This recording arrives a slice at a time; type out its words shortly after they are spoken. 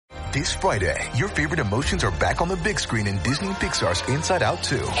This Friday, your favorite emotions are back on the big screen in Disney and Pixar's Inside Out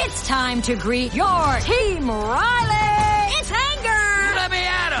 2. It's time to greet your Team Riley! It's anger! Let me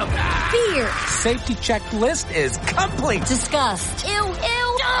at him! Fear! Safety checklist is complete! Disgust! Ew,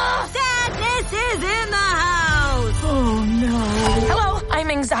 ew! Sadness is in the house! Oh, no. Hello, I'm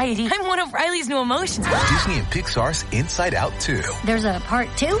anxiety. I'm one of Riley's new emotions. Disney and Pixar's Inside Out 2. There's a part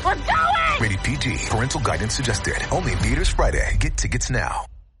 2? We're going! Rated PG. Parental guidance suggested. Only in theaters Friday. Get tickets now.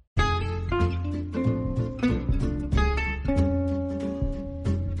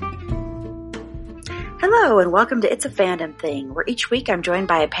 Hello and welcome to It's a Fandom Thing, where each week I'm joined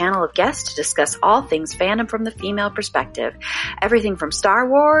by a panel of guests to discuss all things fandom from the female perspective. Everything from Star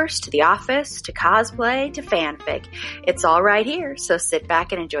Wars, to The Office, to cosplay, to fanfic. It's all right here, so sit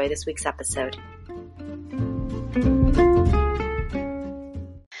back and enjoy this week's episode.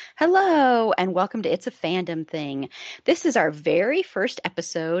 Hello and welcome to It's a Fandom Thing. This is our very first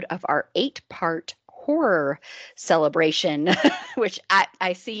episode of our 8-part horror celebration, which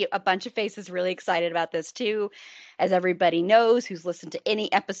I see a bunch of faces really excited about this too. As everybody knows who's listened to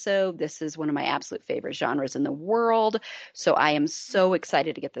any episode, this is one of my absolute favorite genres in the world. So I am so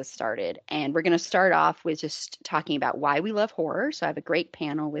excited to get this started. And we're going to start off with just talking about why we love horror. So I have a great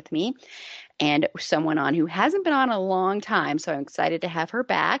panel with me and someone on who hasn't been on a long time. So I'm excited to have her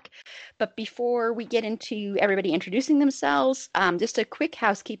back. But before we get into everybody introducing themselves, just a quick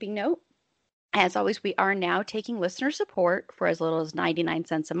housekeeping note. As always, we are now taking listener support for as little as 99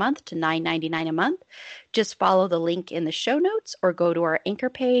 cents a month to $9.99 a month. Just follow the link in the show notes or go to our Anchor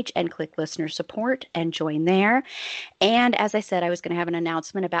page and click listener support and join there. And as I said, I was going to have an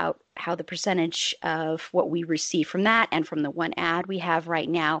announcement about how the percentage of what we receive from that and from the one ad we have right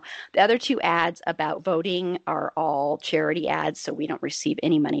now. The other two ads about voting are all charity ads, so we don't receive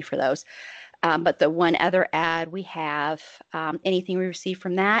any money for those. But the one other ad we have, anything we receive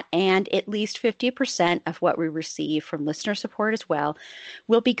from that, and at least 50% of what we receive from listener support as well,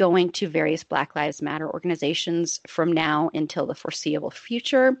 will be going to various Black Lives Matter organizations from now until the foreseeable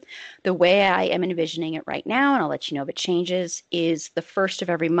future. The way I am envisioning it right now, and I'll let you know if it changes, is the first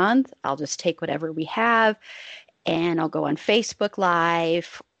of every month. I'll just take whatever we have, and I'll go on Facebook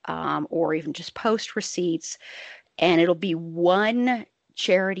Live, or even just post receipts, and it'll be one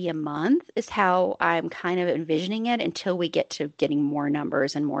charity a month is how I'm kind of envisioning it until we get to getting more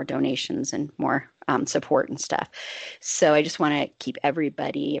numbers and more donations and more support and stuff. So I just want to keep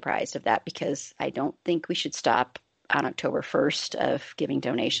everybody apprised of that because I don't think we should stop on October 1st of giving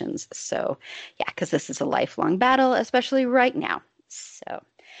donations. So yeah, because this is a lifelong battle, especially right now. So,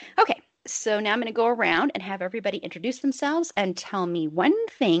 okay. So now I'm going to go around and have everybody introduce themselves and tell me one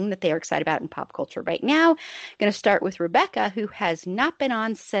thing that they are excited about in pop culture right now. I'm going to start with Rebecca, who has not been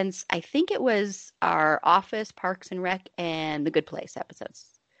on since I think it was our Office, Parks and Rec, and The Good Place episodes.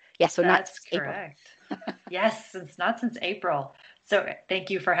 Yeah, so That's not correct. Yes, it's not since April. So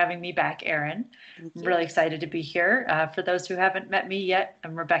thank you for having me back, Erin. I'm really excited to be here. For those who haven't met me yet,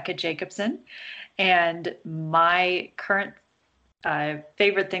 I'm Rebecca Jacobson, and my current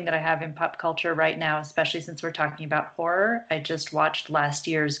favorite thing that I have in pop culture right now, especially since we're talking about horror, I just watched last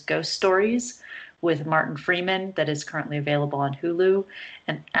year's Ghost Stories with Martin Freeman that is currently available on Hulu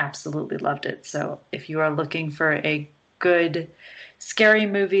and absolutely loved it. So if you are looking for a good scary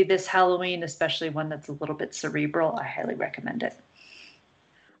movie this Halloween, especially one that's a little bit cerebral, I highly recommend it.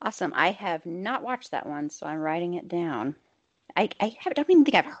 Awesome. I have not watched that one, so I'm writing it down. I don't even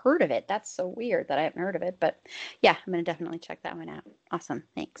think I've heard of it. That's so weird that I haven't heard of it. But yeah, I'm going to definitely check that one out. Awesome.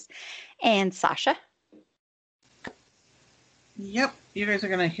 Thanks. And Sasha? Yep. You guys are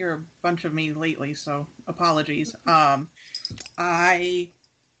going to hear a bunch of me lately, so apologies. I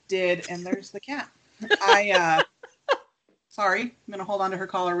did, and there's the cat. Sorry, I'm going to hold on to her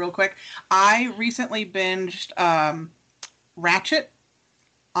collar real quick. I recently binged Ratchet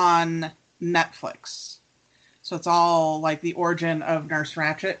on Netflix. So it's all like the origin of Nurse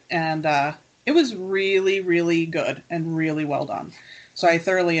Ratched, and it was really, really good and really well done. So I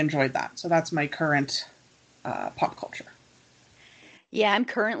thoroughly enjoyed that. So that's my current pop culture. Yeah, I'm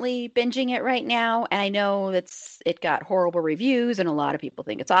currently binging it right now, and I know it got horrible reviews, and a lot of people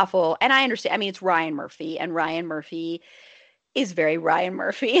think it's awful. And I understand. I mean, it's Ryan Murphy, and Ryan Murphy is very Ryan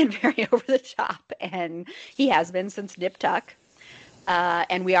Murphy and very over the top, and he has been since Nip Tuck.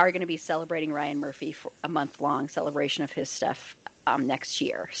 And we are going to be celebrating Ryan Murphy for a month-long celebration of his stuff next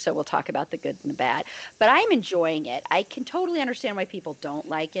year. So we'll talk about the good and the bad. But I'm enjoying it. I can totally understand why people don't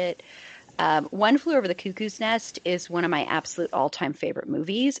like it. One Flew Over the Cuckoo's Nest is one of my absolute all-time favorite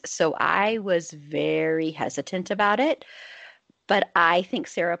movies. So I was very hesitant about it. But I think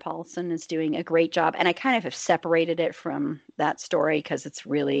Sarah Paulson is doing a great job. And I kind of have separated it from that story because it's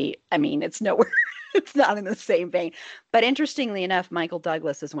really, I mean, it's nowhere, it's not in the same vein. But interestingly enough, Michael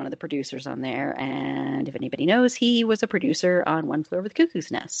Douglas is one of the producers on there. And if anybody knows, he was a producer on One Flew Over the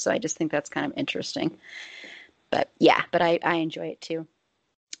Cuckoo's Nest. So I just think that's kind of interesting. But yeah, but I enjoy it too.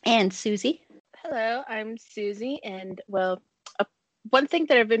 And Susie? Hello, I'm Susie. And well, one thing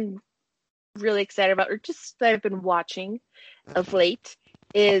that I've been really excited about, or just that I've been watching of late,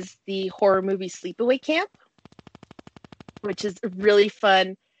 is the horror movie Sleepaway Camp, which is a really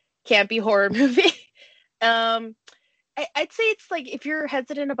fun, campy horror movie. I'd say it's like, if you're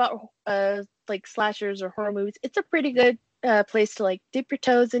hesitant about like slashers or horror movies, it's a pretty good place to like dip your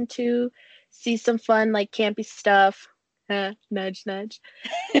toes into, see some fun like campy stuff. Nudge, nudge.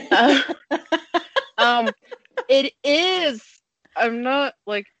 It is. I'm not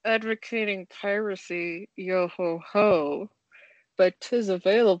like advocating piracy, yo ho ho, but 'tis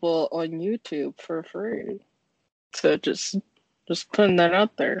available on YouTube for free. So just putting that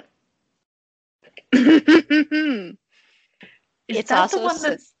out there. Is It's that also the one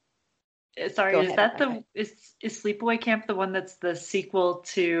that's? Sorry, Go is ahead, that the Rebecca. is Sleepaway Camp the one that's the sequel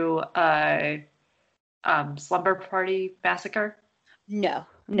to Slumber Party Massacre? No,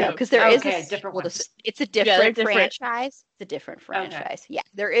 No. because there is Okay, a different sequel one. it's a they're different different. franchise. It's a different franchise. Yeah,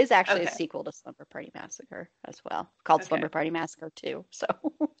 there is actually a Okay. sequel to Slumber Party Massacre as well, called Okay. Slumber Party Massacre 2. So,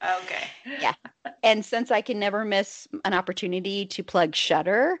 Okay. yeah. And since I can never miss an opportunity to plug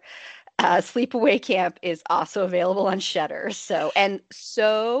Shudder, Sleepaway Camp is also available on Shudder. So, and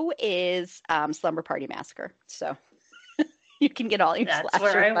so is Slumber Party Massacre. So, you can get all your That's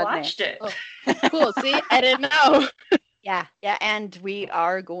slasher where I fun there. watched it. Oh. Cool. See, I didn't know. Yeah, and we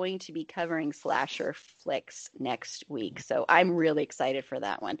are going to be covering slasher flicks next week, so I'm really excited for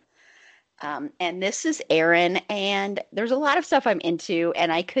that one. And this is Erin, and there's a lot of stuff I'm into,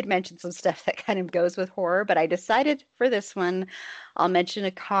 and I could mention some stuff that kind of goes with horror, but I decided for this one, I'll mention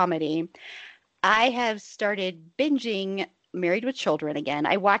a comedy. I have started binging Married with Children again.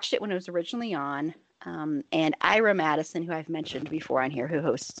 I watched it when it was originally on. And Ira Madison, who I've mentioned before on here, who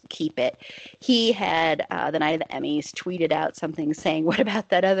hosts Keep It, he had the night of the Emmys tweeted out something saying, "What about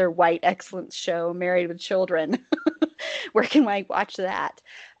that other white excellence show, Married with Children? Where can I watch that?"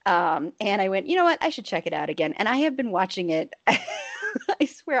 And I went, you know what? I should check it out again. And I have been watching it. I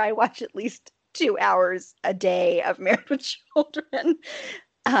swear I watch at least 2 hours a day of Married with Children.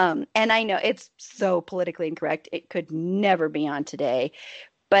 And I know it's so politically incorrect. It could never be on today.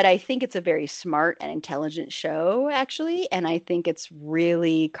 But I think it's a very smart and intelligent show, actually. And I think it's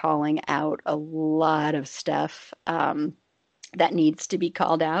really calling out a lot of stuff that needs to be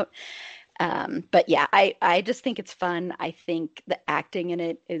called out. But yeah, I just think it's fun. I think the acting in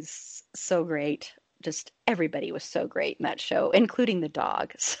it is so great. Just everybody was so great in that show, including the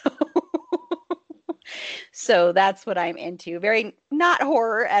dog. So that's what I'm into. Very not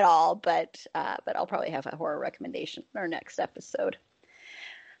horror at all, but I'll probably have a horror recommendation in our next episode.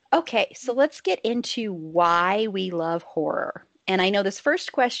 Okay, so let's get into why we love horror. And I know this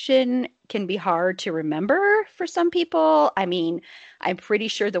first question can be hard to remember for some people. I mean, I'm pretty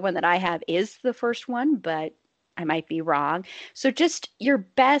sure the one that I have is the first one, but I might be wrong. So just your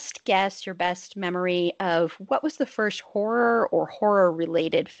best guess, your best memory of what was the first horror or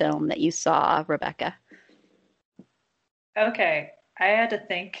horror-related film that you saw, Rebecca? Okay, I had to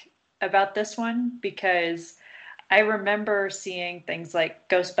think about this one because I remember seeing things like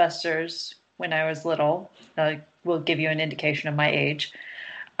Ghostbusters when I was little. Will give you an indication of my age.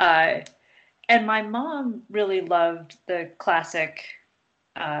 And my mom really loved the classic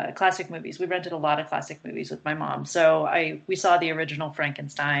movies. We rented a lot of classic movies with my mom. So we saw the original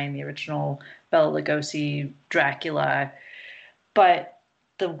Frankenstein, the original Bela Lugosi, Dracula. But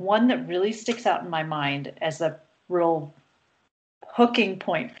the one that really sticks out in my mind as a real hooking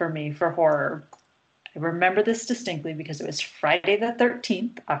point for me for horror, I remember this distinctly because it was Friday the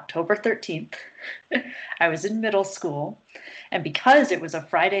 13th, October 13th. I was in middle school. And because it was a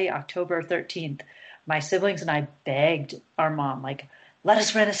Friday, October 13th, my siblings and I begged our mom, like, let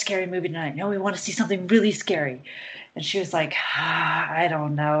us rent a scary movie tonight. No, we want to see something really scary. And she was like, I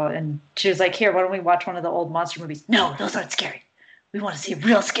don't know. And she was like, here, why don't we watch one of the old monster movies? No, those aren't scary. We want to see a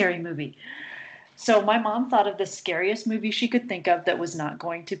real scary movie. So my mom thought of the scariest movie she could think of that was not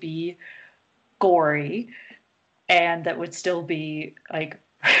going to be gory and that would still be like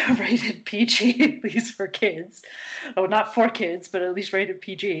rated PG, at least for kids. Oh, not for kids, but at least rated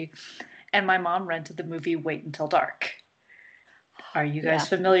PG. And my mom rented the movie Wait Until Dark. Are you guys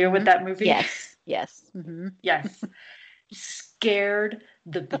familiar with that movie? Yes. Mm-hmm. Yes. Scared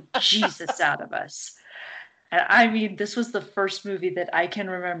the bejesus out of us. And I mean, this was the first movie that I can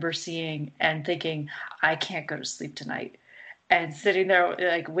remember seeing and thinking, I can't go to sleep tonight. And sitting there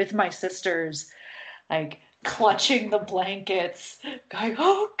like with my sisters, like clutching the blankets, going,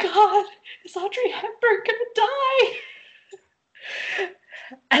 oh God, is Audrey Hepburn gonna die?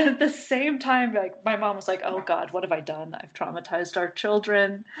 And at the same time, like my mom was like, oh God, what have I done? I've traumatized our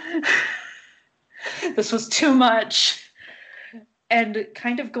children. This was too much. And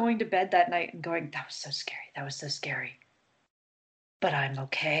kind of going to bed that night and going, that was so scary. That was so scary. But I'm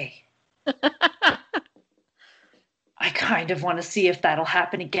okay. I kind of want to see if that'll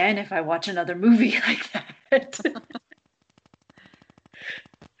happen again if I watch another movie like that.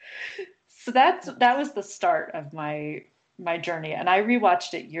 So that was the start of my journey. And I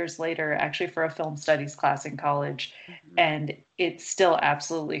rewatched it years later, actually for a film studies class in college. Mm-hmm. And it still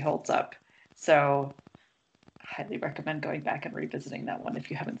absolutely holds up. So highly recommend going back and revisiting that one if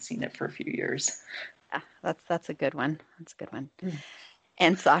you haven't seen it for a few years. Yeah, that's a good one. That's a good one.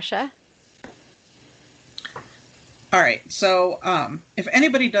 And Sasha? All right. So if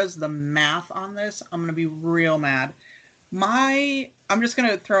anybody does the math on this, I'm going to be real mad. I'm just going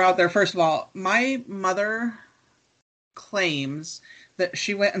to throw out there, first of all, my mother claims that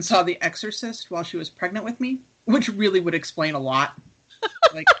she went and saw The Exorcist while she was pregnant with me, which really would explain a lot.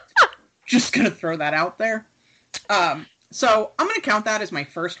 Like, just going to throw that out there. So I'm going to count that as my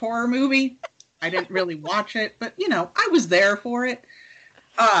first horror movie. I didn't really watch it, but, I was there for it.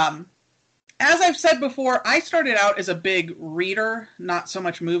 As I've said before, I started out as a big reader, not so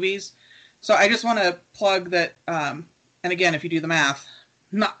much movies. So I just want to plug that, and again, if you do the math,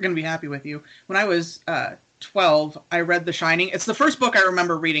 I'm not going to be happy with you. When I was 12, I read The Shining. It's the first book I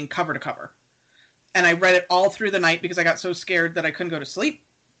remember reading cover to cover. And I read it all through the night because I got so scared that I couldn't go to sleep.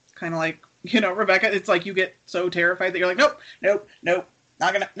 Kind of like, Rebecca, it's like you get so terrified that you're like, nope,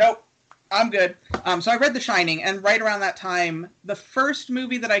 I'm good. So I read The Shining, and right around that time, the first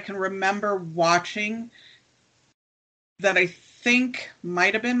movie that I can remember watching that I think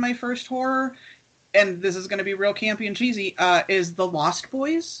might have been my first horror, and this is going to be real campy and cheesy, is The Lost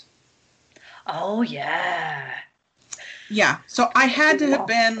Boys. Oh, yeah. Yeah, so I had to have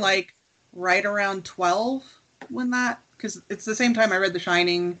been, like, right around 12 when that, because it's the same time I read The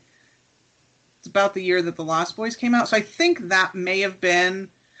Shining. It's about the year that The Lost Boys came out, so I think that may have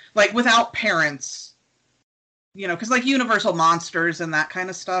been, like, without parents, because, like, Universal Monsters and that kind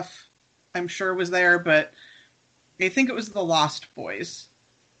of stuff, I'm sure was there, but I think it was The Lost Boys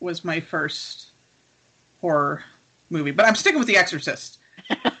was my first horror movie. But I'm sticking with The Exorcist.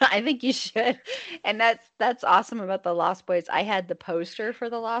 I think you should. And that's awesome about The Lost Boys. I had the poster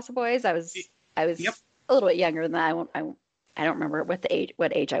for The Lost Boys. I was Yep. a little bit younger than that. I don't remember what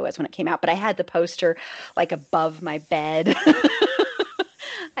age I was when it came out, but I had the poster like above my bed.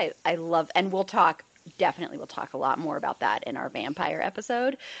 I love, and we'll talk a lot more about that in our vampire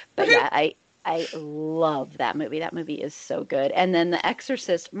episode. But yeah, I love that movie. That movie is so good. And then The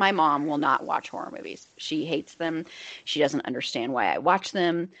Exorcist, my mom will not watch horror movies. She hates them. She doesn't understand why I watch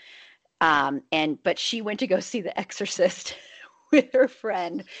them. But she went to go see The Exorcist with her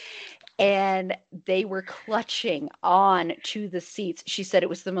friend, and they were clutching on to the seats. She said it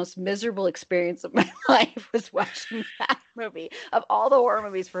was the most miserable experience of my life was watching that movie. Of all the horror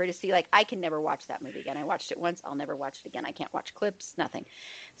movies for her to see, like, I can never watch that movie again. I watched it once. I'll never watch it again. I can't watch clips, nothing.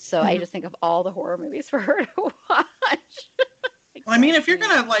 So I just think of all the horror movies for her to watch. Well, I mean, if you're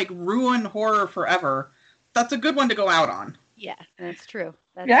going to, like, ruin horror forever, that's a good one to go out on. Yeah, that's true.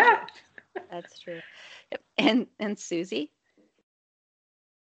 That's true. Yep. And Susie?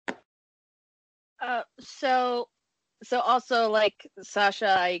 So also, like Sasha,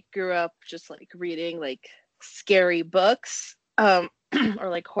 I grew up just like reading like scary books, or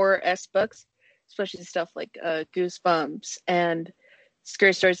like horror-esque books, especially stuff like Goosebumps and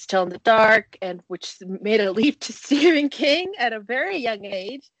Scary Stories to Tell in the Dark, and which made a leap to Stephen King at a very young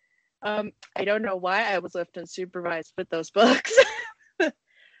age. I don't know why I was left unsupervised with those books,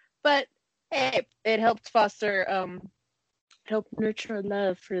 but hey, it helped foster, helped nurture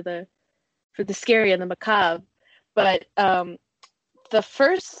love for the scary and the macabre. But the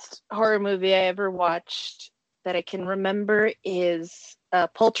first horror movie I ever watched that I can remember is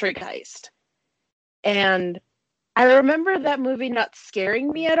Poltergeist. And I remember that movie not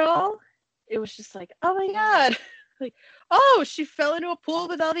scaring me at all. It was just like, oh my God. Like, oh, she fell into a pool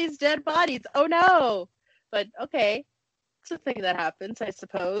with all these dead bodies. Oh no. But okay. It's a thing that happens, I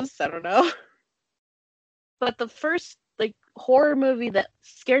suppose. I don't know. But the first like horror movie that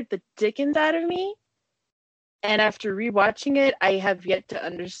scared the dickens out of me, and after rewatching it, I have yet to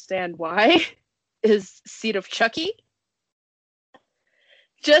understand why, is Seed of Chucky.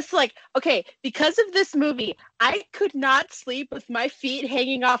 just like, okay, because of this movie, I could not sleep with my feet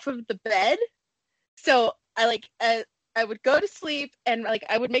hanging off of the bed. So I would go to sleep and like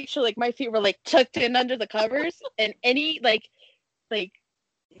I would make sure like my feet were like tucked in under the covers, and any like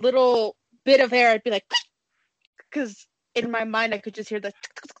little bit of air I'd be like, because in my mind I could just hear the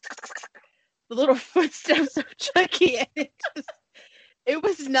little footsteps of Chucky, and it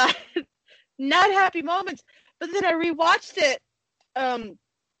was not happy moments. But then I rewatched it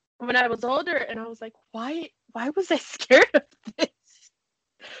when I was older, and I was like, why was I scared of this?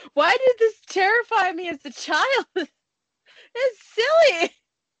 Why did this terrify me as a child? It's silly.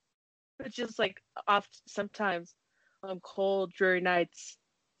 But just like sometimes on cold, dreary nights,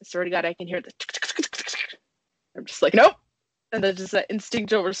 I swear to God, I can hear the I'm just like, nope. And then just that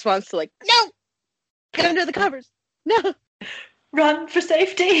instinctual response to like, no, get under the covers. No. Run for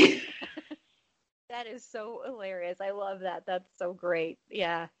safety. That is so hilarious. I love that. That's so great.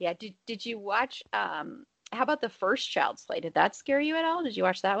 Yeah. Yeah. Did you watch how about the first Child's Play? Did that scare you at all? Did you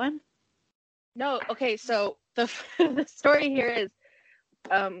watch that one? No. Okay, so the story here is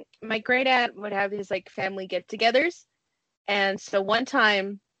my great aunt would have these like family get-togethers, and so one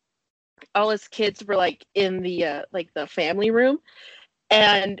time all his kids were like in the like the family room,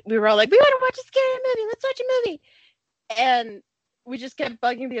 and we were all like, we want to watch a scary movie, let's watch a movie. And we just kept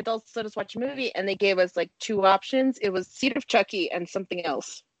bugging the adults to let us watch a movie, and they gave us like two options. It was Seed of Chucky and something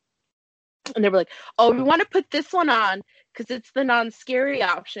else. And they were like, oh, we want to put this one on because it's the non-scary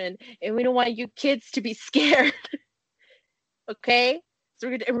option, and we don't want you kids to be scared. Okay? So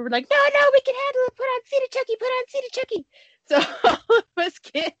we were like, no, we can handle it. Put on Seed of Chucky, put on Seed of Chucky. So all of us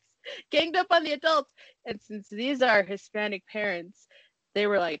kids ganged up on the adults. And since these are Hispanic parents, they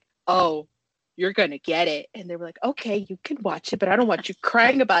were like, oh, you're going to get it. And they were like, okay, you can watch it, but I don't want you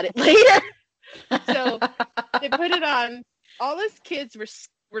crying about it later. So they put it on. All us kids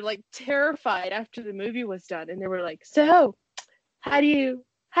were like terrified after the movie was done, and they were like, so how do you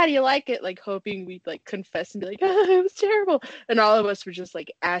like it, like hoping we'd like confess and be like, oh, it was terrible. And all of us were just like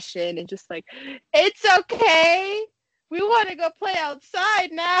ashen and just like, it's okay, we want to go play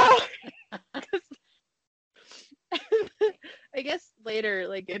outside now. I guess later,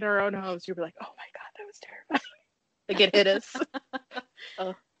 like in our own homes, you were like, oh my God, that was terrifying. Like it hit us.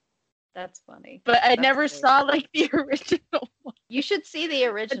 Oh, that's funny. But I never saw like the original one. You should see the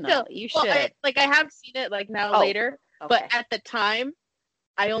original. You should. I have seen it like now later, okay. But at the time,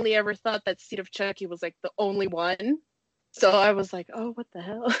 I only ever thought that Seed of Chucky was like the only one. So I was like, oh, what the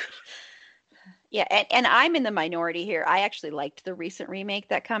hell? Yeah, and I'm in the minority here. I actually liked the recent remake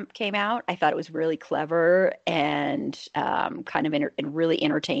that came out. I thought it was really clever and kind of really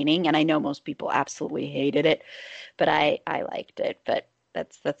entertaining. And I know most people absolutely hated it, but I liked it. But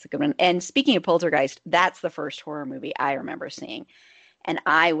that's a good one. And speaking of Poltergeist, that's the first horror movie I remember seeing. And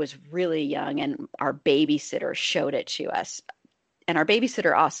I was really young, and our babysitter showed it to us. And our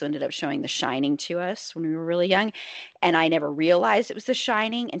babysitter also ended up showing The Shining to us when we were really young. And I never realized it was The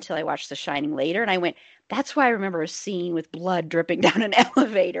Shining until I watched The Shining later. And I went, that's why I remember a scene with blood dripping down an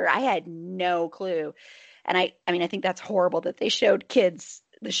elevator. I had no clue. And I mean, I think that's horrible that they showed kids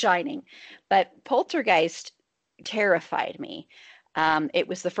The Shining. But Poltergeist terrified me. It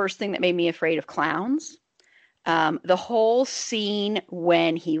was the first thing that made me afraid of clowns. The whole scene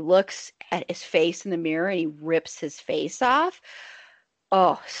when he looks at his face in the mirror and he rips his face off,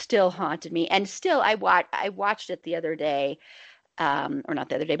 still haunted me. And still, I watched it the other day, or not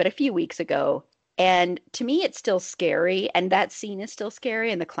the other day, but a few weeks ago. And to me, it's still scary. And that scene is still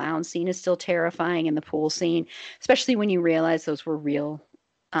scary. And the clown scene is still terrifying. And the pool scene, especially when you realize those were real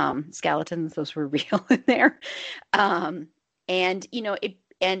skeletons, those were real in there. And, you know,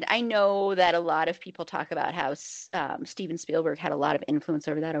 and I know that a lot of people talk about how Steven Spielberg had a lot of influence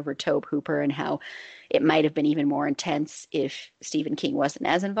over Tobe Hooper, and how it might have been even more intense if Stephen King wasn't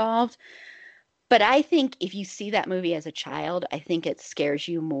as involved. But I think if you see that movie as a child, I think it scares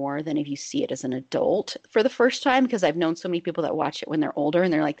you more than if you see it as an adult for the first time, because I've known so many people that watch it when they're older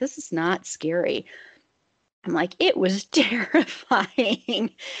and they're like, this is not scary. I'm like, it was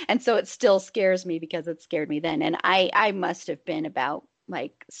terrifying. And so it still scares me because it scared me then. And I must have been about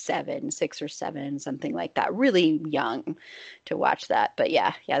like 6 or 7, something like that, really young to watch that. But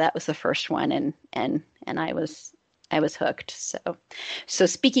yeah, that was the first one. And I was hooked. So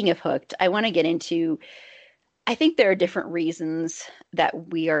speaking of hooked, I want to get into, I think there are different reasons that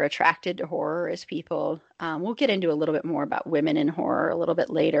we are attracted to horror as people. We'll get into a little bit more about women in horror a little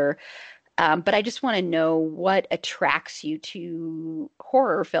bit later. But I just want to know what attracts you to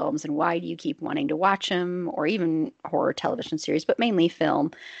horror films, and why do you keep wanting to watch them, or even horror television series, but mainly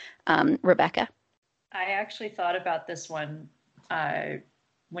film. Rebecca? I actually thought about this one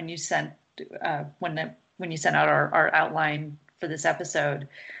when you sent when you sent out our outline for this episode.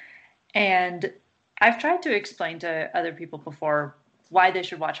 And I've tried to explain to other people before why they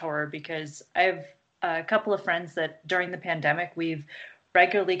should watch horror, because I have a couple of friends that during the pandemic, we've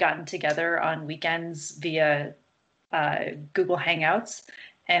regularly gotten together on weekends via Google Hangouts,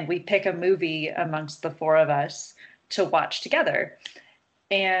 and we pick a movie amongst the four of us to watch together.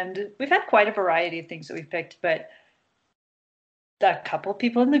 And we've had quite a variety of things that we've picked, but a couple of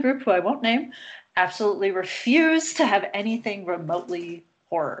people in the group who I won't name absolutely refuse to have anything remotely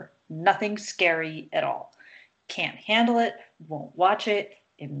horror. Nothing scary at all. Can't handle it, won't watch it,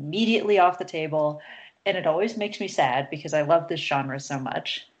 immediately off the table. And it always makes me sad because I love this genre so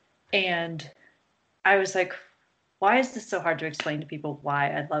much. And I was like, why is this so hard to explain to people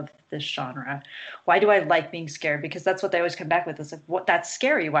why I love this genre? Why do I like being scared? Because that's what they always come back with. It's like, what? That's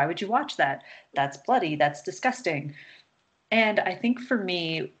scary. Why would you watch that? That's bloody. That's disgusting. And I think for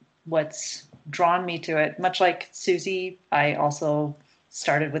me, what's drawn me to it, much like Susie, I also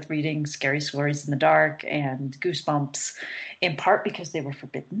started with reading Scary Stories in the Dark and Goosebumps, in part because they were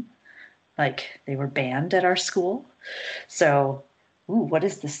forbidden. Like, they were banned at our school. So, what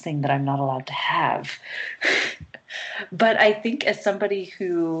is this thing that I'm not allowed to have? But I think as somebody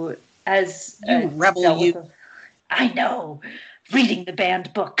who has... You rebel, you. I know. Reading the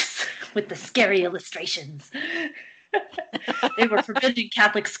banned books with the scary illustrations. They were forbidden in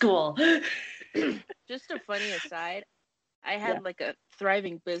Catholic school. Just a funny aside, I had like a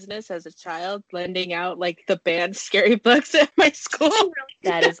thriving business as a child, lending out like the banned scary books at my school.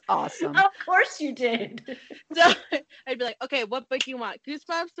 That is awesome. Of course you did. So I'd be like, okay, what book you want?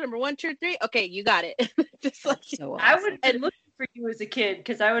 Goosebumps number 1, 2, 3. Okay, you got it. Just like So awesome. I would have been looking for you as a kid,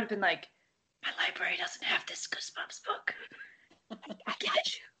 because I would have been like, my library doesn't have this Goosebumps book. I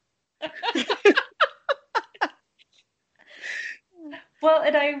got you. Well,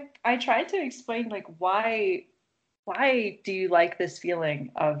 and I tried to explain like why do you like this feeling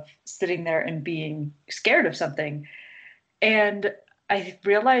of sitting there and being scared of something? And I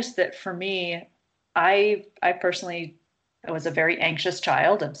realized that for me, I personally was a very anxious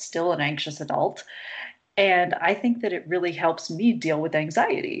child. I'm still an anxious adult. And I think that it really helps me deal with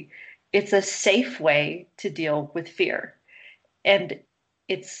anxiety. It's a safe way to deal with fear. And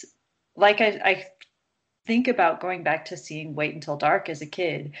it's like I think about going back to seeing Wait Until Dark as a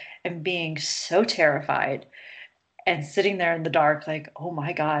kid and being so terrified and sitting there in the dark like, oh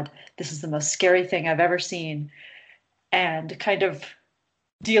my God, this is the most scary thing I've ever seen. And kind of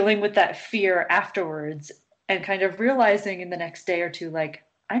dealing with that fear afterwards and kind of realizing in the next day or two, like,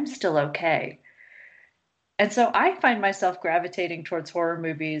 I'm still okay. And so I find myself gravitating towards horror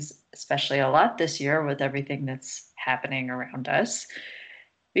movies, especially a lot this year with everything that's happening around us,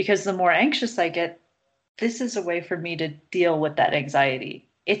 because the more anxious I get, this is a way for me to deal with that anxiety.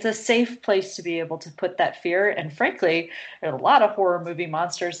 It's a safe place to be able to put that fear. And frankly, there are a lot of horror movie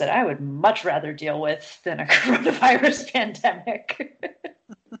monsters that I would much rather deal with than a coronavirus pandemic.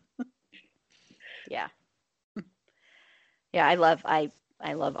 Yeah. Yeah, I love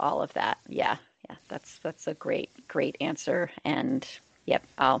all of that. Yeah. That's a great answer. And yep,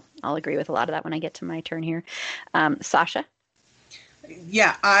 I'll agree with a lot of that when I get to my turn here. Sasha?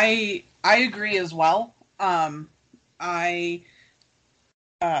 Yeah, I agree as well.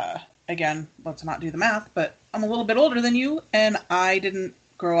 Again, let's not do the math, but I'm a little bit older than you, and I didn't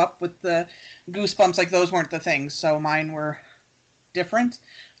grow up with the Goosebumps. Like, those weren't the things, so mine were different.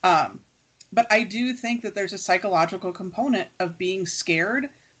 But I do think that there's a psychological component of being scared,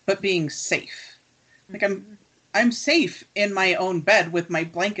 but being safe. Like, I'm safe in my own bed with my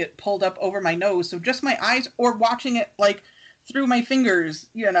blanket pulled up over my nose, so just my eyes, or watching it, like, through my fingers,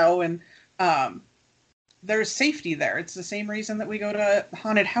 and there's safety there. It's the same reason that we go to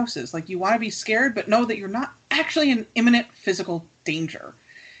haunted houses. Like, you want to be scared, but know that you're not actually in imminent physical danger.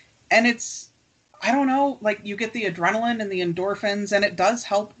 And it's, I don't know, like, you get the adrenaline and the endorphins, and it does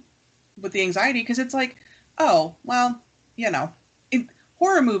help with the anxiety, because it's like, oh, well, in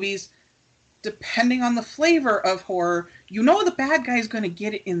horror movies, depending on the flavor of horror, the bad guy's going to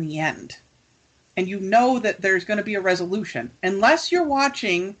get it in the end. And that there's going to be a resolution. Unless you're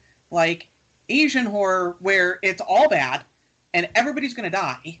watching, like, Asian horror where it's all bad and everybody's going to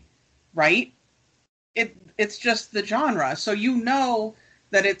die, right? It's just the genre. So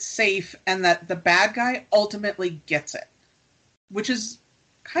that it's safe and that the bad guy ultimately gets it, which is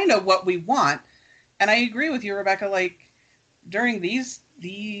kind of what we want. And I agree with you, Rebecca, like, during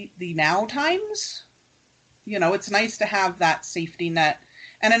the now times, it's nice to have that safety net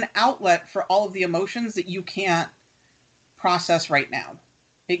and an outlet for all of the emotions that you can't process right now.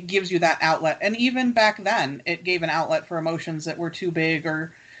 it gives you that outlet. And even back then, it gave an outlet for emotions that were too big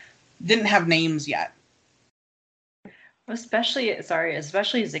or didn't have names yet. Especially as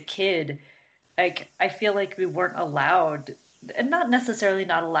a kid, like I feel like we weren't allowed, and not necessarily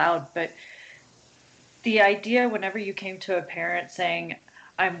not allowed, but the idea whenever you came to a parent saying,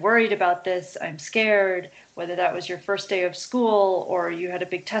 I'm worried about this, I'm scared, whether that was your first day of school or you had a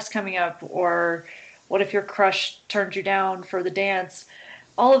big test coming up, or what if your crush turned you down for the dance,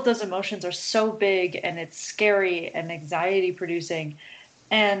 all of those emotions are so big and it's scary and anxiety producing.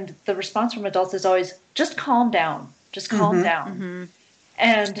 And the response from adults is always, just calm down. Just calm down. Mm-hmm.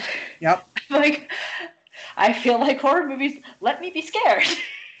 And yep. Like, I feel like horror movies let me be scared.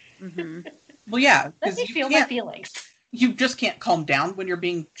 Mm-hmm. Well, yeah. Let me feel my feelings. You just can't calm down when you're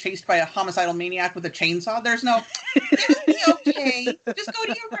being chased by a homicidal maniac with a chainsaw. There's no, it'll be okay. Just go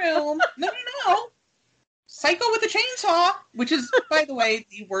to your room. No. Psycho with a chainsaw, which is, by the way,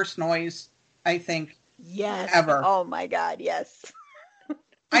 the worst noise, I think, ever. Oh, my God, yes.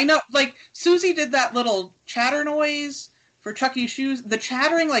 I know, like, Susie did that little chatter noise for Chucky's shoes. The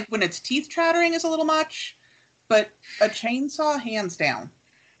chattering, like, when it's teeth chattering is a little much, but a chainsaw, hands down.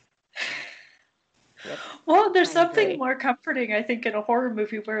 Yep. Well, there's something more comforting, I think, in a horror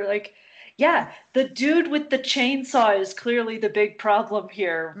movie where, like, yeah, the dude with the chainsaw is clearly the big problem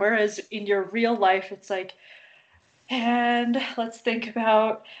here, whereas in your real life, it's like, and let's think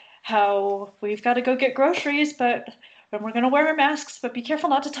about how we've got to go get groceries, and we're going to wear our masks, but be careful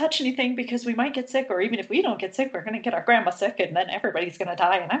not to touch anything because we might get sick, or even if we don't get sick, we're going to get our grandma sick, and then everybody's going to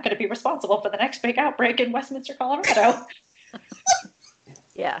die, and I'm going to be responsible for the next big outbreak in Westminster, Colorado.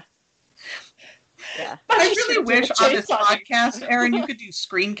 Yeah. I really wish on this podcast, Erin, you could do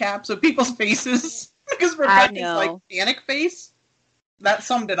screen caps of people's faces, because Rebecca's like panic face. That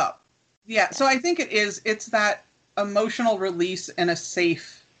summed it up. Yeah, so I think it's that emotional release in a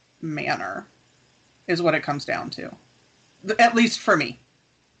safe manner is what it comes down to. At least for me.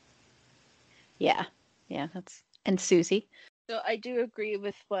 Yeah, and Susie. So I do agree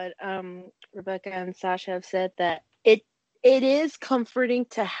with what Rebecca and Sasha have said, that it is comforting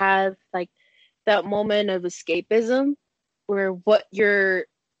to have like that moment of escapism where what you're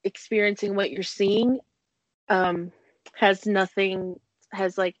experiencing, what you're seeing, you're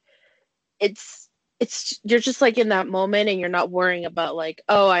just like in that moment and you're not worrying about like,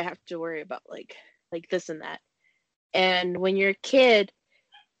 oh, I have to worry about like this and that. And when you're a kid,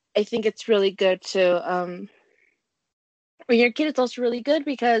 I think it's really good to when you're a kid, it's also really good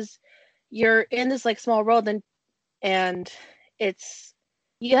because you're in this like small world and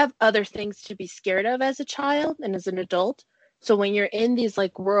you have other things to be scared of as a child and as an adult. So when you're in these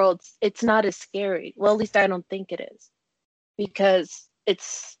like worlds, it's not as scary. Well, at least I don't think it is, because it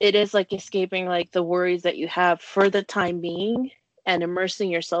is like escaping like the worries that you have for the time being and immersing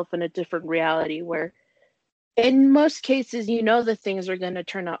yourself in a different reality where in most cases, the things are going to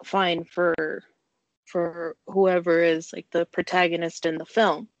turn out fine for whoever is like the protagonist in the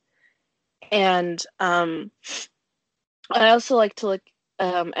film. And I also like to look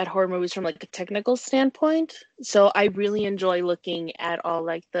at horror movies from like a technical standpoint. So I really enjoy looking at all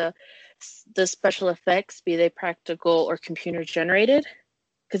like the special effects, be they practical or computer generated,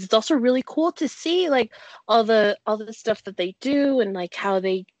 because it's also really cool to see like all the stuff that they do and like how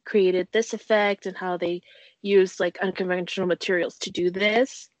they created this effect and how they use like unconventional materials to do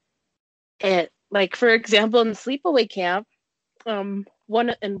this. And like, for example, in the Sleepaway Camp, one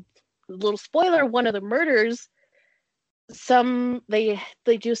of the murders,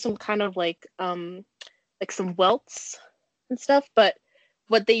 they do some kind of like some welts and stuff, but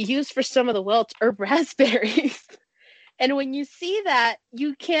what they use for some of the welts are raspberries. And when you see that,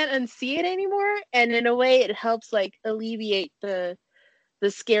 you can't unsee it anymore. And in a way, it helps like alleviate the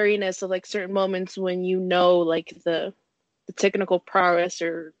scariness of like certain moments when like the technical prowess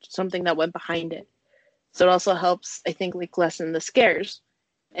or something that went behind it. So it also helps, I think, like lessen the scares.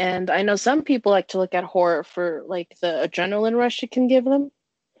 And I know some people like to look at horror for like the adrenaline rush it can give them.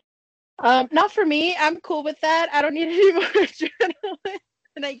 Not for me. I'm cool with that. I don't need any more adrenaline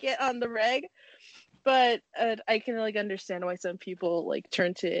than I get on the reg. But I can like understand why some people like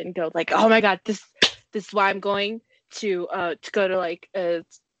turn to it and go like, oh my God, this is why I'm going to go to like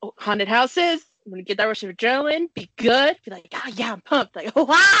haunted houses. I'm gonna get that rush of adrenaline, be good, be like, oh yeah, I'm pumped, like, oh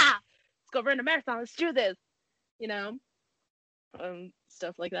wow, let's go run a marathon, let's do this,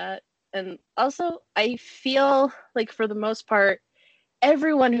 stuff like that. And also, I feel like for the most part,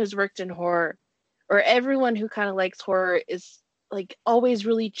 everyone who's worked in horror or everyone who kind of likes horror is like always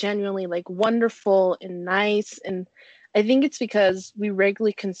really genuinely like wonderful and nice. And I think it's because we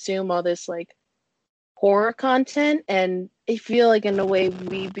regularly consume all this like horror content, and I feel like in a way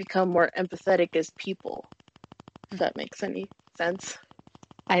we become more empathetic as people, if that makes any sense.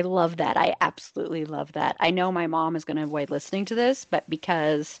 I love that. I absolutely love that. I know my mom is going to avoid listening to this, but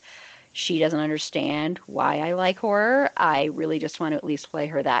because she doesn't understand why I like horror, I really just want to at least play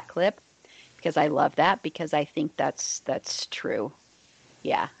her that clip because I love that, because I think that's true.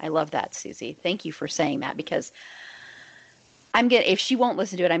 Yeah, I love that, Susie. Thank you for saying that, because if she won't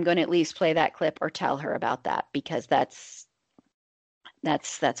listen to it, I'm going to at least play that clip or tell her about that, because that's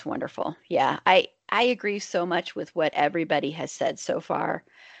wonderful. Yeah, I agree so much with what everybody has said so far.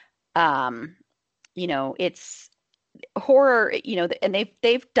 It's horror, and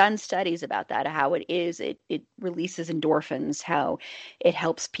they've done studies about that, how it releases endorphins, how it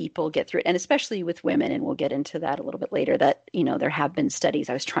helps people get through it, and especially with women, and we'll get into that a little bit later, that there have been studies.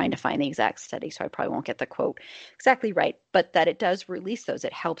 I was trying to find the exact study, so I probably won't get the quote exactly right, but that it does release those.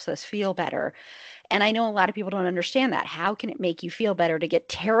 It helps us feel better. And I know a lot of people don't understand that. How can it make you feel better to get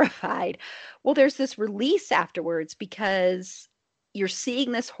terrified? Well, there's this release afterwards, because you're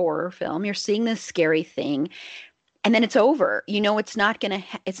seeing this horror film, you're seeing this scary thing, and then it's over. It's not going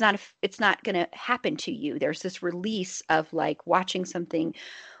to happen to you. There's this release of like watching something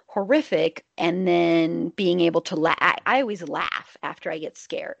horrific and then being able to laugh. I always laugh after I get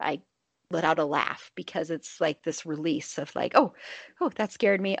scared. I let out a laugh, because it's like this release of like, oh, that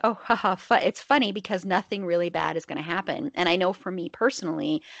scared me. Oh, haha. It's funny because nothing really bad is going to happen. And I know for me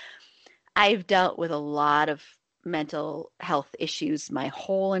personally, I've dealt with a lot of mental health issues my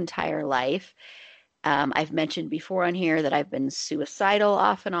whole entire life. I've mentioned before on here that I've been suicidal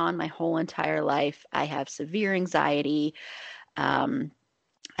off and on my whole entire life. I have severe anxiety. I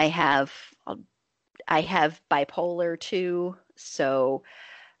have bipolar 2. So,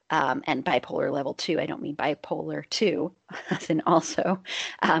 and bipolar level 2. I don't mean bipolar 2, as in also,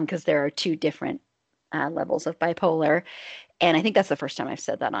 because there are 2 different levels of bipolar. And I think that's the first time I've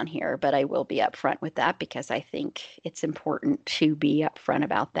said that on here, but I will be upfront with that, because I think it's important to be upfront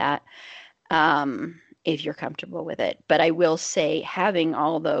about that. If you're comfortable with it. But I will say, having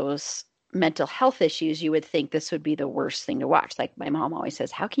all those mental health issues, you would think this would be the worst thing to watch. Like my mom always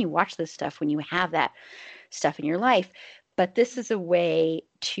says, how can you watch this stuff when you have that stuff in your life? But this is a way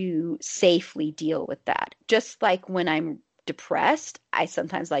to safely deal with that. Just like when I'm depressed, I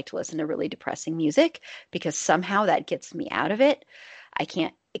sometimes like to listen to really depressing music, because somehow that gets me out of it. I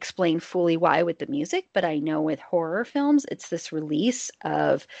can't explain fully why with the music, but I know with horror films, it's this release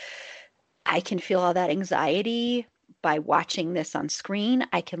of, I can feel all that anxiety by watching this on screen.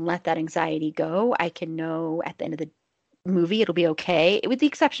 I can let that anxiety go. I can know at the end of the movie it'll be okay, with the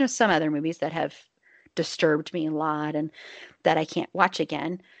exception of some other movies that have disturbed me a lot and that I can't watch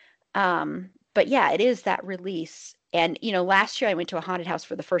again. But yeah, it is that release. And last year I went to a haunted house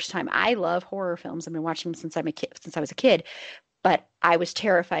for the first time. I love horror films. I've been watching them since I was a kid. But I was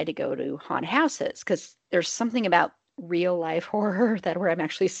terrified to go to haunted houses, because there's something about real life horror that where I'm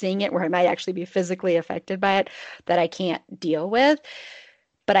actually seeing it, where I might actually be physically affected by it, that I can't deal with.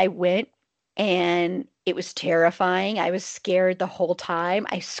 But I went, and it was terrifying. I was scared the whole time.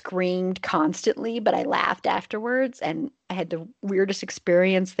 I screamed constantly, but I laughed afterwards. And I had the weirdest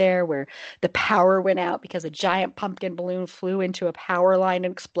experience there, where the power went out because a giant pumpkin balloon flew into a power line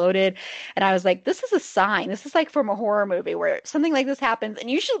and exploded. And I was like, this is a sign. This is like from a horror movie where something like this happens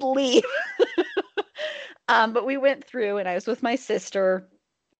and you should leave. But we went through, and I was with my sister.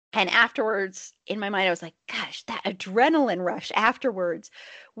 And afterwards, in my mind, I was like, gosh, that adrenaline rush afterwards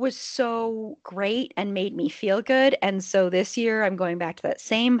was so great and made me feel good. And so this year, I'm going back to that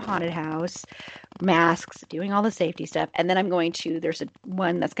same haunted house, masks, doing all the safety stuff. And then there's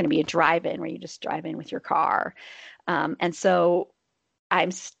one that's going to be a drive-in, where you just drive in with your car. And so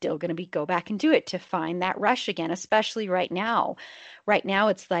I'm still going to go back and do it to find that rush again, especially right now. Right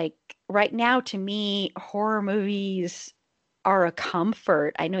now, to me, horror movies are a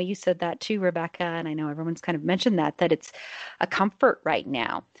comfort. I know you said that too, Rebecca, and I know everyone's kind of mentioned that it's a comfort right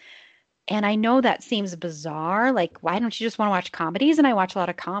now. And I know that seems bizarre. Like, why don't you just want to watch comedies? And I watch a lot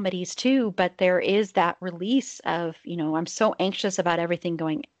of comedies too, but there is that release of, I'm so anxious about everything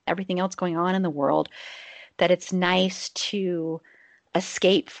else going on in the world, that it's nice to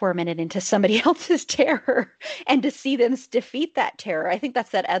escape for a minute into somebody else's terror and to see them defeat that terror. I think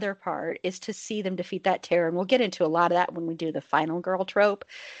that's that other part, is to see them defeat that terror. And we'll get into a lot of that when we do the final girl trope.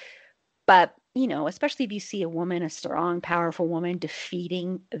 But, especially if you see a woman, a strong, powerful woman,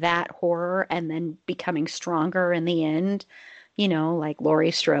 defeating that horror and then becoming stronger in the end, like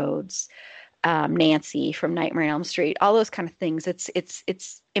Laurie Strode's, Nancy from Nightmare on Elm Street, all those kind of things.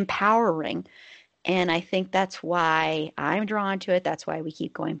 It's empowering. And I think that's why I'm drawn to it. That's why we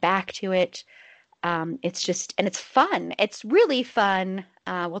keep going back to it. It's just, and it's fun. It's really fun.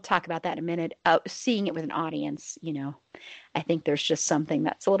 We'll talk about that in a minute. Seeing it with an audience, I think there's just something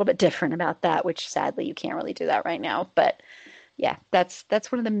that's a little bit different about that, which sadly you can't really do that right now. But yeah, that's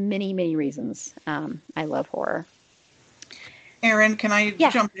one of the many, many reasons I love horror. Erin, can I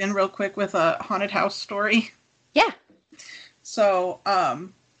jump in real quick with a haunted house story? Yeah. So,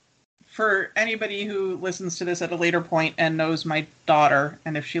 for anybody who listens to this at a later point and knows my daughter,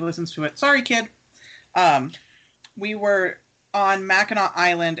 and if she listens to it, sorry, kid. We were on Mackinac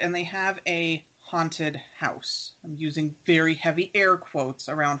Island, and they have a haunted house. I'm using very heavy air quotes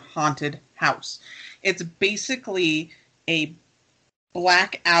around haunted house. It's basically a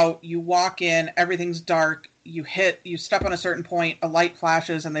blackout. You walk in, everything's dark. You step on a certain point, a light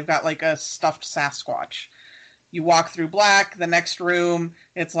flashes, and they've got like a stuffed Sasquatch. You walk through black, the next room,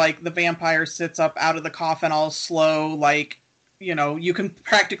 it's like the vampire sits up out of the coffin all slow, like, you can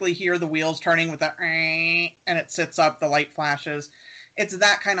practically hear the wheels turning with that, and it sits up, the light flashes. It's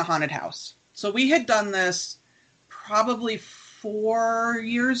that kind of haunted house. So we had done this probably 4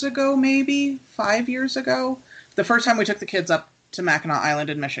 years ago, maybe 5 years ago. The first time we took the kids up to Mackinac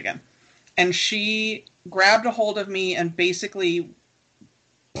Island in Michigan. And she grabbed a hold of me and basically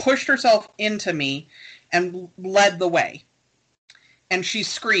pushed herself into me and led the way. And she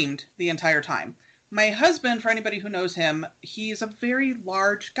screamed the entire time. My husband, for anybody who knows him, he's a very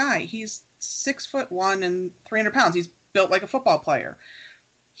large guy. He's 6'1" and 300 pounds. He's built like a football player.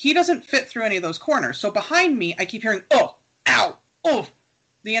 He doesn't fit through any of those corners. So behind me, I keep hearing, oh, ow, oh,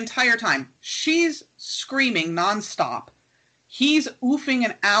 the entire time. She's screaming nonstop. He's oofing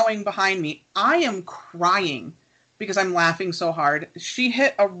and owing behind me. I am crying because I'm laughing so hard. She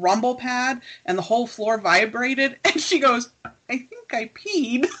hit a rumble pad and the whole floor vibrated, and she goes, I think I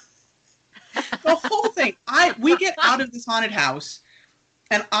peed. The whole thing. We get out of this haunted house,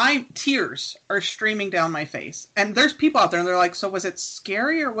 and tears are streaming down my face. And there's people out there, and they're like, so was it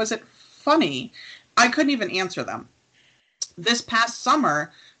scary or was it funny? I couldn't even answer them. This past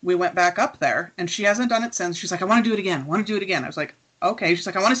summer, we went back up there, and she hasn't done it since. She's like, I want to do it again. I was like, okay. She's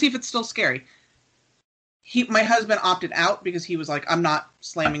like, I want to see if it's still scary. My husband opted out because he was like, I'm not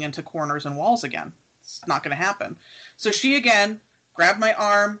slamming into corners and walls again. It's not going to happen. So she again grabbed my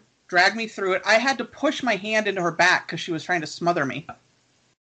arm, dragged me through it. I had to push my hand into her back because she was trying to smother me.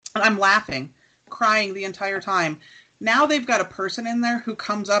 And I'm laughing, crying the entire time. Now they've got a person in there who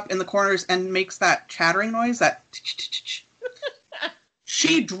comes up in the corners and makes that chattering noise, that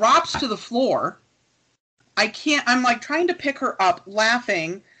She drops to the floor. I'm like trying to pick her up,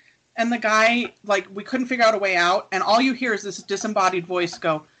 laughing. And the guy, like, we couldn't figure out a way out. And all you hear is this disembodied voice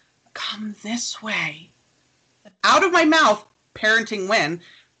go, come this way. Out of my mouth, parenting win.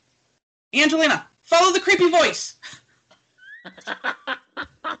 Angelina, follow the creepy voice.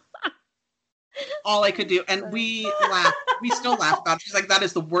 All I could do. And we laughed. We still laugh about it. She's like, that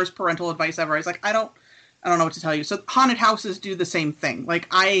is the worst parental advice ever. I was like, I don't know what to tell you. So haunted houses do the same thing. Like,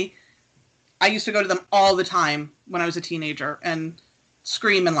 I used to go to them all the time when I was a teenager and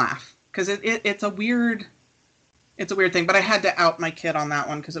scream and laugh because it's a weird thing. But I had to out my kid on that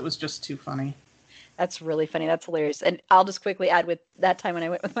one because it was just too funny. That's really funny. That's hilarious. And I'll just quickly add, with that time when I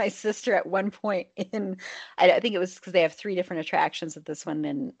went with my sister at one point I think it was because they have 3 different attractions at this one.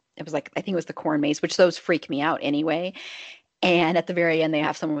 And it was like, I think it was the corn maze, which those freak me out anyway. And at the very end, they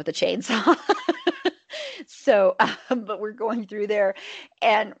have someone with a chainsaw. So, but we're going through there,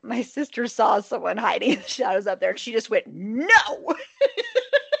 and my sister saw someone hiding in the shadows up there, and she just went, no!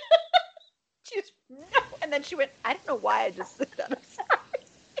 She just, no! And then she went, I don't know why I just said that. I'm sorry.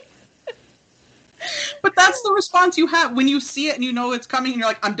 But that's the response you have when you see it and you know it's coming, and you're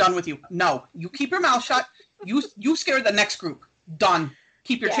like, I'm done with you. No, you keep your mouth shut. You scare the next group. Done.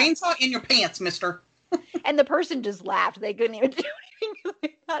 Keep your chainsaw in your pants, mister. And the person just laughed. They couldn't even do anything.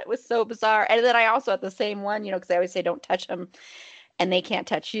 They thought it was so bizarre. And then I also, at the same one, because I always say don't touch them, and they can't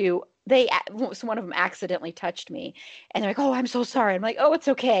touch you. So one of them accidentally touched me, and they're like, "Oh, I'm so sorry." I'm like, "Oh, it's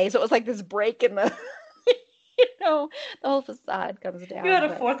okay." So it was like this break in the, the whole facade comes down. You had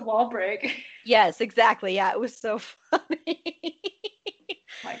a fourth wall break. Yes, exactly. Yeah, it was so funny.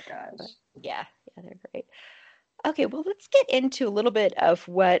 My gosh. Yeah, they're great. Okay, well, let's get into a little bit of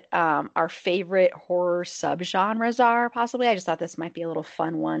what our favorite horror subgenres are, possibly. I just thought this might be a little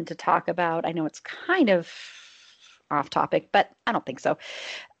fun one to talk about. I know it's kind of off topic, but I don't think so.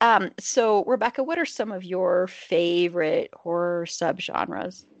 So, Rebecca, what are some of your favorite horror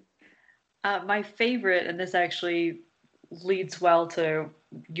subgenres? My favorite, and this actually leads well to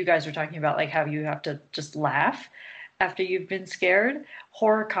you guys were talking about, like, how you have to just laugh after you've been scared.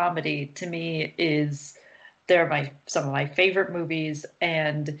 Horror comedy, to me, they're some of my favorite movies,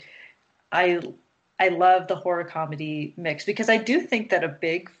 and I I love the horror comedy mix, because I do think that a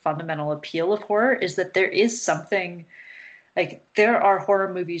big fundamental appeal of horror is that there is something, like, there are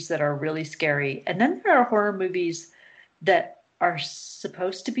horror movies that are really scary, and then there are horror movies that are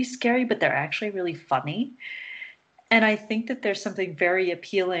supposed to be scary, but they're actually really funny. And I think that there's something very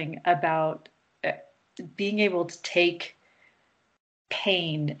appealing about being able to take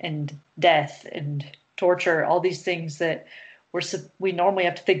pain and death and torture, all these things that we normally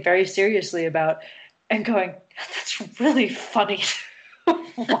have to think very seriously about, and going, that's really funny.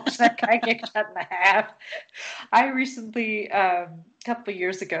 Watch that guy get cut in half. I recently, a couple of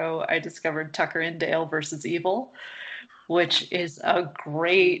years ago, I discovered Tucker and Dale versus Evil, which is a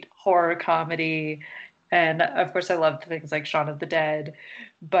great horror comedy. And of course, I love things like Shaun of the Dead.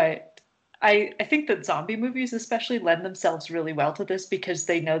 But I think that zombie movies especially lend themselves really well to this, because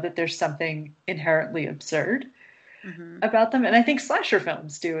they know that there's something inherently absurd about them. And I think slasher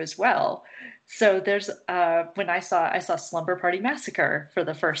films do as well. So there's when I saw Slumber Party Massacre for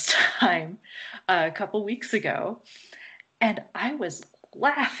the first time a couple weeks ago, and I was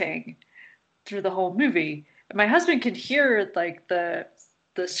laughing through the whole movie. My husband could hear like the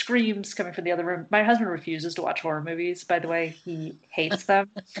screams coming from the other room. My husband refuses to watch horror movies, by the way. He hates them.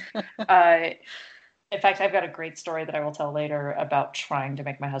 In fact, I've got a great story that I will tell later about trying to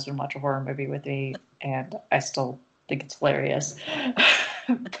make my husband watch a horror movie with me, and I still think it's hilarious.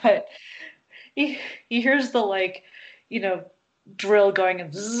 But he hears the, like, you know, drill going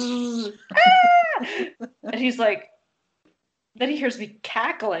and zzz, ah! And he's like, then he hears me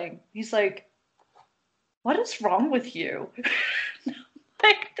cackling. He's like, what is wrong with you?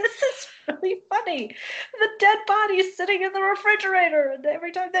 Like, this is really funny. The dead body's sitting in the refrigerator, and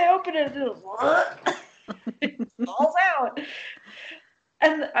every time they open it, it falls out.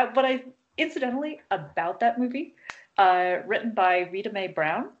 And what I, incidentally, about that movie, written by Rita Mae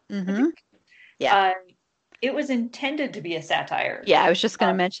Brown, I think, it was intended to be a satire. Yeah, I was just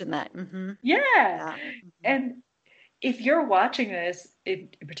going to mention that. Yeah. And if you're watching this,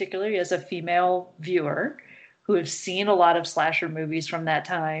 particularly as a female viewer who have seen a lot of slasher movies from that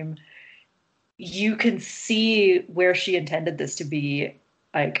time, you can see where she intended this to be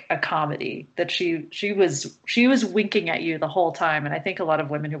like a comedy, that she was winking at you the whole time. And I think a lot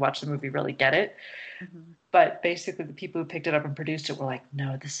of women who watch the movie really get it. But basically the people who picked it up and produced it were like,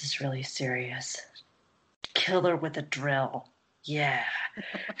 no, this is really serious. Kill her with a drill. Yeah.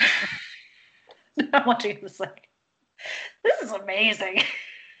 I'm watching this like, this is amazing.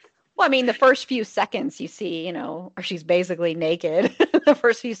 Well, I mean, the first few seconds you see, you know, or she's basically naked, the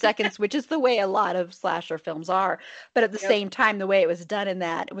first few seconds, which is the way a lot of slasher films are. But at the same time, the way it was done in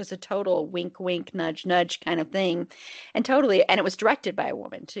that, it was a total wink, wink, nudge, nudge kind of thing. And it was directed by a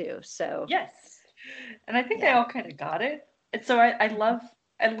woman too. So yes. And I think they all kind of got it. And so I love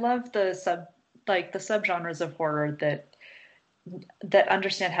the subgenres of horror that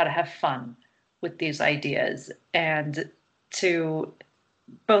understand how to have fun with these ideas, and to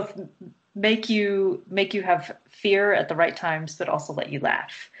both make you have fear at the right times, but also let you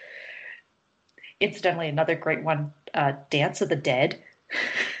laugh. Incidentally, another great one, Dance of the Dead.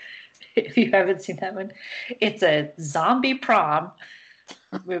 If you haven't seen that one, it's a zombie prom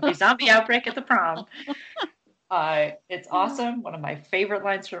movie, zombie outbreak at the prom. It's awesome. One of my favorite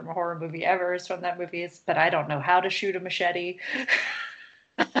lines from a horror movie ever is from that movie. But I don't know how to shoot a machete.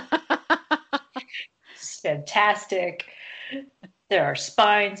 It's fantastic. There are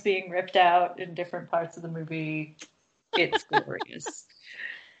spines being ripped out in different parts of the movie. It's glorious.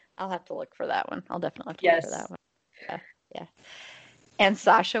 I'll have to look for that one. I'll definitely have to look for that one. Yeah. And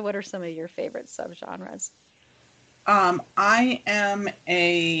Sasha, what are some of your favorite subgenres? I am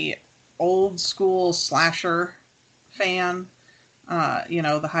a old school slasher fan.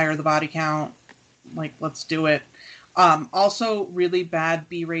 The higher the body count, like, let's do it. Also really bad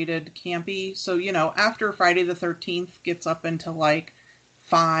B-rated campy. So, after Friday the 13th gets up into like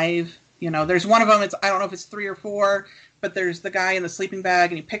 5, there's one of them, I don't know if it's 3 or 4, but there's the guy in the sleeping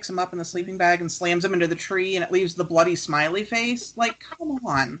bag and he picks him up in the sleeping bag and slams him into the tree and it leaves the bloody smiley face. Like, come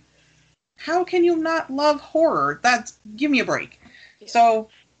on. How can you not love horror? Give me a break. So,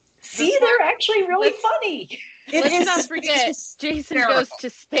 see, they're actually really funny. Let's not forget, Jason Goes to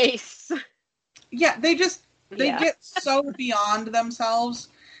Space. Yeah, they get so beyond themselves,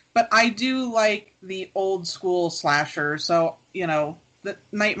 but I do like the old school slasher. So, the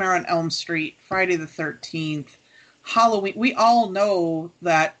Nightmare on Elm Street, Friday the 13th, Halloween. We all know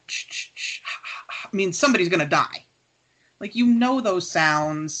that, somebody's going to die. Like, those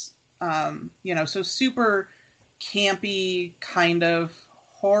sounds, so super campy kind of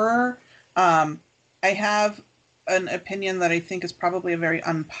horror. I have an opinion that I think is probably a very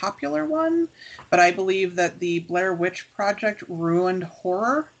unpopular one, but I believe that the Blair Witch Project ruined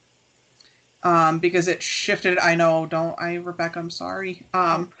horror because it shifted. I know, don't I, Rebecca? I'm sorry.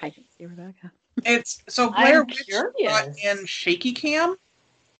 I can see Rebecca. It's so Blair I'm Witch curious. brought in shaky cam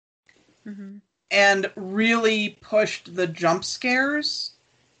Mm-hmm. and really pushed the jump scares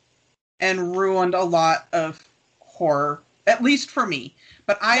and ruined a lot of horror, at least for me.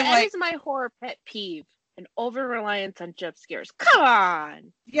 But That is my horror pet peeve. An over reliance on jump scares. Come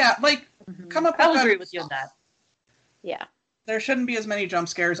on. Yeah, like come up with I'll better agree with you on stuff. that. Yeah. There shouldn't be as many jump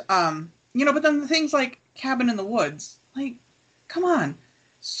scares. But then the things like Cabin in the Woods, like, come on.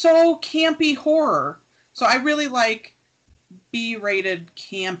 So campy horror. So I really like B-rated,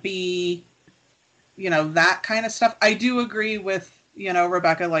 campy, that kind of stuff. I do agree with,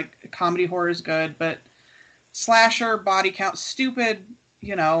 Rebecca, like, comedy horror is good, but slasher, body count, stupid,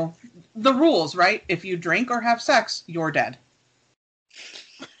 the rules, right? If you drink or have sex, you're dead.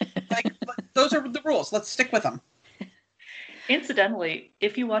 Like, those are the rules. Let's stick with them. Incidentally,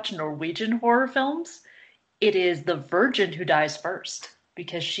 if you watch Norwegian horror films, it is the virgin who dies first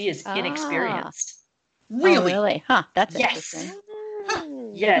because she is inexperienced. Really? Oh, really? Huh. That's Yes.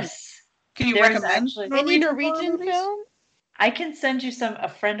 interesting. Yes. Can you There's recommend actually- Any horror Norwegian movies? film? I can send you some. A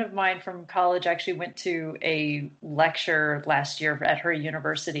friend of mine from college actually went to a lecture last year at her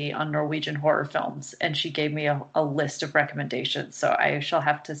university on Norwegian horror films, and she gave me a list of recommendations. So I shall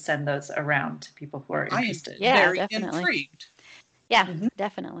have to send those around to people who are interested. Yeah, Very definitely. intrigued. Yeah, Mhm.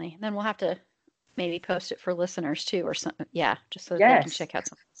 definitely. Then we'll have to maybe post it for listeners too, or something. Yeah, just so that they can Yes. check out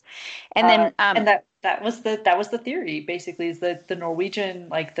some. And then, and that was the theory basically, is that the Norwegian,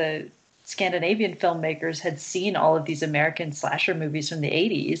 like the Scandinavian filmmakers, had seen all of these American slasher movies from the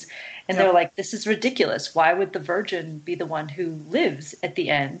 80s, and Yeah. they're like, this is ridiculous. Why would the virgin be the one who lives at the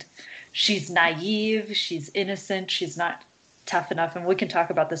end? She's naive, she's innocent, she's not tough enough. And we can talk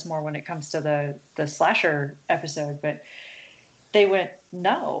about this more when it comes to the slasher episode, but they went,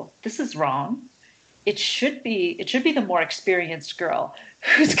 no, this is wrong. It should be the more experienced girl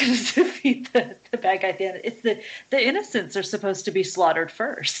who's going to defeat the bad guy at the end. It's the innocents are supposed to be slaughtered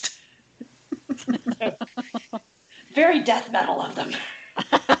first. Very death metal of them.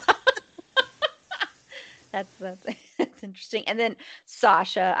 that's interesting. And then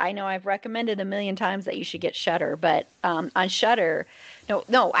Sasha, I know I've recommended a million times that you should get Shudder, but on Shudder,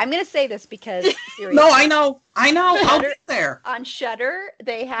 no, I'm going to say this because seriously, No, I know. I'll Shudder- get there. on Shudder,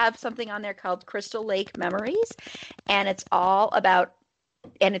 they have something on there called Crystal Lake Memories, and it's all about,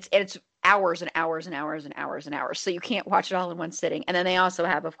 and it's hours and hours and hours and hours and hours. So you can't watch it all in one sitting. And then they also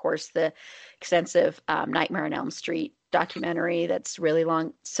have, of course, the extensive Nightmare on Elm Street documentary that's really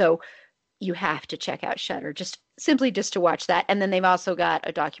long. So you have to check out Shudder just to watch that. And then they've also got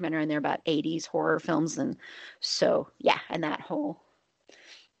a documentary in there about 80s horror films. And so, yeah, and that whole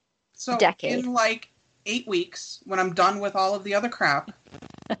So decade. in like 8 weeks, when I'm done with all of the other crap,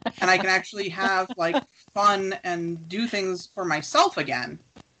 and I can actually have like fun and do things for myself again,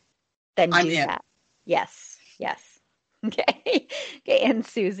 then I'm do in. that. Yes. Okay. And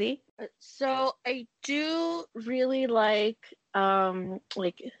Susie. So I do really like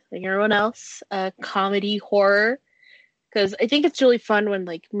everyone else, comedy horror, because I think it's really fun when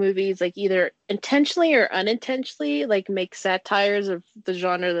like movies like either intentionally or unintentionally like make satires of the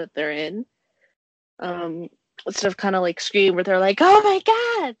genre that they're in. Instead of kind of like Scream, where they're like, "Oh my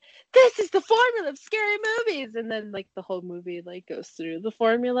god, this is the formula of scary movies," and then like the whole movie like goes through the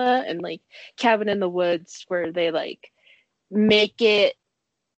formula, and like Cabin in the Woods, where they like make it.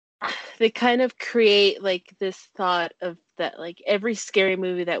 They kind of create like this thought of that like every scary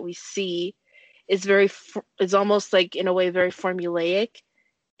movie that we see is is almost like in a way very formulaic,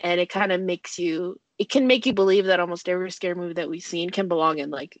 and it kind of can make you believe that almost every scary movie that we've seen can belong in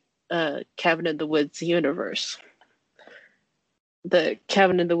like Cabin in the Woods universe. The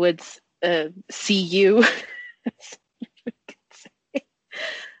Cabin in the Woods CU.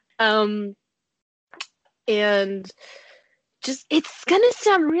 And just, it's gonna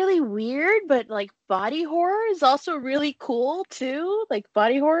sound really weird, but like body horror is also really cool too. Like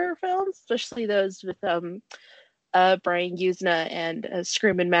body horror films, especially those with Brian Usna and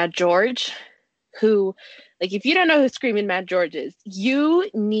Screamin' Mad George, who, like, if you don't know who Screamin' Mad George is, you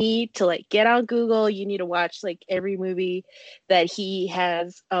need to like get on Google. You need to watch like every movie that he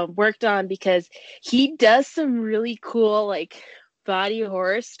has worked on, because he does some really cool like body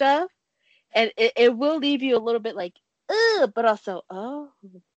horror stuff, and it will leave you a little bit like, ugh, but also, oh,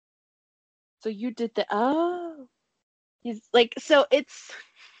 so you did he's like, so it's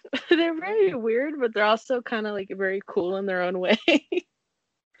they're very weird, but they're also kind of like very cool in their own way.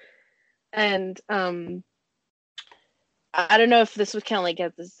 And I don't know if this would count like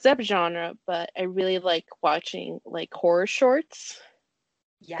as a subgenre, but I really like watching like horror shorts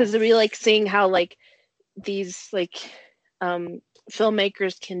because I really like seeing how like these like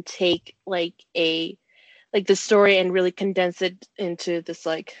filmmakers can take like the story and really condense it into this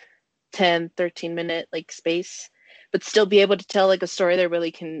like 10-13 minute like space, but still be able to tell like a story that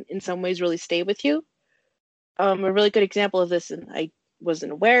really can in some ways really stay with you. A really good example of this, and I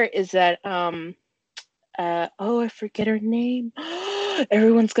wasn't aware, is that I forget her name.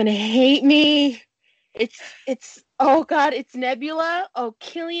 Everyone's gonna hate me. It's oh god, it's Nebula. Oh,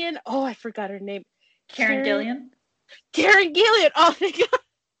 Killian. Oh, I forgot her name. Karen Gillan. Karen Gillan. Oh my god.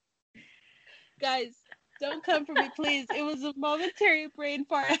 Guys, don't come for me, please. It was a momentary brain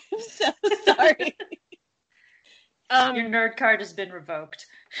fart. I'm so sorry. Your nerd card has been revoked.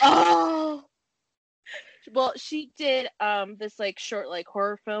 Oh. Well, she did this like short like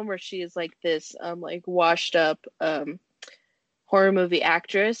horror film where she is like this like washed up horror movie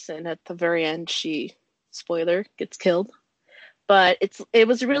actress, and at the very end she, spoiler, gets killed. But it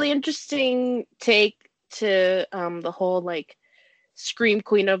was a really interesting take to the whole like scream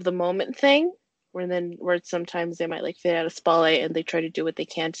queen of the moment thing, where sometimes they might like fade out of spotlight and they try to do what they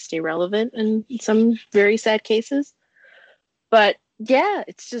can to stay relevant in some very sad cases. But yeah,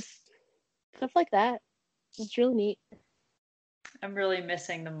 it's just stuff like that. It's really neat. I'm really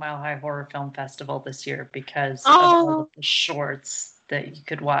missing the Mile High Horror Film Festival this year because of all of the shorts that you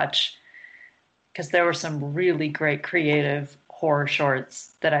could watch. Because there were some really great creative horror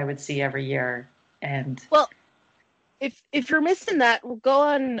shorts that I would see every year. And well, if you're missing that, we'll go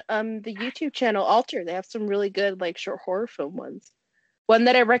on the YouTube channel Alter. They have some really good like short horror film ones. One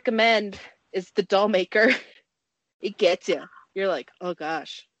that I recommend is The Doll Maker. It gets you. You're like, oh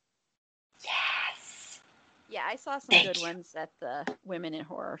gosh. Yeah, I saw some good ones at the Women in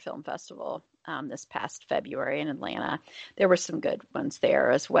Horror Film Festival this past February in Atlanta. There were some good ones there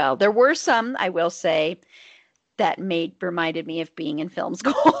as well. There were some, I will say, that reminded me of being in film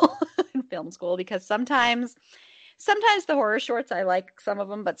school. Because sometimes the horror shorts, I like some of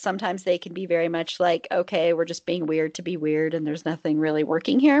them, but sometimes they can be very much like, okay, we're just being weird to be weird and there's nothing really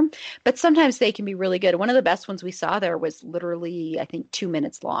working here. But sometimes they can be really good. One of the best ones we saw there was literally, I think, 2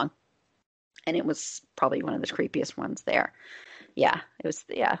 minutes long. And it was probably one of the creepiest ones there. Yeah, it was.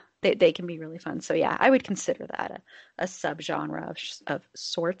 Yeah, they can be really fun. So yeah, I would consider that a subgenre of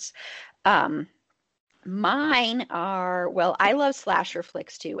sorts. Mine are, well, I love slasher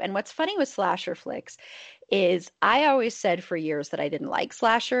flicks too. And what's funny with slasher flicks is I always said for years that I didn't like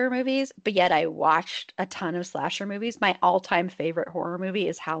slasher movies, but yet I watched a ton of slasher movies. My all-time favorite horror movie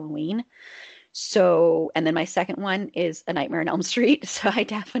is Halloween. So, and then my second one is A Nightmare on Elm Street. So I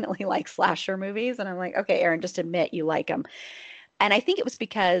definitely like slasher movies. And I'm like, okay, Erin, just admit you like them. And I think it was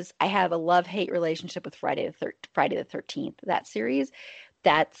because I have a love-hate relationship with Friday the 13th, that series.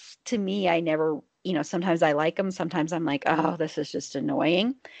 That's, to me, I never, sometimes I like them. Sometimes I'm like, oh, this is just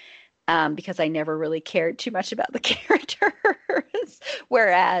annoying. Because I never really cared too much about the characters.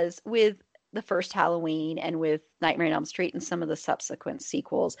 Whereas with the first Halloween and with Nightmare on Elm Street and some of the subsequent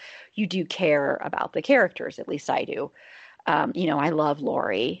sequels, you do care about the characters. At least I do. I love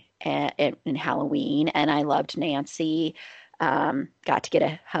Laurie in Halloween, and I loved Nancy. Got to get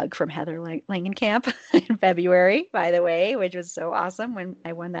a hug from Heather Langenkamp in February, by the way, which was so awesome when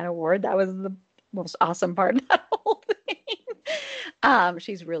I won that award. That was the most awesome part of that whole thing.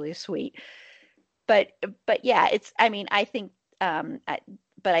 She's really sweet. But yeah, I think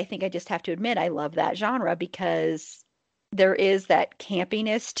I just have to admit I love that genre because there is that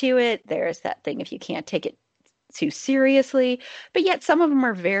campiness to it. There's that thing if you can't take it too seriously, but yet some of them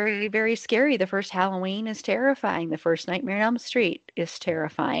are very, very scary. The first Halloween is terrifying. The first Nightmare on Elm Street is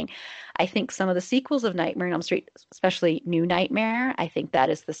terrifying. I think some of the sequels of Nightmare on Elm Street, especially New Nightmare, I think that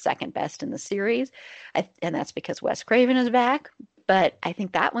is the second best in the series. And that's because Wes Craven is back, but I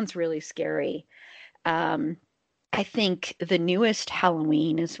think that one's really scary. I think the newest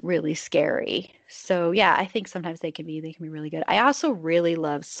Halloween is really scary. So yeah, I think sometimes they can be really good. I also really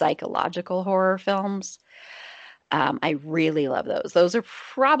love psychological horror films. I really love those. Those are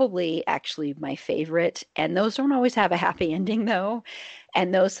probably actually my favorite. And those don't always have a happy ending though.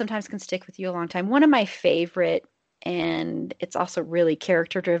 And those sometimes can stick with you a long time. One of my favorite, and it's also really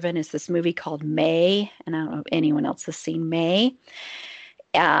character driven, is this movie called May. And I don't know if anyone else has seen May.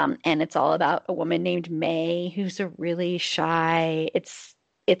 And it's all about a woman named May who's a really shy, it's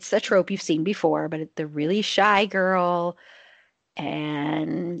a trope you've seen before, but the really shy girl,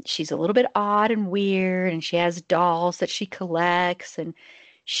 and she's a little bit odd and weird, and she has dolls that she collects, and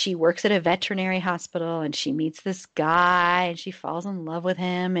she works at a veterinary hospital and she meets this guy and she falls in love with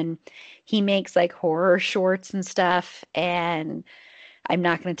him and he makes like horror shorts and stuff. And I'm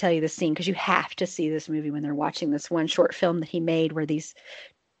not going to tell you the scene because you have to see this movie when they're watching this one short film that he made where these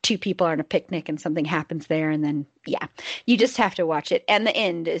two people are on a picnic and something happens there. And then, yeah, you just have to watch it. And the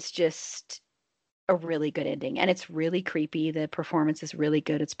end is just a really good ending. And it's really creepy. The performance is really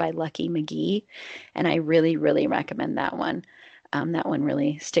good. It's by Lucky McGee. And I really, really recommend that one. That one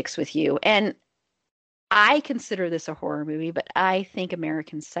really sticks with you. And I consider this a horror movie, but I think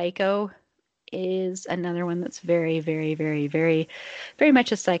American Psycho is another one that's very, very, very, very, very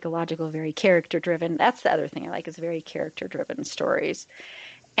much a psychological, very character driven. That's the other thing I like is very character driven stories.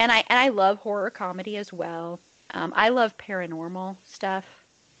 And I love horror comedy as well. I love paranormal stuff.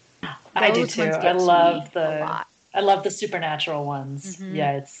 I do too. I love the supernatural ones. Mm-hmm.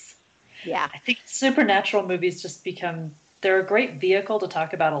 Yeah, I think supernatural movies just become, they're a great vehicle to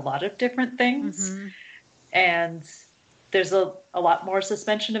talk about a lot of different things. Mm-hmm. And there's a lot more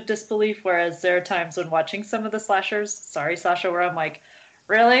suspension of disbelief, whereas there are times when watching some of the slashers, sorry, Sasha, where I'm like,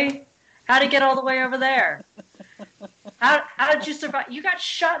 really? How'd it get all the way over there? How did you survive? You got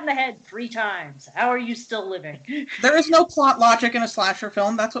shot in the head 3 times. How are you still living? There is no plot logic in a slasher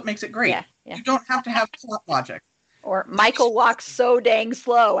film. That's what makes it great. Yeah. You don't have to have plot logic. Or Michael walks so dang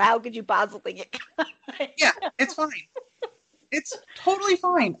slow. How could you possibly get caught? Yeah, it's fine. It's totally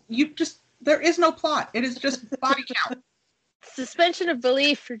fine. There is no plot. It is just body count. Suspension of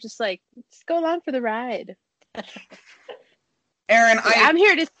belief. You're just like, just go along for the ride. Erin, I'm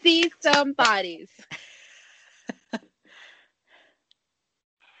here to see some bodies.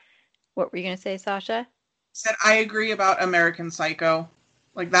 What were you going to say, Sasha? Said I agree about American Psycho.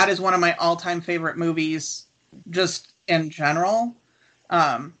 Like, that is one of my all-time favorite movies, just in general.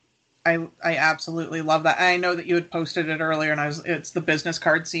 I absolutely love that. I know that you had posted it earlier, and it's the business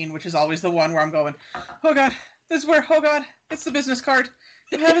card scene, which is always the one where I'm going, oh God, it's the business card.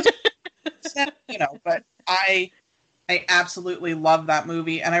 But I absolutely love that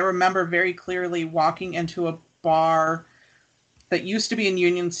movie. And I remember very clearly walking into a bar that used to be in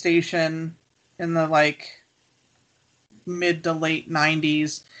Union Station in the mid to late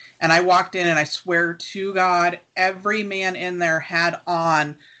 90s. And I walked in and I swear to God, every man in there had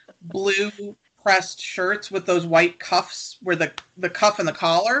on blue pressed shirts with those white cuffs where the cuff and the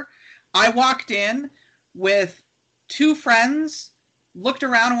collar. I walked in with 2 friends, looked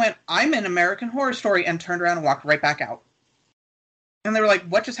around and went, I'm in American Horror Story, and turned around and walked right back out. And they were like,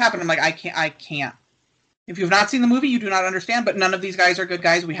 what just happened? I'm like, I can't. If you've not seen the movie, you do not understand, but none of these guys are good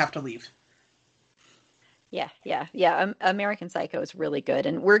guys. We have to leave. Yeah. American Psycho is really good,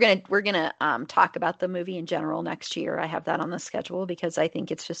 and we're gonna talk about the movie in general next year. I have that on the schedule because I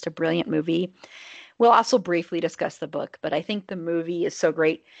think it's just a brilliant movie. We'll also briefly discuss the book, but I think the movie is so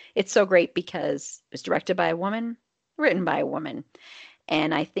great. It's so great because it was directed by a woman, written by a woman,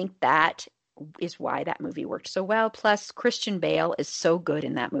 and I think that is why that movie worked so well. Plus, Christian Bale is so good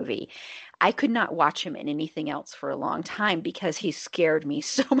in that movie. I could not watch him in anything else for a long time because he scared me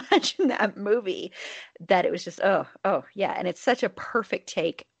so much in that movie that it was just, oh, yeah. And it's such a perfect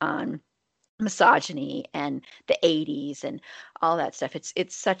take on misogyny and the 80s and all that stuff.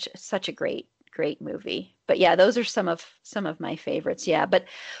 It's such a great movie. But yeah, those are some of my favorites. Yeah, but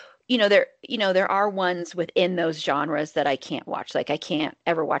there are ones within those genres that I can't watch. Like I can't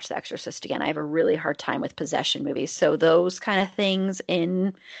ever watch The Exorcist again. I have a really hard time with possession movies. So those kind of things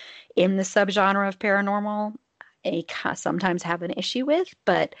in the subgenre of paranormal, I sometimes have an issue with.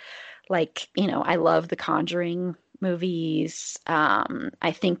 But I love the Conjuring movies.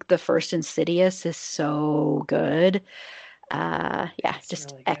 I think the first Insidious is so good.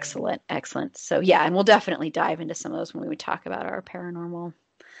 Just really excellent. So yeah, and we'll definitely dive into some of those when we talk about our paranormal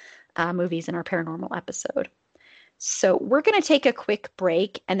movies in our paranormal episode. So we're going to take a quick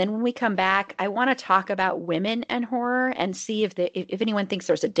break, and then when we come back, I want to talk about women and horror and see if anyone thinks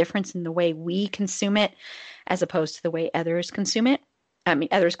there's a difference in the way we consume it as opposed to the way others consume it.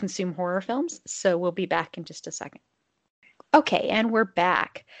 Others consume horror films. So we'll be back in just a second. Okay, and we're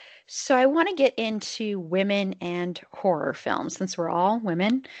back. So I want to get into women and horror films since we're all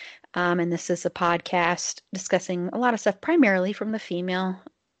women, and this is a podcast discussing a lot of stuff primarily from the female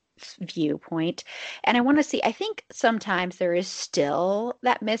viewpoint. And I want to see, I think sometimes there is still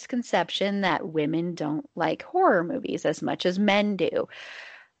that misconception that women don't like horror movies as much as men do,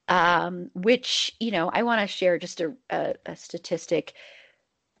 which, I want to share just a statistic.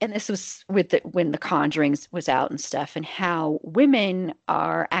 And this was when The Conjuring was out and stuff, and how women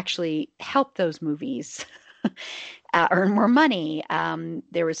are actually help those movies earn more money.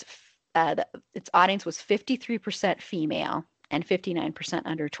 There was its audience was 53% female and 59%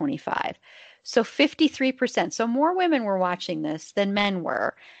 under 25. So 53%. So more women were watching this than men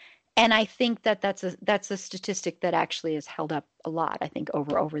were. And I think that that's a statistic that actually has held up a lot, I think,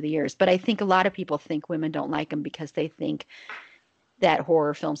 over the years. But I think a lot of people think women don't like them because they think that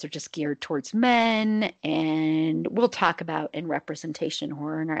horror films are just geared towards men. And we'll talk about in representation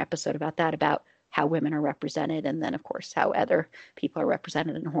horror in our episode about that, about how women are represented, and then, of course, how other people are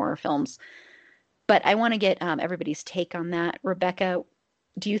represented in horror films. But I want to get everybody's take on that. Rebecca,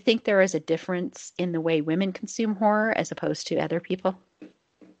 do you think there is a difference in the way women consume horror as opposed to other people?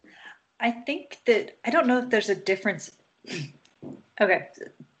 I think that, I don't know if there's a difference. Okay.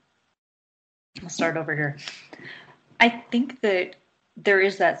 I'll start over here. I think that there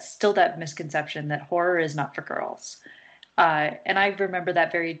is still that misconception that horror is not for girls. And I remember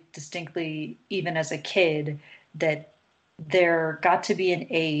that very distinctly, even as a kid, that there got to be an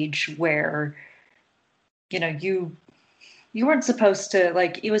age where, you weren't supposed to,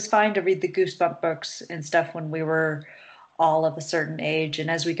 like, it was fine to read the Goosebump books and stuff when we were all of a certain age.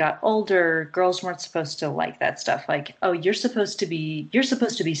 And as we got older, girls weren't supposed to like that stuff. Like, oh, you're supposed to be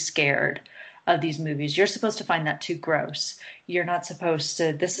scared of these movies. You're supposed to find that too gross. You're not supposed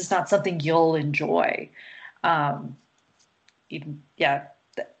to, this is not something you'll enjoy. Even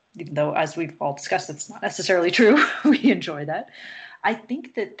though, as we've all discussed, it's not necessarily true. We enjoy that. I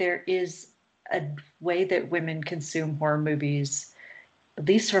think that there is a way that women consume horror movies, at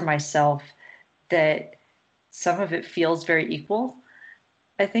least for myself, that some of it feels very equal.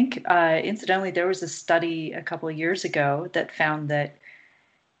 I think, incidentally, there was a study a couple of years ago that found that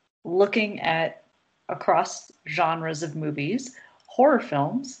looking at across genres of movies, horror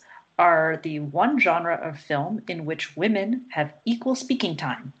films are the one genre of film in which women have equal speaking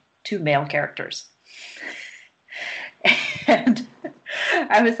time to male characters. And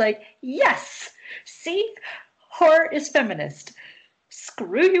I was like, yes, see, horror is feminist.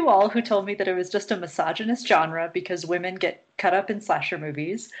 Screw you all who told me that it was just a misogynist genre because women get cut up in slasher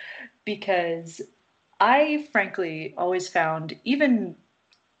movies. Because I frankly always found, even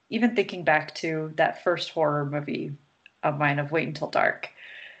thinking back to that first horror movie of mine, of Wait Until Dark,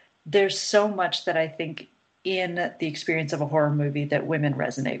 there's so much that I think in the experience of a horror movie that women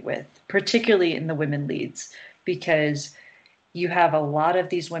resonate with, particularly in the women leads, because you have a lot of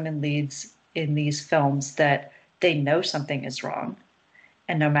these women leads in these films that they know something is wrong.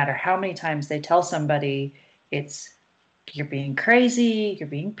 And no matter how many times they tell somebody, it's, you're being crazy, you're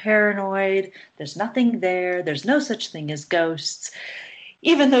being paranoid, there's nothing there, there's no such thing as ghosts,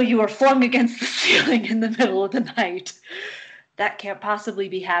 even though you were flung against the ceiling in the middle of the night, that can't possibly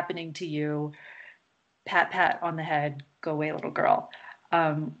be happening to you. Pat, pat on the head, go away, little girl.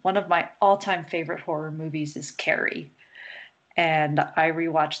 One of my all-time favorite horror movies is Carrie. And I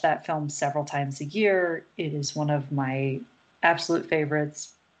rewatch that film several times a year. It is one of my absolute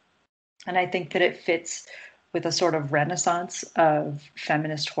favorites. And I think that it fits with a sort of renaissance of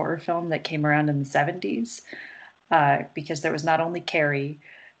feminist horror film that came around in the 70s. Because there was not only Carrie,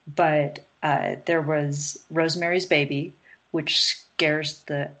 but there was Rosemary's Baby, which scares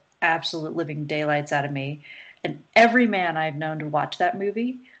the absolute living daylights out of me. And every man I've known to watch that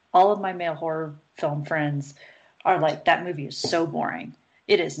movie, all of my male horror film friends are like, that movie is so boring.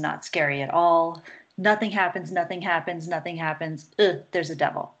 It is not scary at all. Nothing happens, nothing happens, nothing happens. Ugh, there's a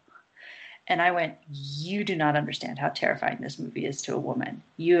devil. And I went, you do not understand how terrifying this movie is to a woman.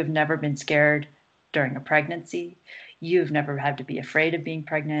 You have never been scared during a pregnancy. You've never had to be afraid of being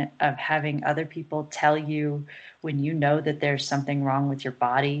pregnant, of having other people tell you when you know that there's something wrong with your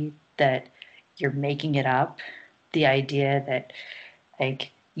body, that you're making it up. The idea that,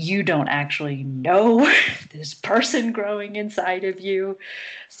 like, you don't actually know this person growing inside of you.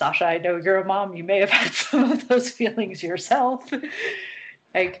 Sasha, I know you're a mom. You may have had some of those feelings yourself.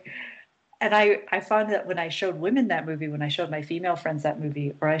 Like, and I found that when I showed women that movie, when I showed my female friends that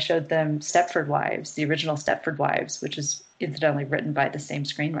movie, or I showed them Stepford Wives, the original Stepford Wives, which is incidentally written by the same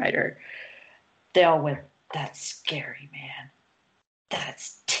screenwriter, they all went, that's scary, man.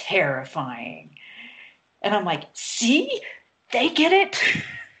 That's terrifying. And I'm like, see? They get it?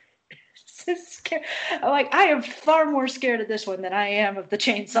 I'm like, I am far more scared of this one than I am of the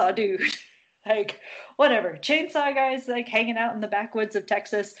chainsaw dude. Like, whatever. Chainsaw guy's like hanging out in the backwoods of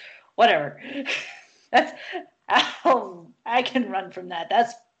Texas. Whatever. I can run from that.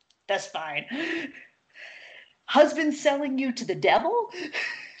 That's fine. Husband selling you to the devil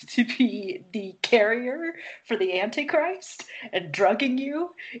to be the carrier for the Antichrist and drugging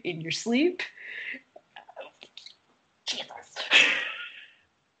you in your sleep. Jesus.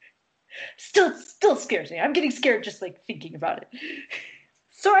 Still scares me. I'm getting scared just like thinking about it.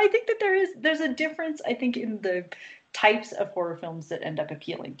 So I think that there's a difference, I think, in the types of horror films that end up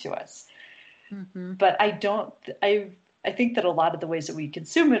appealing to us. Mm-hmm. But I think that a lot of the ways that we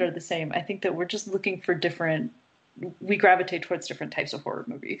consume it are the same. I think that we're just looking for we gravitate towards different types of horror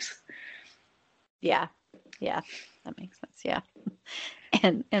movies. Yeah, that makes sense. Yeah,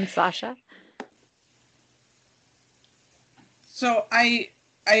 and Sasha. So I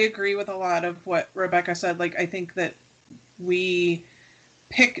agree with a lot of what Rebecca said. Like, I think that we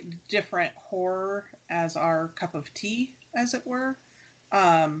pick different horror as our cup of tea, as it were.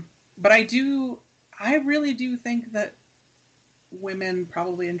 But I really do think that women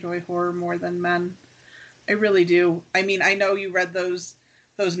probably enjoy horror more than men. I really do. I mean, I know you read those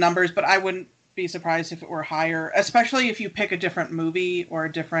numbers, but I wouldn't be surprised if it were higher, especially if you pick a different movie or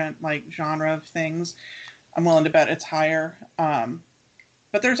a different like genre of things. I'm willing to bet it's higher.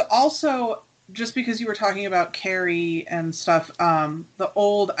 But there's also, just because you were talking about Carrie and stuff, the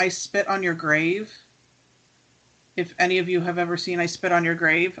old I Spit on Your Grave. If any of you have ever seen I Spit on Your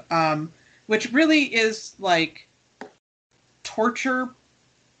Grave, which really is like torture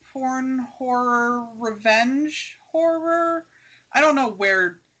porn horror, revenge horror. I don't know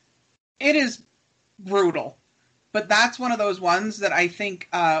where it is brutal, but that's one of those ones that I think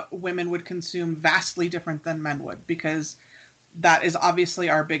women would consume vastly different than men would, because that is obviously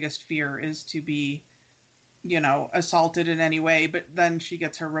our biggest fear, is to be, assaulted in any way. But then she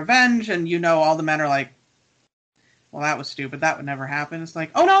gets her revenge, and all the men are like, well, that was stupid. That would never happen. It's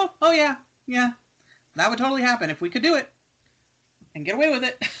like, oh no, oh yeah, that would totally happen if we could do it and get away with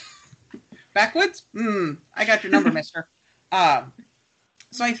it. Backwoods? I got your number, mister.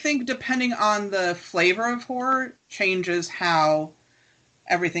 So I think depending on the flavor of horror changes how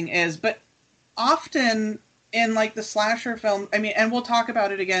everything is. But often in like the slasher film, I mean, and we'll talk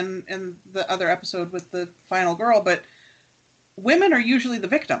about it again in the other episode with the final girl, but women are usually the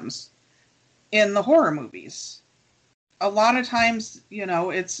victims in the horror movies. A lot of times,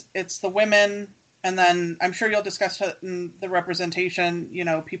 it's the women, and then I'm sure you'll discuss the representation,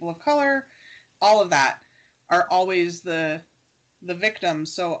 people of color, all of that are always the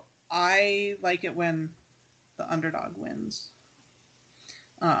victims. So I like it when the underdog wins.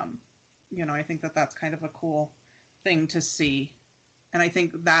 I think that that's kind of a cool thing to see. And I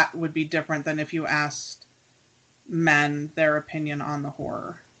think that would be different than if you asked men their opinion on the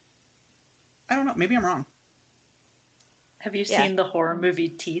horror. I don't know. Maybe I'm wrong. Have you seen the horror movie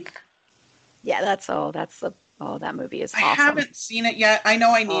Teeth? Yeah, that movie is awesome. I haven't seen it yet. I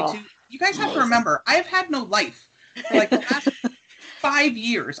know I need to. You guys have to remember, I've had no life for like the last 5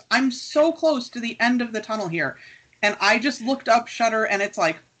 years. I'm so close to the end of the tunnel here. And I just looked up Shudder, and it's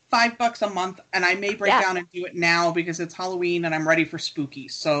like $5 a month, and I may break down and do it now because it's Halloween and I'm ready for spooky.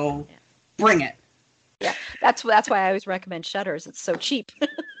 So bring it. Yeah, that's why I always recommend Shudders. It's so cheap.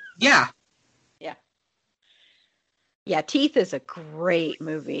 Yeah. Yeah, Teeth is a great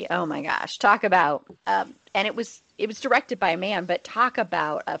movie. Oh my gosh. Talk about and it was directed by a man, but talk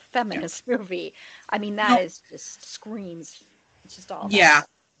about a feminist movie. I mean, that is just screams. It's just all that.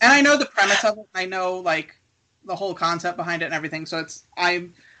 And I know the premise of it. I know like the whole concept behind it and everything. So I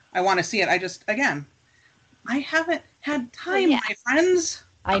want to see it. I haven't had time, my friends.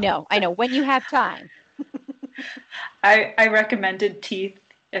 I know. When you have time. I recommended Teeth.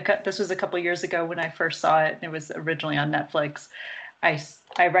 This was a couple years ago when I first saw it. It was originally on Netflix. I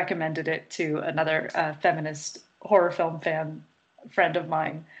recommended it to another feminist horror film friend of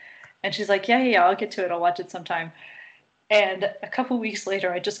mine. And she's like, yeah, I'll get to it. I'll watch it sometime. And a couple weeks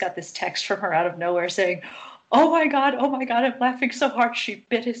later, I just got this text from her out of nowhere saying, oh my God, I'm laughing so hard she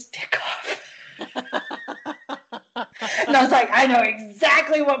bit his dick off. And I was like, I know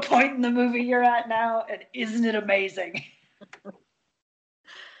exactly what point in the movie you're at now. And isn't it amazing?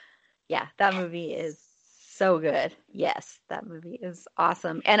 Yeah, that movie is so good. Yes, that movie is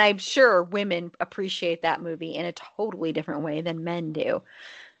awesome. And I'm sure women appreciate that movie in a totally different way than men do.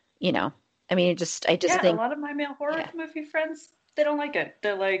 I mean, I just think a lot of my male horror movie friends, they don't like it.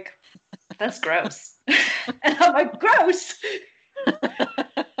 They're like, that's gross. And I'm like, gross? We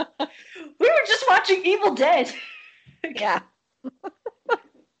were just watching Evil Dead. Yeah.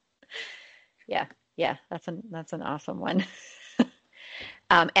 Yeah, that's an awesome one.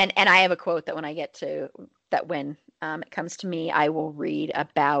 And I have a quote that when it comes to me, I will read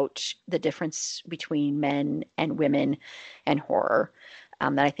about the difference between men and women and horror.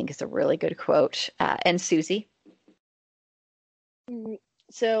 That I think is a really good quote. And Susie?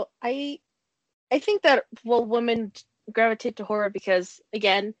 So I think that, women gravitate to horror because,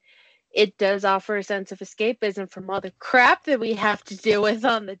 again, it does offer a sense of escapism from all the crap that we have to deal with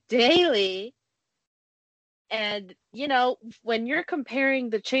on the daily. And, you know, when you're comparing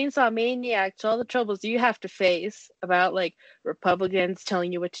the Chainsaw Maniac to all the troubles you have to face about, like, Republicans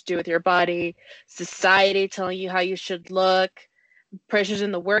telling you what to do with your body, society telling you how you should look, pressures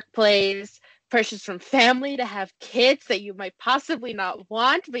in the workplace, pressures from family to have kids that you might possibly not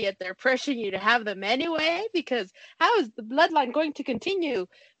want, but yet they're pressuring you to have them anyway, because how is the bloodline going to continue?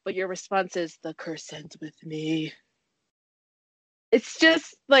 But your response is, the curse ends with me. It's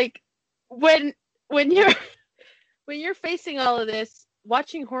just like, when you're facing all of this,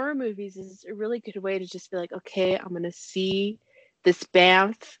 watching horror movies is a really good way to just be like, okay, I'm going to see this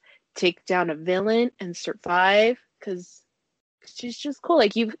Banff take down a villain and survive, because she's just cool.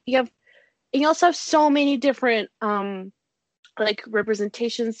 Like, you also have so many different like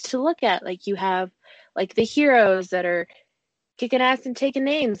representations to look at. Like, you have like the heroes that are kicking ass and taking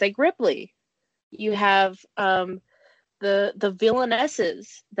names, like Ripley. You have the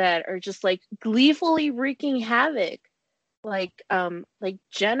villainesses that are just like gleefully wreaking havoc, like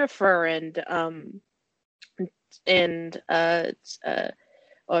Jennifer and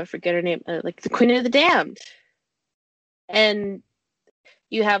I forget her name, like the Queen of the Damned. And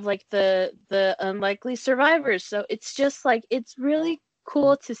you have like the unlikely survivors. So it's just like, it's really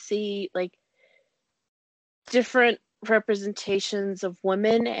cool to see like different representations of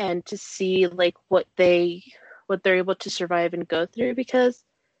women, and to see like what they're able to survive and go through, because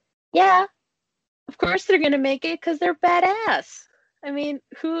yeah, of course they're going to make it, because they're badass. I mean,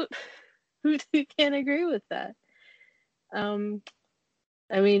 who can't agree with that?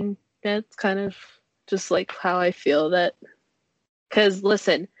 I mean, that's kind of just like how I feel that, because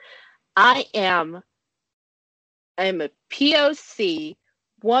listen, I'm a POC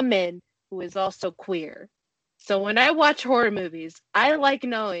woman who is also queer. So when I watch horror movies, I like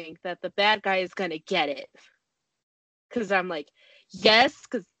knowing that the bad guy is going to get it. Because I'm like, yes,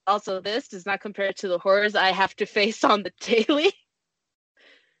 because also this does not compare to the horrors I have to face on the daily.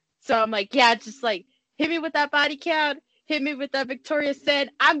 So I'm like, yeah, just like, hit me with that body count, hit me with that Victoria said,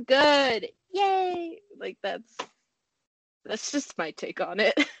 I'm good. Yay. Like, that's just my take on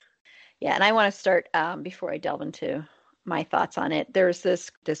it. Yeah, and I want to start, before I delve into my thoughts on it, there's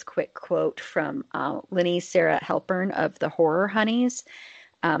this quick quote from Linny Sarah Halpern of the Horror Honeys.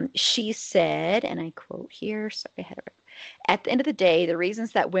 She said, and I quote here, sorry, I had it. At the end of the day, the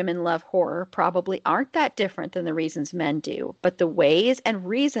reasons that women love horror probably aren't that different than the reasons men do, but the ways and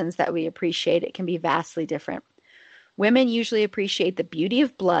reasons that we appreciate it can be vastly different. Women usually appreciate the beauty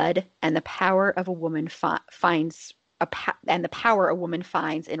of blood and the power of a woman finds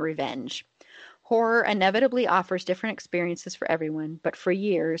in revenge. Horror inevitably offers different experiences for everyone, but for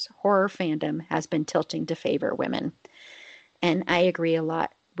years, horror fandom has been tilting to favor women. And I agree a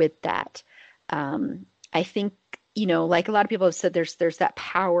lot with that. I think, you know, like a lot of people have said, there's that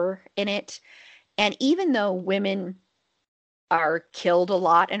power in it. And even though women are killed a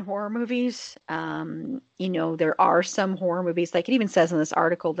lot in horror movies, you know, there are some horror movies, like it even says in this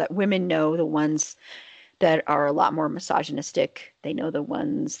article, that women know the ones that are a lot more misogynistic. They know the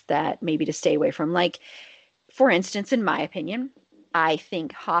ones that maybe to stay away from. Like, for instance, in my opinion, I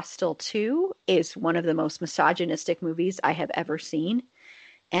think Hostel 2 is one of the most misogynistic movies I have ever seen.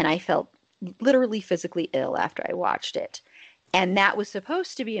 And I felt literally physically ill after I watched it. And that was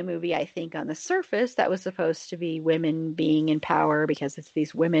supposed to be a movie, I think, on the surface, that was supposed to be women being in power, because it's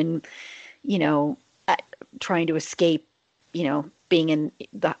these women, you know, trying to escape, you know, being in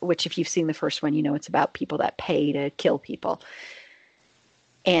the, which if you've seen the first one, you know, it's about people that pay to kill people.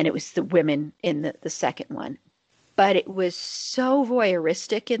 And it was the women in the second one. But it was so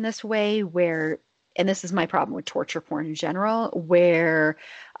voyeuristic in this way where, and this is my problem with torture porn in general, where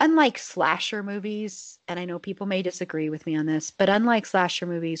unlike slasher movies, and I know people may disagree with me on this, but unlike slasher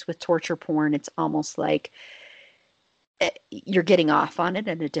movies with torture porn, it's almost like you're getting off on it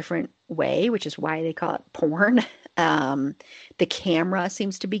in a different way, which is why they call it porn. The camera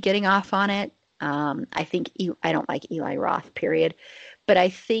seems to be getting off on it. I think I don't like Eli Roth, period. But I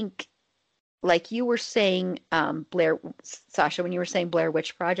think, like you were saying, Sasha, when you were saying Blair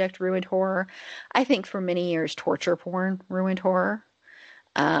Witch Project ruined horror, I think for many years torture porn ruined horror.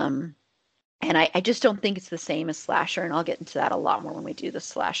 And I just don't think it's the same as slasher, and I'll get into that a lot more when we do the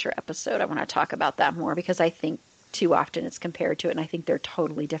slasher episode. I want to talk about that more, because I think too often it's compared to it, and I think they're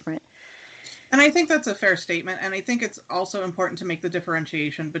totally different. And I think that's a fair statement, and I think it's also important to make the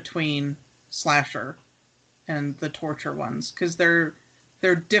differentiation between slasher and the torture ones, because they're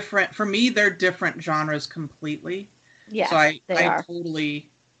different. For me, they're different genres completely. Yeah, so I totally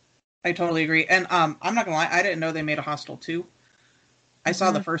agree. And I'm not gonna lie, I didn't know they made a Hostel 2. I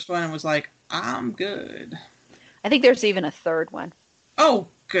saw the first one and was like, I'm good. I think there's even a third one. Oh,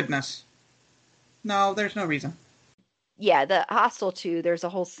 goodness. No, there's no reason. Yeah, the Hostel 2, there's a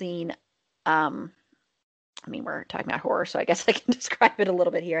whole scene. I mean, we're talking about horror, so I guess I can describe it a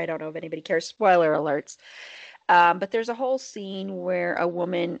little bit here. I don't know if anybody cares. Spoiler alerts. But there's a whole scene where a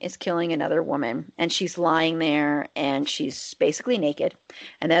woman is killing another woman, and she's lying there, and she's basically naked,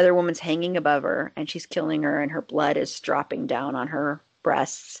 and the other woman's hanging above her, and she's killing her, and her blood is dropping down on her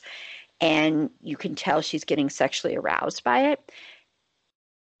breasts, and you can tell she's getting sexually aroused by it.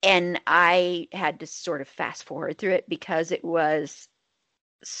 And I had to sort of fast forward through it because it was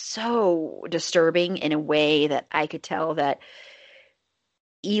so disturbing in a way that I could tell that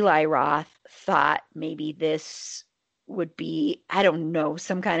Eli Roth thought maybe this would be, I don't know,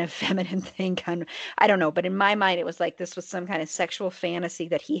 some kind of feminine thing. I don't know. But in my mind, it was like this was some kind of sexual fantasy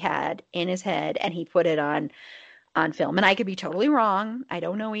that he had in his head, and he put it on film. And I could be totally wrong. I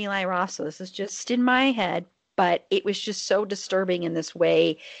don't know Eli Roth, so this is just in my head. But it was just so disturbing in this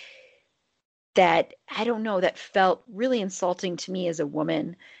way that, I don't know, that felt really insulting to me as a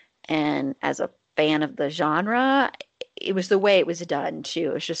woman and as a fan of the genre. It was the way it was done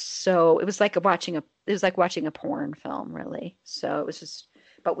too. It was just so, it was like watching a porn film, really. So it was just,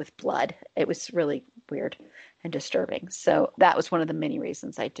 but with blood. It was really weird and disturbing. So that was one of the many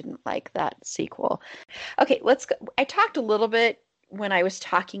reasons I didn't like that sequel. Okay, let's go. I talked a little bit when I was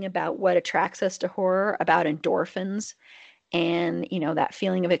talking about what attracts us to horror, about endorphins and, you know, that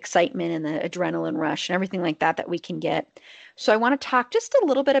feeling of excitement and the adrenaline rush and everything like that we can get. So I want to talk just a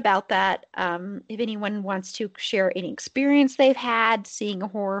little bit about that. If anyone wants to share any experience they've had seeing a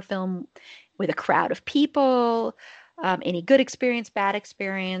horror film with a crowd of people, any good experience, bad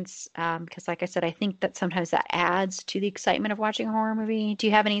experience, because like I said, I think that sometimes that adds to the excitement of watching a horror movie. Do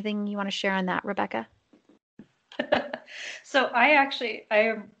you have anything you want to share on that, Rebecca? So I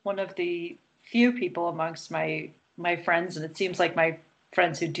am one of the few people amongst my friends, and it seems like my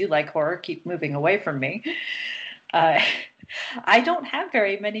friends who do like horror keep moving away from me. I don't have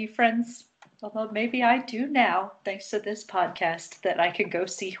very many friends, although maybe I do now, thanks to this podcast, that I can go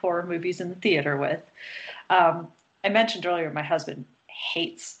see horror movies in the theater with. I mentioned earlier my husband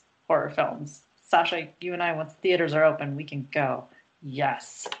hates horror films. Sasha, you and I, once the theaters are open, we can go.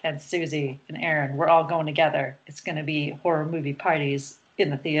 Yes. And Susie and Aaron, we're all going together. It's going to be horror movie parties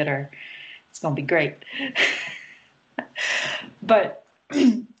in the theater. It's going to be great. But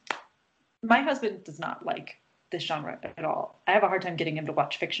my husband does not like this genre at all. I have a hard time getting him to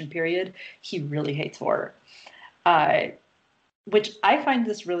watch fiction, period. He really hates horror. Which I find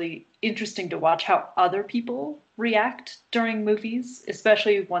this really interesting to watch how other people react during movies,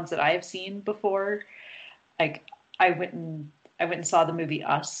 especially ones that I have seen before. Like I went and saw the movie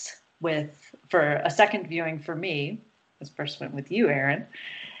Us for a second viewing for me. This first went with you, Aaron.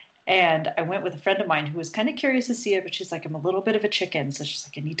 And I went with a friend of mine who was kind of curious to see it, but she's like, I'm a little bit of a chicken. So she's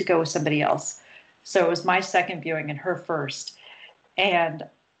like, I need to go with somebody else. So it was my second viewing and her first. And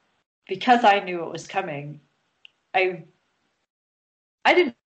because I knew it was coming, I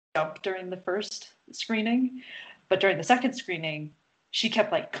didn't jump during the first screening, but during the second screening, she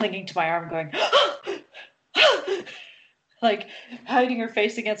kept like clinging to my arm going, like hiding her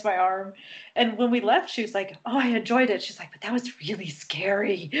face against my arm. And when we left, she was like, oh, I enjoyed it. She's like, but that was really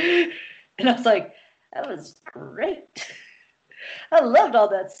scary. And I was like, that was great. I loved all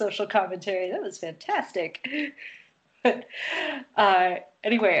that social commentary. That was fantastic. But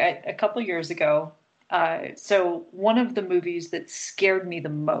anyway, a couple years ago, so one of the movies that scared me the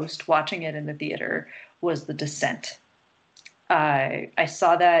most watching it in the theater was The Descent. I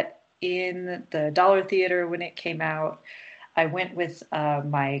saw that in the Dollar Theater when it came out. I went with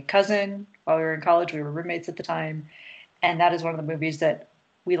my cousin while we were in college. We were roommates at the time. And that is one of the movies that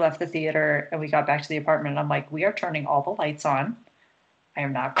we left the theater and we got back to the apartment. And I'm like, we are turning all the lights on. I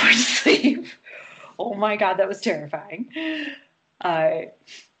am not going to sleep. Oh my God, that was terrifying.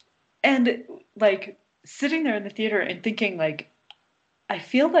 And like sitting there in the theater and thinking like, I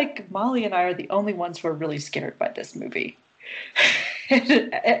feel like Molly and I are the only ones who are really scared by this movie.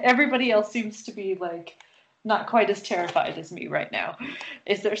 Everybody else seems to be like, not quite as terrified as me right now.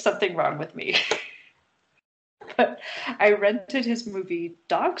 Is there something wrong with me? But I rented his movie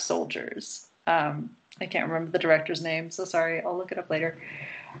Dog Soldiers. I can't remember the director's name, so sorry, I'll look it up later.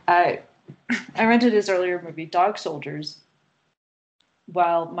 I rented his earlier movie Dog Soldiers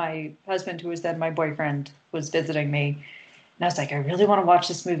while my husband, who was then my boyfriend, was visiting me. And I was like, I really want to watch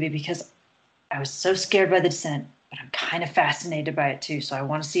this movie because I was so scared by The Descent, but I'm kind of fascinated by it too, so I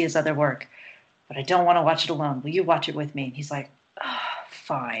want to see his other work. But I don't want to watch it alone. Will you watch it with me? And he's like, oh,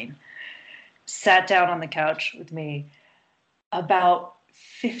 fine. Sat down on the couch with me. About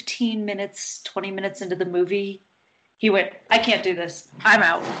 15 minutes, 20 minutes into the movie, he went, I can't do this. I'm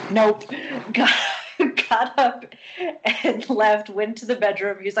out. Nope. got up and left, went to the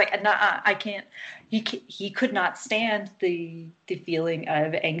bedroom. He was like, nah, I can't. He could not stand the feeling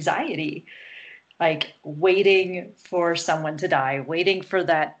of anxiety, like waiting for someone to die, waiting for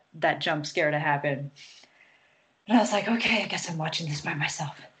that jump scare to happen. And I was like, okay, I guess I'm watching this by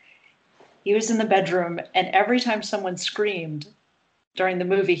myself. He was in the bedroom, and every time someone screamed during the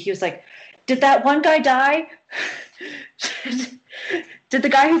movie, he was like, did that one guy die? Did the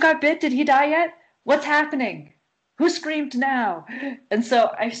guy who got bit, did he die yet? What's happening? Who screamed now? And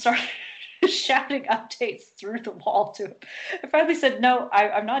so I started shouting updates through the wall to him. I finally said, no,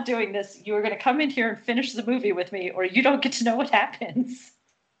 I'm not doing this. You are going to come in here and finish the movie with me, or you don't get to know what happens.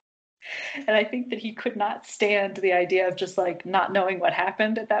 And I think that he could not stand the idea of just like not knowing what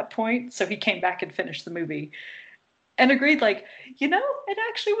happened at that point. So he came back and finished the movie and agreed, like, it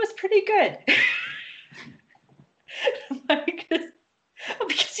actually was pretty good. Like,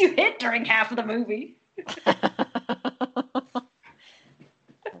 because you hit during half of the movie. That's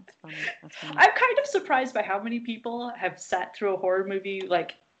funny. I'm kind of surprised by how many people have sat through a horror movie,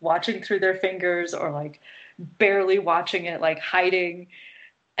 like watching through their fingers or like barely watching it, like hiding.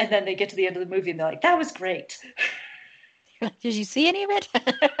 And then they get to the end of the movie and they're like, that was great. Did you see any of it?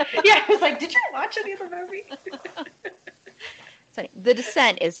 Yeah, I was like, did you watch any of the movie? So, The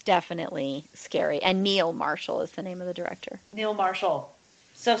Descent is definitely scary. And Neil Marshall is the name of the director. Neil Marshall.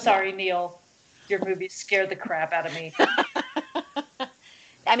 So sorry, Neil. Your movie scared the crap out of me.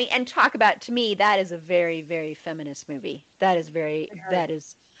 I mean, and talk about, to me, that is a very, very feminist movie. That is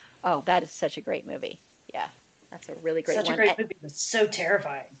such a great movie. Yeah. That's a really great one. Such a great movie. It's so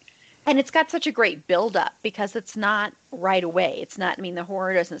terrifying. And it's got such a great build-up because it's not right away. It's not, I mean, the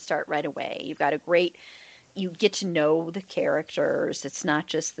horror doesn't start right away. You've got you get to know the characters. It's not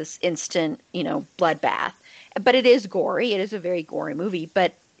just this instant, bloodbath. But it is gory. It is a very gory movie,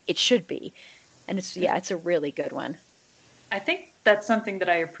 but it should be. And it's a really good one. I think that's something that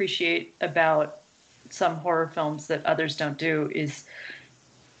I appreciate about some horror films that others don't do is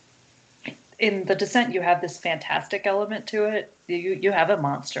in The Descent, you have this fantastic element to it. You have a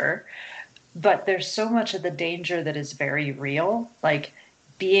monster, but there's so much of the danger that is very real, like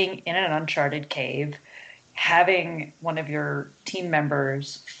being in an uncharted cave, having one of your team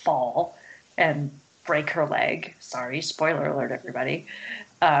members fall and break her leg. Sorry, spoiler alert, everybody.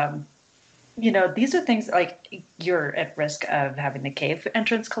 These are things like you're at risk of having the cave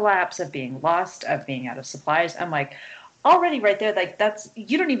entrance collapse, of being lost, of being out of supplies. I'm like, already right there, like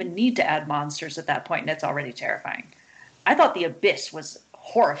you don't even need to add monsters at that point, and it's already terrifying. I thought The Abyss was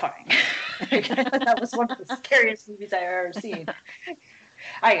horrifying. That was one of the scariest movies I've ever seen.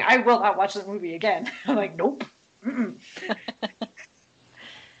 I will not watch the movie again. I'm like, nope.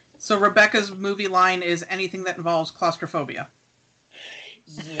 So Rebecca's movie line is anything that involves claustrophobia.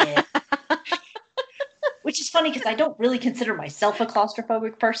 Yeah. Which is funny because I don't really consider myself a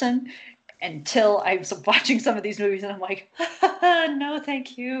claustrophobic person until I was watching some of these movies and I'm like, no,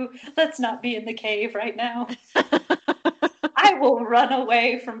 thank you. Let's not be in the cave right now. I will run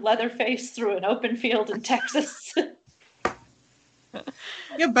away from Leatherface through an open field in Texas. You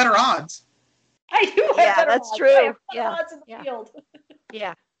have better odds. I do have better that's odds. true. I have better odds in the field.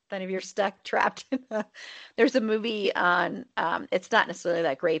 Yeah. Then if you're stuck, trapped. There's a movie on, it's not necessarily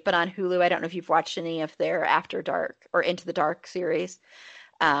that great, but on Hulu, I don't know if you've watched any of their After Dark or Into the Dark series.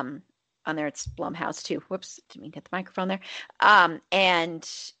 On there, it's Blumhouse too. Whoops, didn't mean to hit the microphone there. And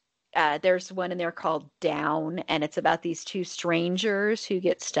there's one in there called Down, and it's about these two strangers who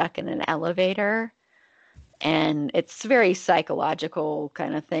get stuck in an elevator. And it's a very psychological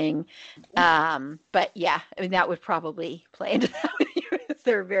kind of thing. But yeah, I mean, that would probably play into that with you.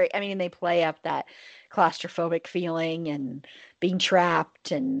 They're they play up that claustrophobic feeling and being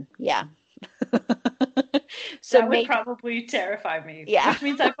trapped, and yeah. So that would probably terrify me. Yeah. Which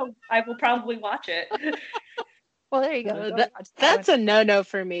means I will probably watch it. Well, there you go. That's a no-no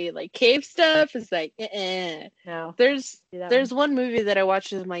for me. Like cave stuff is like, No. There's one movie that I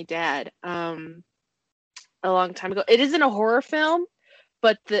watched with my dad a long time ago. It isn't a horror film,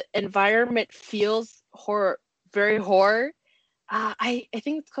 but the environment feels very horror. I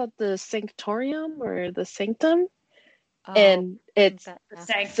think it's called the Sanctorium or the Sanctum. And it's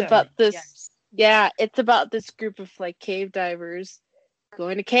about this. Yes. Yeah, it's about this group of like cave divers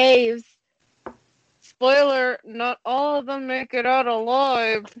going to caves. Spoiler, not all of them make it out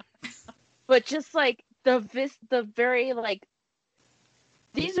alive. But just like the very like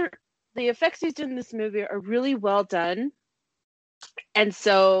the effects used in this movie are really well done. And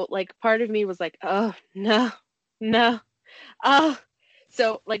so like part of me was like, oh no.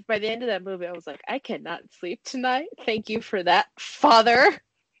 So like by the end of that movie, I was like, I cannot sleep tonight. Thank you for that, Father.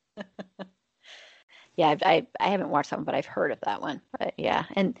 Yeah, I haven't watched that one, but I've heard of that one. But yeah,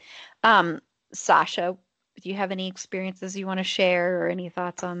 and Sasha, do you have any experiences you want to share or any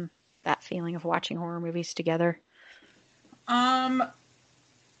thoughts on that feeling of watching horror movies together? I'm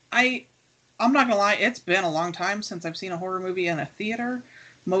not gonna lie, it's been a long time since I've seen a horror movie in a theater,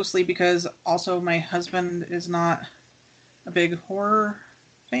 mostly because also my husband is not a big horror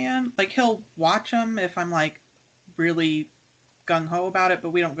fan. Like, he'll watch them if I'm like really gung-ho about it, but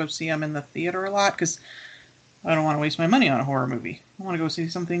we don't go see them in the theater a lot because I don't want to waste my money on a horror movie. I want to go see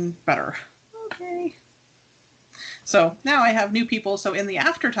something better. Okay. So now I have new people, so in the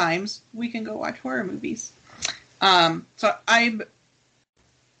after times, we can go watch horror movies. So I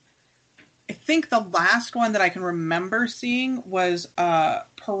think the last one that I can remember seeing was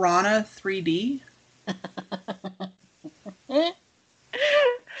Piranha 3D.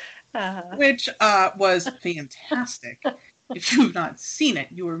 Which was fantastic. If you've not seen it,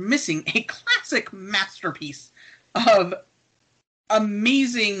 you are missing a classic masterpiece of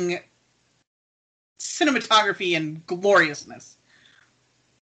amazing cinematography and gloriousness.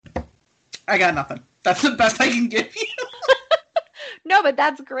 I got nothing. That's the best I can give you. No, but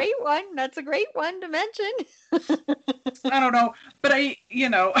that's a great one. That's a great one to mention. I don't know, but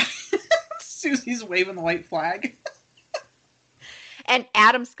Susie's waving the white flag. And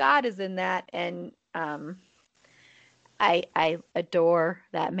Adam Scott is in that, and I adore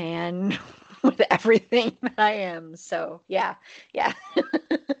that man with everything that I am. So yeah.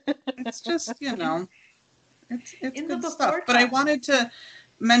 It's just, it's good stuff. But I wanted to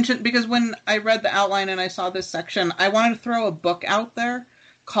mention, because when I read the outline and I saw this section, I wanted to throw a book out there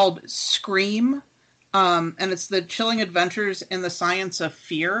called Scream. And it's The Chilling Adventures in the Science of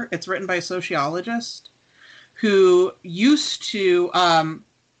Fear. It's written by a sociologist who used to,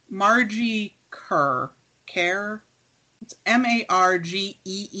 Margie Kerr, it's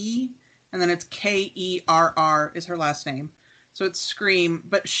Margee, and then it's Kerr is her last name. So it's Scream.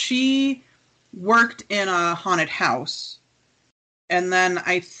 But she worked in a haunted house. And then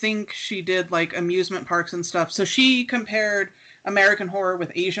I think she did like amusement parks and stuff. So she compared American horror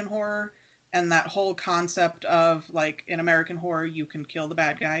with Asian horror. And that whole concept of, like, in American horror, you can kill the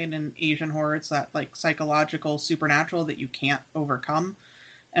bad guy. And in Asian horror, it's that, like, psychological supernatural that you can't overcome.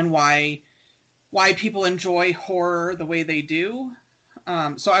 And why people enjoy horror the way they do.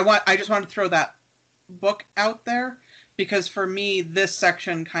 So I just wanted to throw that book out there. Because for me, this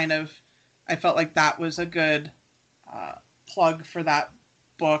section I felt like that was a good plug for that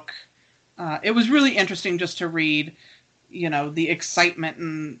book. It was really interesting just to read, the excitement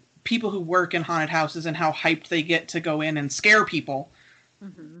and people who work in haunted houses and how hyped they get to go in and scare people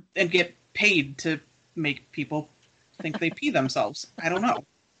and get paid to make people think they pee themselves. I don't know.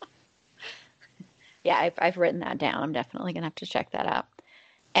 Yeah, I've written that down. I'm definitely going to have to check that out.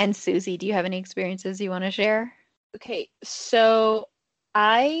 And Susie, do you have any experiences you want to share? Okay, so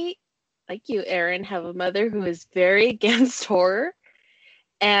I, like you, Erin, have a mother who is very against horror.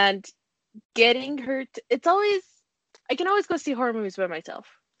 And getting her I can always go see horror movies by myself.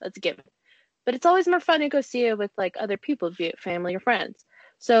 That's a given. But it's always more fun to go see it with like other people, be it family or friends.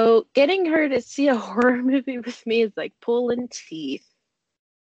 So getting her to see a horror movie with me is like pulling teeth.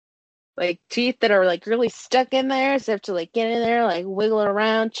 Like teeth that are like really stuck in there. So I have to like get in there, like wiggle it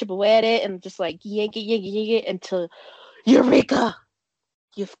around, chip away at it, and just like yank it until Eureka!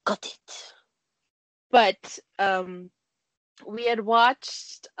 You've got it. But we had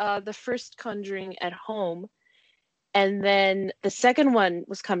watched the first Conjuring at home. And then the second one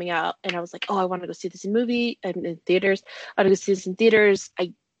was coming out, and I was like, "Oh, I want to go see this in theaters. I want to go see this in theaters."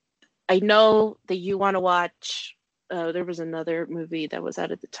 I know that you want to watch. There was another movie that was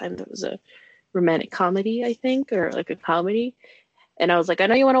out at the time that was a romantic comedy, I think, or like a comedy. And I was like, "I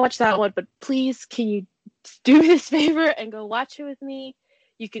know you want to watch that one, but please, can you do me this favor and go watch it with me?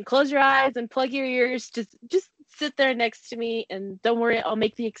 You can close your eyes and plug your ears. Just sit there next to me, and don't worry, I'll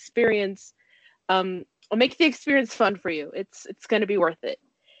make the experience." I'll make the experience fun for you. It's going to be worth it.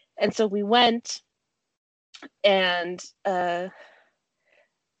 And so we went, and throughout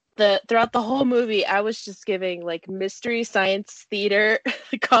the whole movie, I was just giving like Mystery Science Theater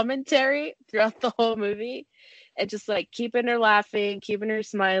commentary throughout the whole movie, and just like keeping her laughing, keeping her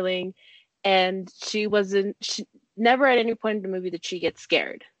smiling. And she never at any point in the movie did she get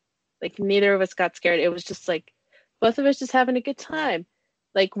scared. Like neither of us got scared. It was just like both of us just having a good time.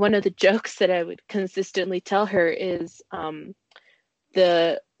 Like one of the jokes that I would consistently tell her is one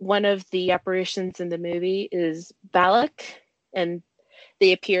of the apparitions in the movie is Balak, and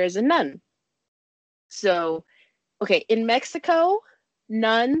they appear as a nun. So, okay, in Mexico,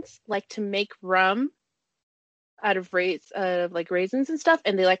 nuns like to make rum out of raisins and stuff,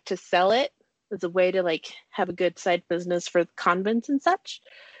 and they like to sell it as a way to like have a good side business for convents and such.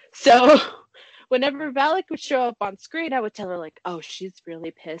 So whenever Valak would show up on screen, I would tell her like, oh, she's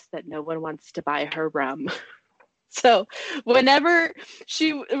really pissed that no one wants to buy her rum. So whenever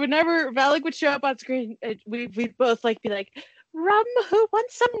Valak would show up on screen, we'd both like be like, rum, who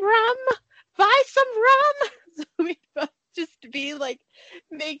wants some rum? Buy some rum. So we'd both just be like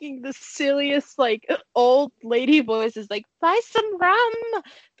making the silliest like old lady voices, like, buy some rum,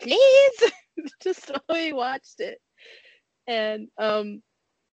 please. Just while we watched it. And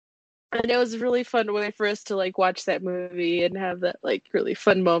it was a really fun way for us to like watch that movie and have that like really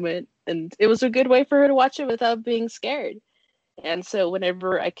fun moment. And it was a good way for her to watch it without being scared. And so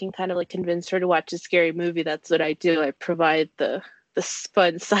whenever I can kind of like convince her to watch a scary movie, that's what I do. I provide the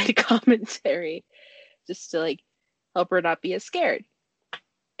fun side commentary just to like help her not be as scared.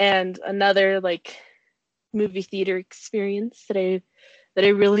 And another like movie theater experience that I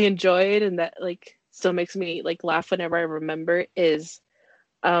really enjoyed and that like still makes me like laugh whenever I remember is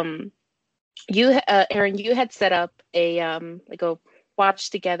you Erin, you had set up a like a watch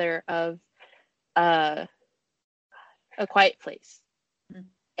together of A Quiet Place. Mm-hmm.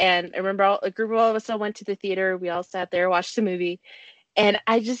 And I remember a group of all of us all went to the theater. We all sat there, watched the movie. And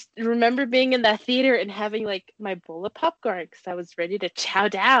I just remember being in that theater and having like my bowl of popcorn because I was ready to chow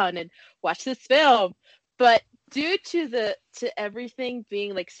down and watch this film. But due to everything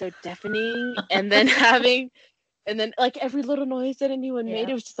being like so deafening and then like every little noise that anyone made,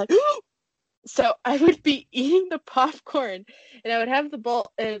 it was just like, so I would be eating the popcorn and I would have the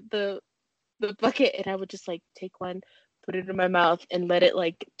bowl, the bucket, and I would just like take one, put it in my mouth and let it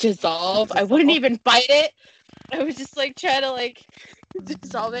like dissolve. I wouldn't even bite it. I was just like trying to like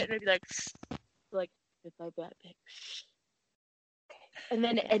dissolve it and I'd be like if I bite it. And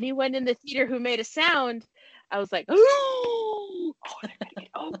then anyone in the theater who made a sound, I was like, oh, they're gonna get,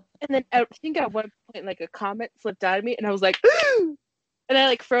 oh. And then I think at one point like a comment slipped out of me and I was like, and I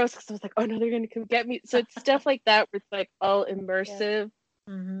like froze because I was like, oh no, they're gonna come get me. So it's stuff like that where it's like all immersive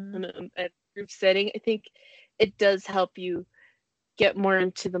and group setting. I think it does help you get more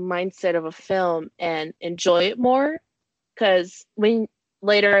into the mindset of a film and enjoy it more. Because when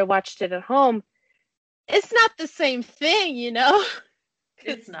later I watched it at home, it's not the same thing, you know?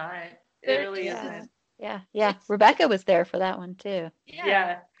 It's not. It really isn't. Yeah. Rebecca was there for that one too.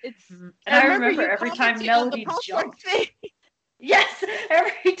 Yeah. It's. And I remember every time Melody jumped. Yes,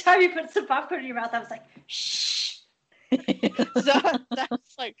 every time you put some popcorn in your mouth, I was like, shh. So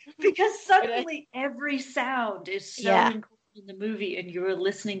that's like because suddenly every sound is so important in the movie, and you were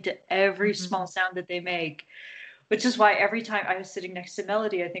listening to every small sound that they make, which is why every time I was sitting next to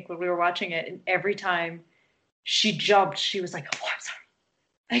Melody, I think when we were watching it, and every time she jumped, she was like, "Oh, I'm sorry."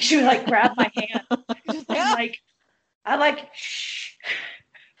 Like she would like grab my hand. I'm like, shh.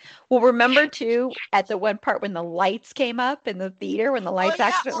 Well, remember too at the one part when the lights came up in the theater, when the lights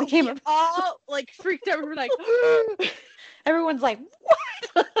accidentally came up, all like freaked out. We were like, everyone's like,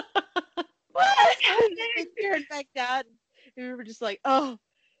 what? What? They stared back down. And we were just like, oh.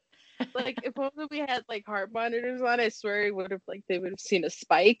 Like if only we had like heart monitors on, I swear they would have seen a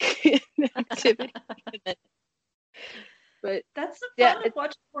spike in activity. But that's the fun of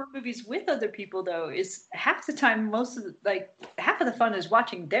watching horror movies with other people, though, is half the time, half of the fun is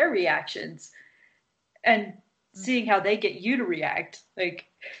watching their reactions and seeing how they get you to react. Like,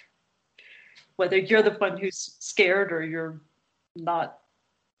 whether you're the one who's scared or you're not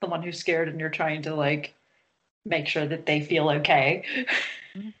the one who's scared and you're trying to, like, make sure that they feel okay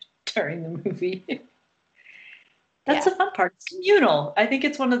during the movie. That's the fun part. It's communal. I think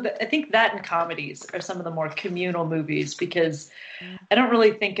it's I think that and comedies are some of the more communal movies because I don't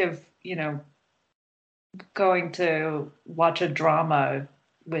really think of, going to watch a drama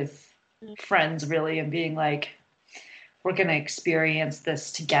with friends really and being like, we're going to experience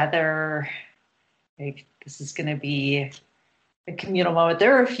this together. Like, this is going to be a communal moment.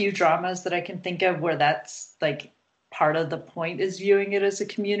 There are a few dramas that I can think of where that's like part of the point is viewing it as a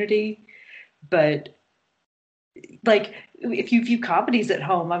community. But like if you view comedies at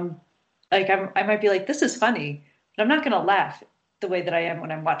home, I might be like, this is funny, but I'm not going to laugh the way that I am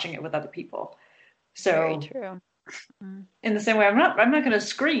when I'm watching it with other people. So very true. In the same way, I'm not going to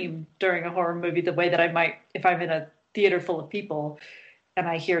scream during a horror movie the way that I might if I'm in a theater full of people and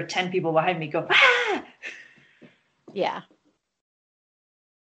I hear 10 people behind me go, ah! Yeah.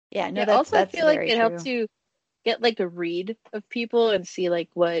 No, that's I feel like it helps you get like a read of people and see like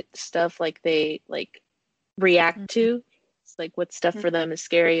what stuff like they like react to. It's like what stuff for them is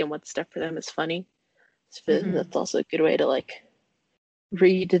scary and what stuff for them is funny. So that's also a good way to like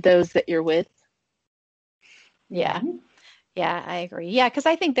read those that you're with. Yeah. Yeah, I agree. Yeah, because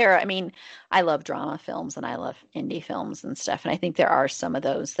I mean, I love drama films and I love indie films and stuff. And I think there are some of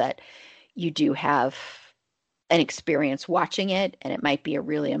those that you do have an experience watching it, and it might be a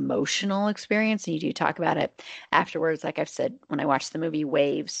really emotional experience. And you do talk about it afterwards. Like I've said, when I watched the movie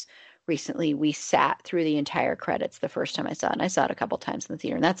Waves recently, we sat through the entire credits the first time I saw it. And I saw it a couple times in the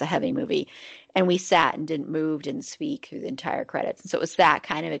theater, and that's a heavy movie. And we sat and didn't move, didn't speak through the entire credits. And so it was that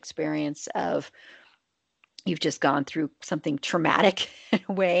kind of experience of you've just gone through something traumatic in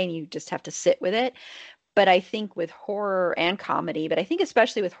a way and you just have to sit with it. But I think with horror and comedy, but I think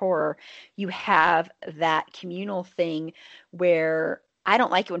especially with horror, you have that communal thing where I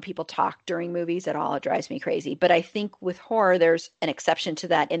don't like it when people talk during movies at all. It drives me crazy. But I think with horror, there's an exception to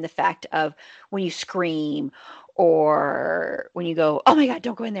that in the fact of when you scream or when you go, oh my God,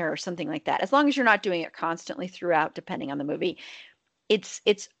 don't go in there or something like that. As long as you're not doing it constantly throughout, depending on the movie, it's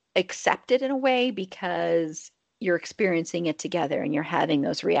accepted in a way because you're experiencing it together and you're having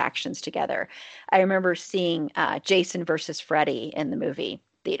those reactions together. I remember seeing Jason versus Freddy in the movie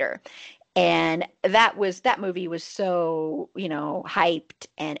theater. And that movie was so, hyped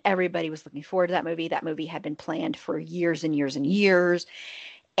and everybody was looking forward to that movie. That movie had been planned for years and years and years.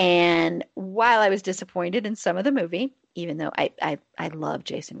 And while I was disappointed in some of the movie, even though I love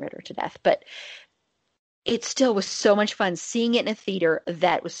Jason Ritter to death, but it still was so much fun seeing it in a theater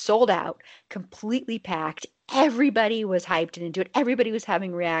that was sold out, completely packed. Everybody was hyped and into it. Everybody was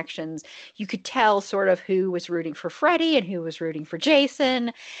having reactions. You could tell sort of who was rooting for Freddie and who was rooting for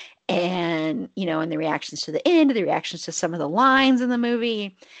Jason. And, and the reactions to the end, the reactions to some of the lines in the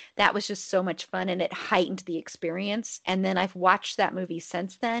movie. That was just so much fun and it heightened the experience. And then I've watched that movie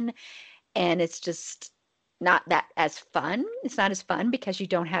since then, and it's just not that as fun. It's not as fun because you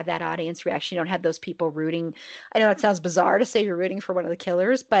don't have that audience reaction. You don't have those people rooting. I know it sounds bizarre to say you're rooting for one of the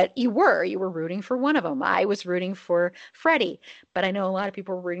killers, but you were rooting for one of them. I was rooting for Freddie, but I know a lot of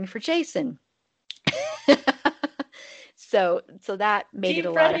people were rooting for Jason. So that made Team it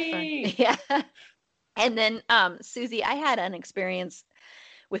a Freddie! lot of fun. Yeah. And then, Susie, I had an experience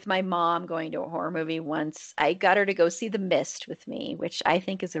with my mom going to a horror movie once. I got her to go see The Mist with me, which I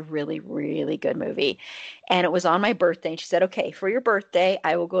think is a really, really good movie. And it was on my birthday. And she said, okay, for your birthday,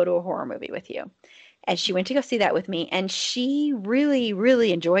 I will go to a horror movie with you. And she went to go see that with me. And she really,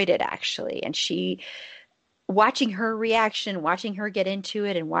 really enjoyed it, actually. And watching her reaction, watching her get into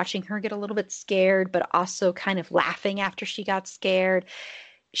it and watching her get a little bit scared, but also kind of laughing after she got scared.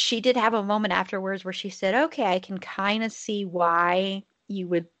 She did have a moment afterwards where she said, okay, I can kind of see why you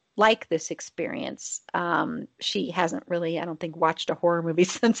would like this experience. She hasn't really, I don't think, watched a horror movie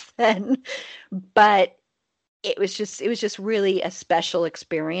since then, but it was just really a special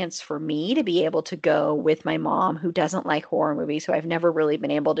experience for me to be able to go with my mom, who doesn't like horror movies, who I've never really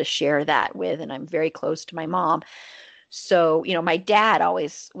been able to share that with, and I'm very close to my mom. So, my dad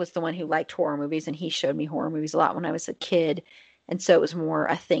always was the one who liked horror movies, and he showed me horror movies a lot when I was a kid, and so it was more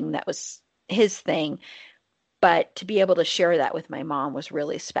a thing that was his thing. But to be able to share that with my mom was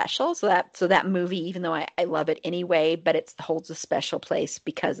really special. So that movie, even though I love it anyway, but it holds a special place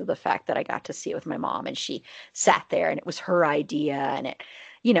because of the fact that I got to see it with my mom and she sat there and it was her idea and it,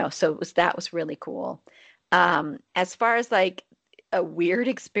 so that was really cool. As far as like a weird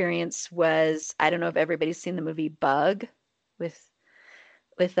experience was, I don't know if everybody's seen the movie Bug with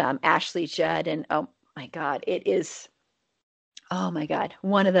Ashley Judd, and oh my God, it is, oh my God,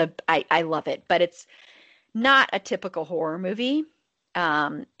 I love it, but it's not a typical horror movie.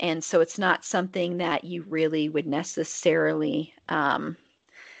 And so it's not something that you really would necessarily,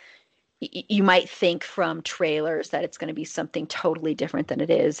 you might think from trailers that it's going to be something totally different than it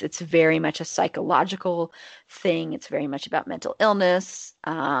is. It's very much a psychological thing. It's very much about mental illness.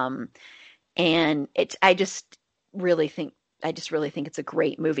 And I just really think it's a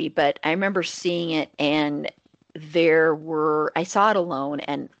great movie. But I remember seeing it and I saw it alone,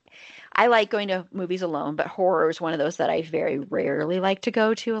 and I like going to movies alone, but horror is one of those that I very rarely like to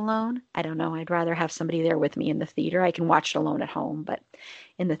go to alone. I don't know. I'd rather have somebody there with me in the theater. I can watch it alone at home, but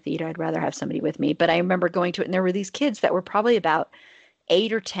in the theater, I'd rather have somebody with me. But I remember going to it, and there were these kids that were probably about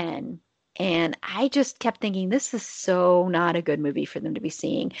 8 or 10. And I just kept thinking, this is so not a good movie for them to be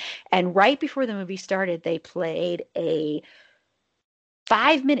seeing. And right before the movie started, they played a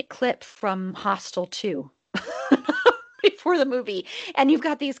 5-minute clip from Hostel 2. Before the movie, and you've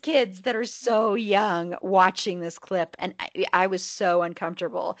got these kids that are so young watching this clip, and I was so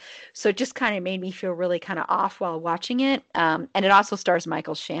uncomfortable. So it just kind of made me feel really kind of off while watching it. And it also stars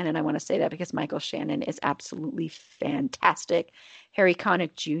Michael Shannon. I want to say that because Michael Shannon is absolutely fantastic. Harry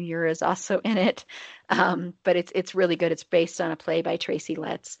Connick Jr. is also in it, but it's really good. It's based on a play by Tracy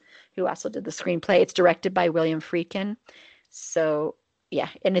Letts, who also did the screenplay. It's directed by William Friedkin. So yeah,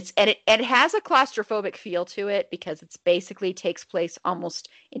 and it has a claustrophobic feel to it because it's basically takes place almost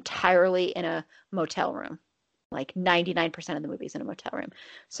entirely in a motel room. Like 99% of the movies in a motel room.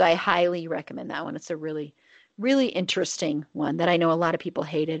 So I highly recommend that one. It's a really, really interesting one that I know a lot of people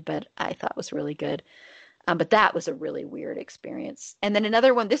hated, but I thought was really good. But that was a really weird experience. And then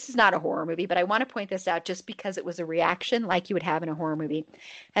another one, this is not a horror movie, but I want to point this out just because it was a reaction like you would have in a horror movie.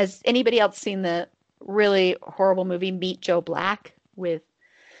 Has anybody else seen the really horrible movie Meet Joe Black with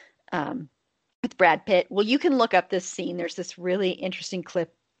Brad Pitt? Well, you can look up this scene. There's this really interesting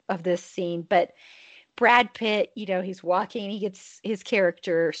clip of this scene, but Brad Pitt, he's walking, he gets his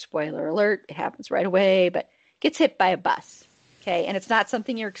character, spoiler alert, it happens right away, but gets hit by a bus. Okay. And it's not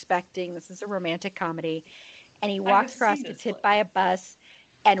something you're expecting. This is a romantic comedy. And he walks across, gets hit by a bus.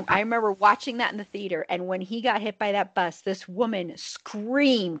 And I remember watching that in the theater. And when he got hit by that bus, this woman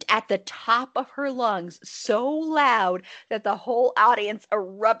screamed at the top of her lungs so loud that the whole audience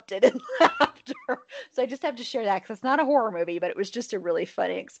erupted in laughter. So I just have to share that because it's not a horror movie, but it was just a really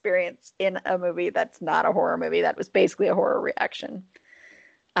funny experience in a movie that's not a horror movie. That was basically a horror reaction.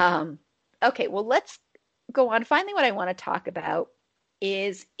 Okay, well, let's go on. Finally, what I want to talk about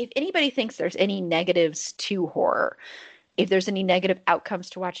is if anybody thinks there's any negatives to horror. If there's any negative outcomes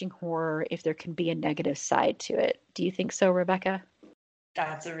to watching horror, if there can be a negative side to it. Do you think so, Rebecca?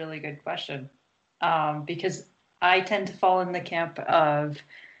 That's a really good question. Because I tend to fall in the camp of,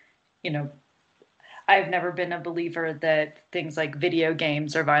 I've never been a believer that things like video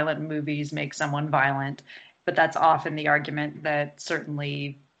games or violent movies make someone violent. But that's often the argument that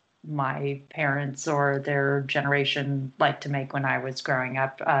certainly my parents or their generation liked to make when I was growing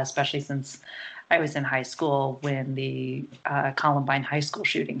up, especially since I was in high school when the Columbine High School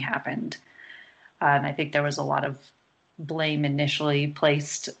shooting happened. And I think there was a lot of blame initially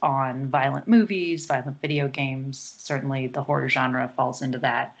placed on violent movies, violent video games. Certainly the horror genre falls into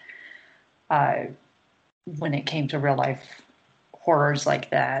that. When it came to real life horrors like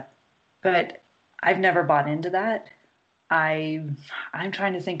that. But I've never bought into that. I'm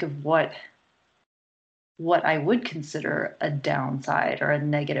trying to think of what I would consider a downside or a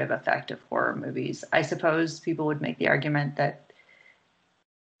negative effect of horror movies. I suppose people would make the argument that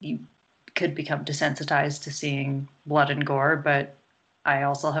you could become desensitized to seeing blood and gore, but I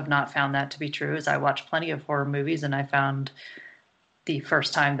also have not found that to be true, as I watch plenty of horror movies, and I found the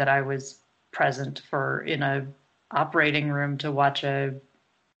first time that I was present in a operating room to watch a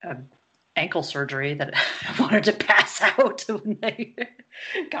ankle surgery that I wanted to pass out when they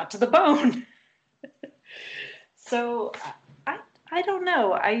got to the bone. So I don't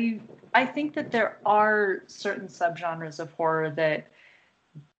know. I think that there are certain subgenres of horror that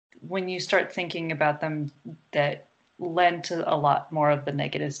when you start thinking about them that lend to a lot more of the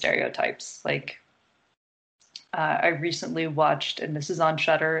negative stereotypes. Like I recently watched, and this is on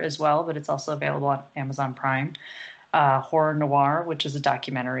Shudder as well, but it's also available on Amazon Prime, Horror Noir, which is a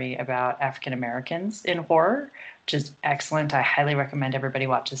documentary about African Americans in horror, which is excellent. I highly recommend everybody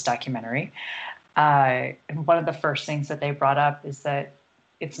watch this documentary. And one of the first things that they brought up is that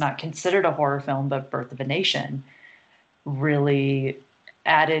it's not considered a horror film, but Birth of a Nation really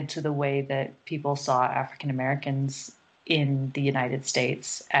added to the way that people saw African Americans in the United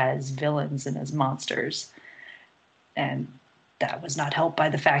States as villains and as monsters. And that was not helped by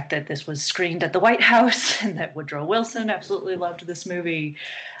the fact that this was screened at the White House and that Woodrow Wilson absolutely loved this movie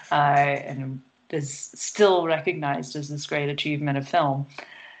and is still recognized as this great achievement of film.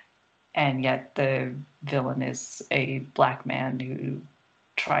 And yet the villain is a black man who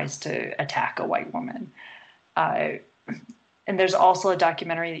tries to attack a white woman. And there's also a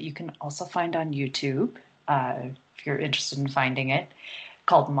documentary that you can also find on YouTube, if you're interested in finding it,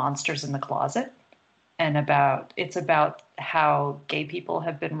 called Monsters in the Closet. And it's about how gay people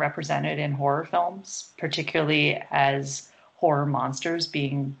have been represented in horror films, particularly as horror monsters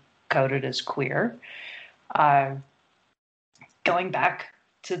being coded as queer. Going back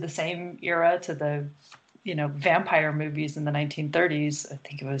to the same era, to the, vampire movies in the 1930s. I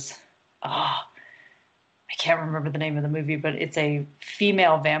think it was, I can't remember the name of the movie, but it's a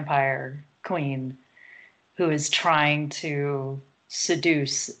female vampire queen who is trying to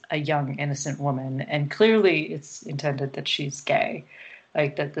seduce a young, innocent woman. And clearly it's intended that she's gay,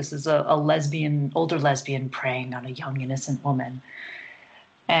 like that this is a older lesbian preying on a young, innocent woman.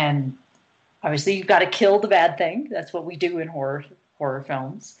 And obviously you've got to kill the bad thing. That's what we do in horror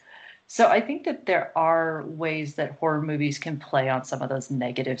films. So I think that there are ways that horror movies can play on some of those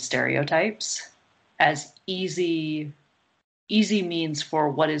negative stereotypes as easy means for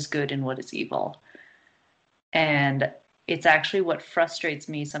what is good and what is evil. And it's actually what frustrates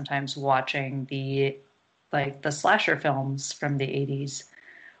me sometimes watching the like the slasher films from the 80s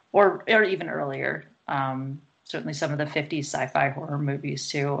or even earlier. Certainly some of the 50s sci-fi horror movies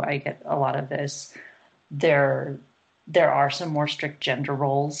too. I get a lot of this. There are some more strict gender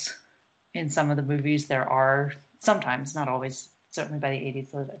roles in some of the movies. There are sometimes, not always, certainly by the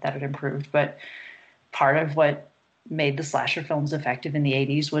 80s that had improved, but part of what made the slasher films effective in the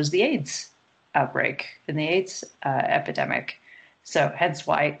 80s was the AIDS outbreak and the AIDS epidemic. So hence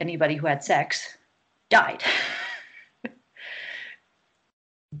why anybody who had sex died.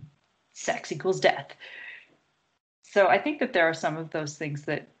 Sex equals death. So I think that there are some of those things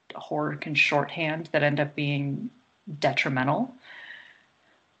that horror can shorthand that end up being detrimental.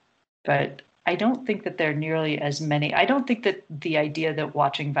 But I don't think that there are nearly as many. I don't think that the idea that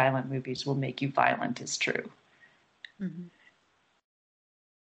watching violent movies will make you violent is true. Mm-hmm.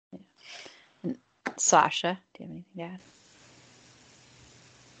 Yeah. Sasha, do you have anything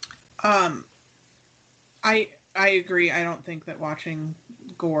to add? I agree. I don't think that watching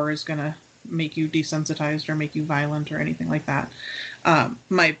gore is going to make you desensitized or make you violent or anything like that.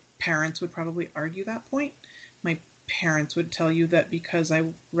 My parents would probably argue that point. My parents would tell you that because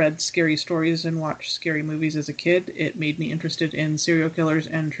I read scary stories and watched scary movies as a kid, it made me interested in serial killers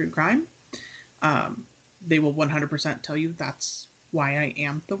and true crime. They will 100% tell you that's why I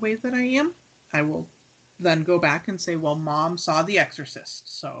am the way that I am. I will then go back and say, well, Mom saw The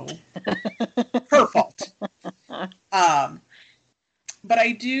Exorcist, so her fault. But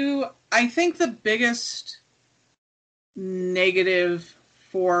I think the biggest negative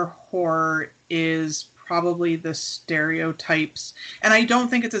for horror is probably the stereotypes. And I don't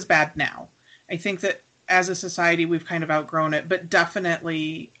think it's as bad now. I think that as a society, we've kind of outgrown it. But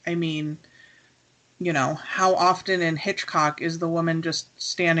definitely, I mean, you know, how often in Hitchcock is the woman just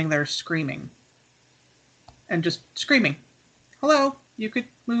standing there screaming? And just screaming. Hello, you could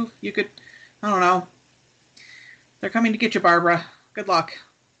move, you could, I don't know. They're coming to get you, Barbara. Good luck.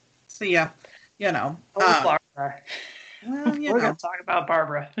 See ya. You know. Barbara. Well, you We're know. going to talk about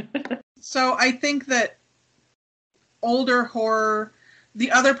Barbara. So I think that older horror,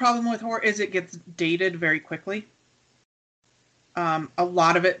 the other problem with horror is it gets dated very quickly. A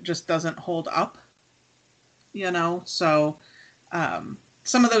lot of it just doesn't hold up. You know, so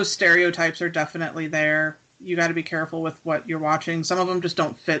some of those stereotypes are definitely there. You got to be careful with what you're watching. Some of them just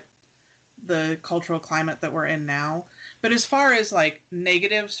don't fit the cultural climate that we're in now. But as far as like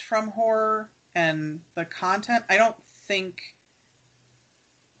negatives from horror and the content, I don't think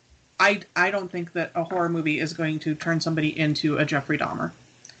that a horror movie is going to turn somebody into a Jeffrey Dahmer.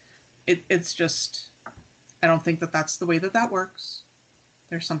 It's just, I don't think that that's the way that works.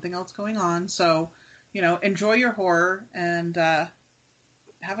 There's something else going on. So, you know, enjoy your horror and have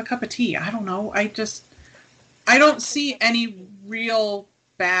a cup of tea. I don't know. I don't see any real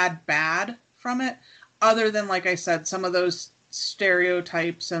bad from it, other than, like I said, some of those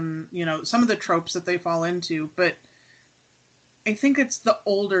stereotypes and, you know, some of the tropes that they fall into. But I think it's the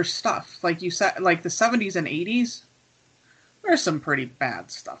older stuff, like you said, like the 70s and 80s. There's some pretty bad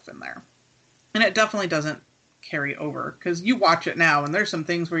stuff in there, and it definitely doesn't carry over, because you watch it now and there's some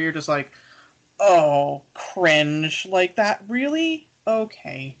things where you're just like, oh, cringe, like that, really?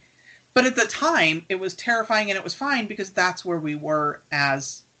 Okay. But at the time, it was terrifying and it was fine because that's where we were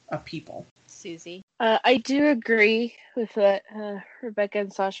as a people. Susie? I do agree with what Rebecca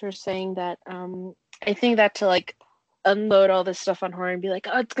and Sasha are saying, that I think that to like unload all this stuff on horror and be like,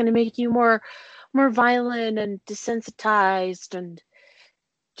 oh, it's going to make you more violent and desensitized, and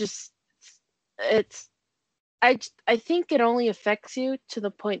just I think it only affects you to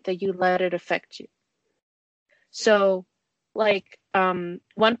the point that you let it affect you. So, like,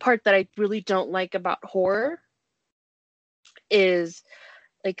 one part that I really don't like about horror is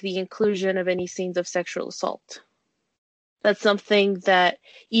like the inclusion of any scenes of sexual assault. That's something that,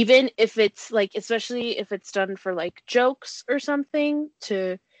 even if it's like, especially if it's done for like jokes or something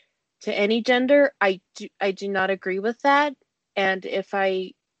to any gender, I do not agree with that. And if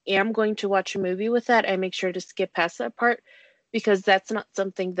I am going to watch a movie with that, I make sure to skip past that part, because that's not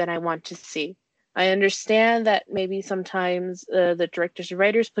something that I want to see. I understand that maybe sometimes the directors and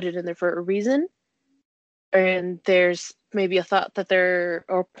writers put it in there for a reason, and there's maybe a thought that they're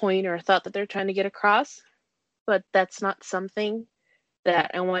trying to get across, but that's not something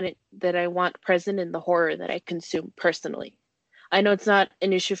that I want present in the horror that I consume personally. I know it's not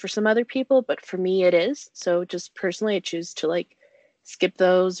an issue for some other people, but for me it is. So just personally, I choose to like skip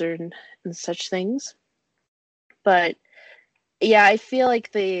those and such things. But yeah, I feel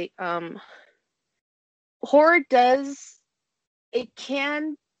like the horror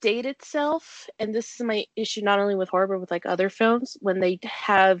can date itself, and this is my issue not only with horror but with like other films, when they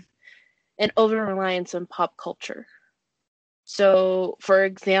have an over-reliance on pop culture. So, for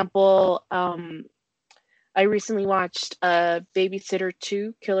example, I recently watched Babysitter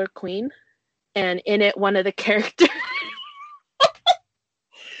 2, Killer Queen, and in it, one of the characters...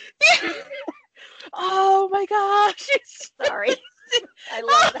 Oh my gosh! Sorry. I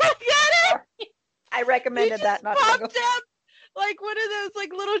love that. Get it? I recommended that. Not popped up like one of those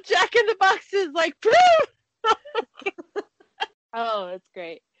like little Jack in the Boxes, like. Oh, that's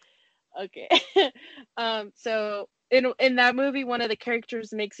great. Okay. So in that movie, one of the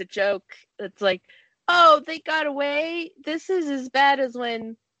characters makes a joke that's like, "Oh, they got away. This is as bad as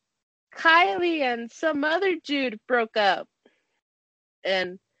when Kylie and some other dude broke up."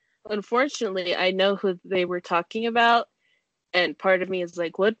 And unfortunately, I know who they were talking about, and part of me is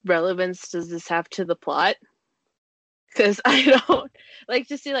like, what relevance does this have to the plot? Because I don't like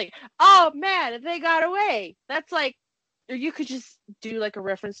to see like, oh man, they got away. That's like, or you could just do like a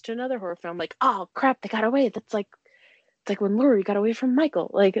reference to another horror film, like, oh crap, they got away. That's like, it's like when Laurie got away from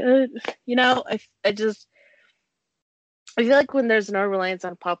Michael. Like, you know, I feel like when there's no reliance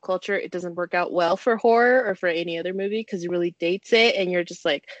on pop culture, it doesn't work out well for horror or for any other movie because it really dates it, and you're just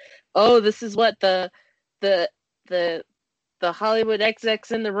like, oh, this is what the Hollywood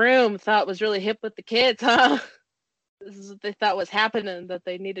XX in the room thought was really hip with the kids, huh? This is what they thought was happening that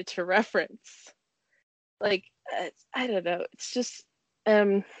they needed to reference. Like, I don't know. It's just,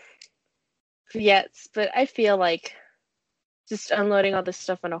 yes, but I feel like just unloading all this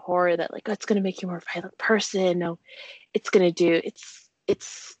stuff on a horror that like, oh, it's gonna make you a more violent person. No, it's gonna do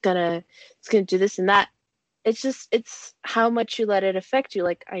this and that. It's how much you let it affect you.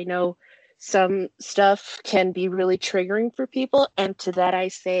 Like, I know some stuff can be really triggering for people, and to that I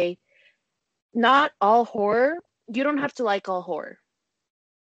say, not all horror. You don't have to like all horror.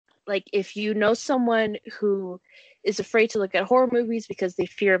 Like, if you know someone who is afraid to look at horror movies because they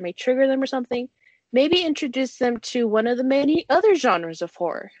fear it may trigger them or something, maybe introduce them to one of the many other genres of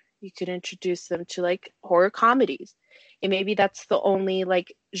horror. You could introduce them to like horror comedies, and maybe that's the only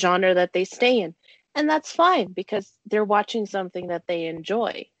like genre that they stay in, and that's fine because they're watching something that they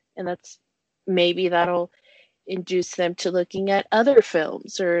enjoy, and maybe that'll induce them to looking at other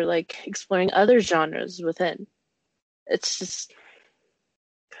films or like exploring other genres within. It's just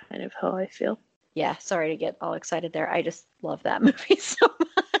kind of how I feel. Yeah, sorry to get all excited there. I just love that movie so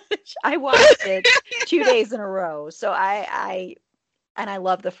much. I watched it 2 days in a row. So I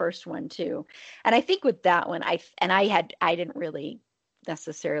love the first one too. And I think with that one, I didn't really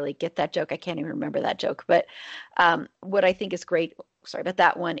necessarily get that joke. I can't even remember that joke. But what I think is great, sorry about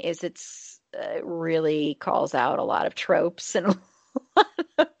that one, is it's really calls out a lot of tropes and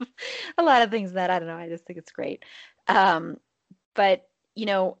a lot of things that, I don't know, I just think it's great. But you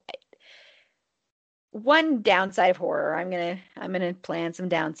know, one downside of horror, I'm gonna plan some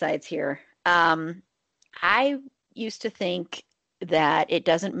downsides here. I used to think that it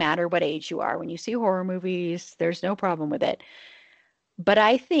doesn't matter what age you are when you see horror movies. There's no problem with it. But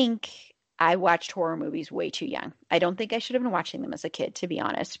I think I watched horror movies way too young. I don't think I should have been watching them as a kid, to be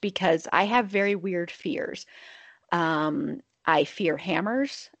honest, because I have very weird fears. I fear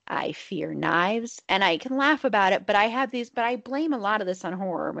hammers, I fear knives, and I can laugh about it, but I blame a lot of this on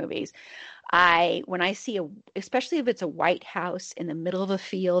horror movies. When I see especially if it's a white house in the middle of a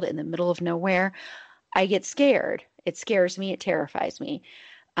field, in the middle of nowhere, I get scared. It scares me. It terrifies me.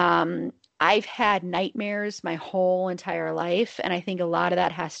 I've had nightmares my whole entire life, and I think a lot of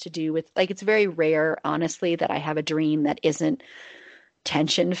that has to do with, like, it's very rare, honestly, that I have a dream that isn't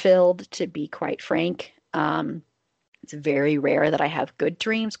tension-filled, to be quite frank. It's very rare that I have good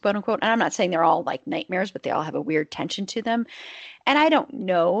dreams, quote unquote. And I'm not saying they're all like nightmares, but they all have a weird tension to them. And I don't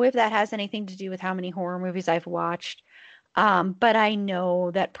know if that has anything to do with how many horror movies I've watched. But I know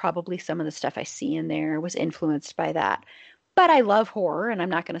that probably some of the stuff I see in there was influenced by that. But I love horror and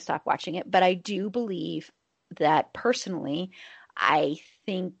I'm not going to stop watching it. But I do believe that personally, I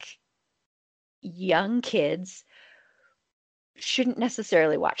think young kids shouldn't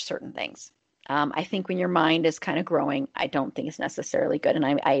necessarily watch certain things. I think when your mind is kind of growing, I don't think it's necessarily good. And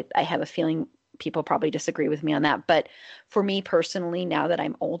I have a feeling people probably disagree with me on that. But for me personally, now that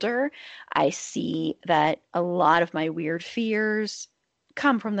I'm older, I see that a lot of my weird fears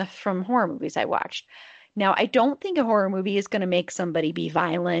come from horror movies I watched. Now, I don't think a horror movie is going to make somebody be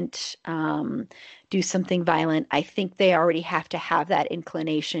violent, do something violent. I think they already have to have that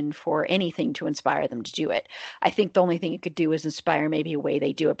inclination for anything to inspire them to do it. I think the only thing it could do is inspire maybe a way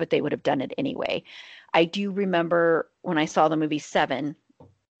they do it, but they would have done it anyway. I do remember when I saw the movie Seven,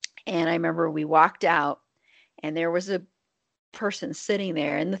 and I remember we walked out, and there was a person sitting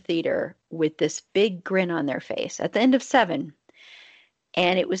there in the theater with this big grin on their face at the end of Seven.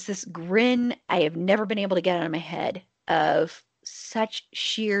 And it was this grin I have never been able to get out of my head of such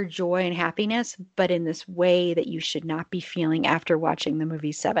sheer joy and happiness, but in this way that you should not be feeling after watching the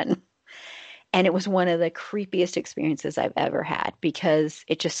movie Seven. And it was one of the creepiest experiences I've ever had because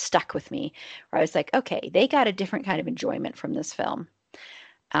it just stuck with me. Where I was like, okay, they got a different kind of enjoyment from this film.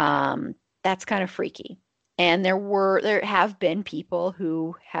 That's kind of freaky. And there have been people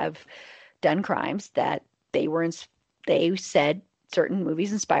who have done crimes that they said certain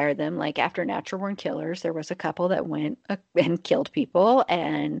movies inspired them. Like after Natural Born Killers, there was a couple that went and killed people,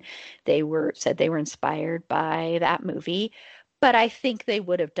 and said they were inspired by that movie. But I think they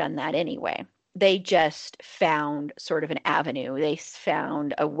would have done that anyway. They just found sort of an avenue. They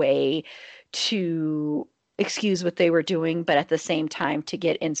found a way to excuse what they were doing, but at the same time to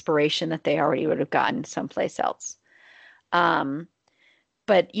get inspiration that they already would have gotten someplace else.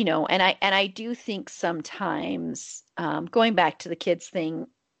 But and I do think sometimes going back to the kids thing,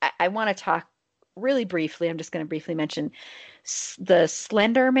 I want to talk really briefly. I'm just going to briefly mention the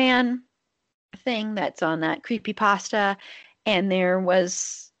Slender Man thing that's on that creepypasta, and there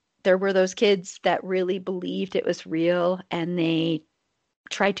were those kids that really believed it was real, and they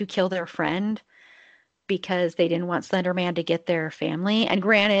tried to kill their friend because they didn't want Slender Man to get their family. And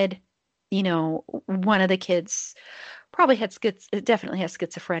granted, one of the kids probably definitely has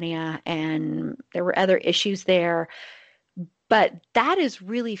schizophrenia, and there were other issues there. But that is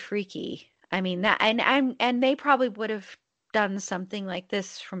really freaky. I mean, that and they probably would have done something like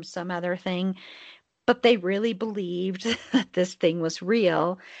this from some other thing, but they really believed that this thing was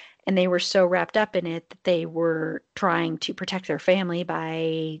real, and they were so wrapped up in it that they were trying to protect their family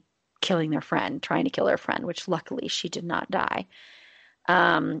by trying to kill their friend, which luckily she did not die.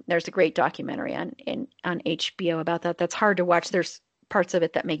 There's a great documentary on HBO about that. That's hard to watch. There's parts of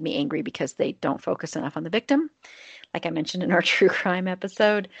it that make me angry because they don't focus enough on the victim, like I mentioned in our true crime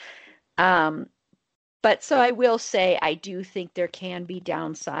episode. But so I will say, I do think there can be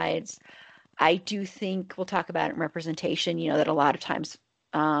downsides. I do think we'll talk about it in representation, that a lot of times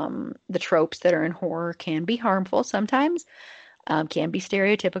the tropes that are in horror can be harmful sometimes, can be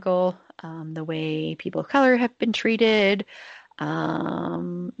stereotypical, the way people of color have been treated,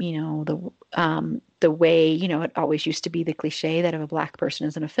 the way, it always used to be the cliche that if a Black person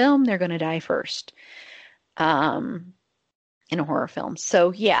is in a film, they're going to die first in a horror film.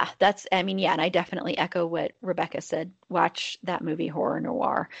 So yeah, and I definitely echo what Rebecca said. Watch that movie, Horror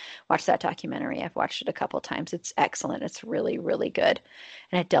Noir. Watch that documentary. I've watched it a couple of times. It's excellent. It's really, really good.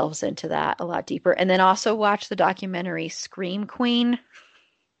 And it delves into that a lot deeper. And then also watch the documentary Scream Queen,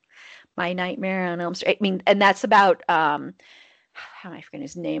 My Nightmare on Elm Street. I mean, and that's about, how am I forgetting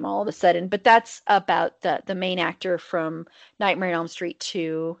his name all of a sudden? But that's about the main actor from Nightmare on Elm Street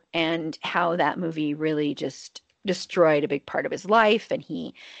 2 and how that movie really just destroyed a big part of his life.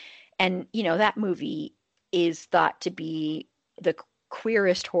 And that movie is thought to be the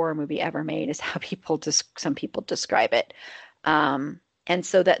queerest horror movie ever made, is how some people describe it. And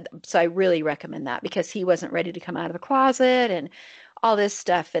so I really recommend that, because he wasn't ready to come out of the closet and all this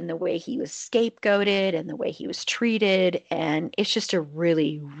stuff, and the way he was scapegoated and the way he was treated. And it's just a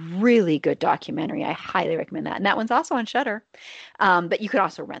really, really good documentary. I highly recommend that. And that one's also on Shudder. But you could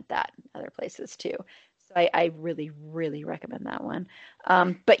also rent that in other places too. So I really, really recommend that one.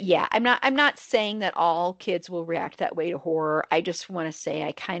 But yeah, I'm not saying that all kids will react that way to horror. I just want to say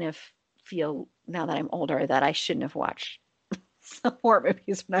I kind of feel now that I'm older that I shouldn't have watched some horror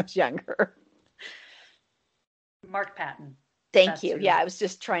movies when I was younger. Mark Patton. Thank you. Yeah, I was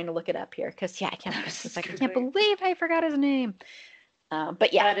just trying to look it up here because I can't believe I forgot his name.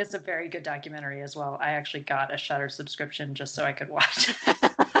 But yeah, that is a very good documentary as well. I actually got a Shudder subscription just so I could watch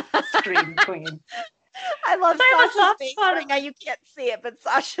Scream Queen. I love Sasha's face right now. You can't see it, but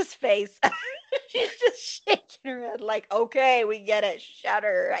Sasha's face. She's just shaking her head like, okay, we get it.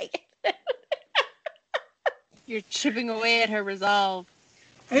 Shudder. Right? You're chipping away at her resolve.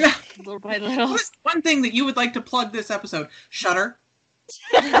 Little by little. What's one thing that you would like to plug this episode? Shudder.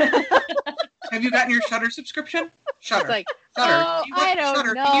 Have you gotten your Shudder subscription? Shudder. It's like, Shudder. I don't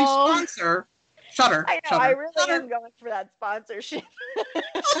Shudder. know. Can you sponsor Shudder? I know. Shudder. I really Shudder. am going for that sponsorship.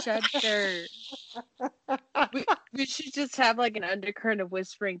 Shudder. we should just have like an undercurrent of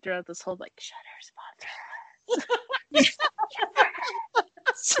whispering throughout this whole Shudder sponsor.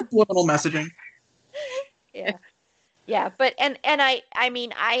 Subliminal messaging. Yeah. Yeah, but and I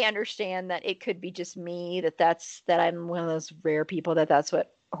mean I understand that it could be just me that I'm one of those rare people that's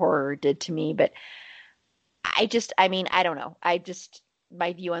what horror did to me, but I don't know.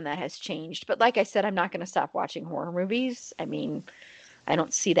 My view on that has changed. But like I said, I'm not going to stop watching horror movies. I mean, I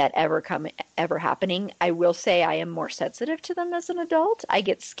don't see that ever happening. I will say I am more sensitive to them as an adult. I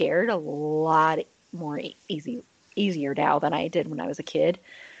get scared a lot more easier now than I did when I was a kid,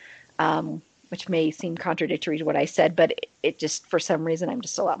 which may seem contradictory to what I said, but it just, for some reason, I'm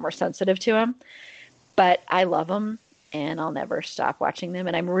just a lot more sensitive to them. But I love them, and I'll never stop watching them,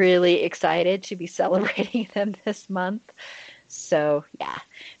 and I'm really excited to be celebrating them this month. So, yeah.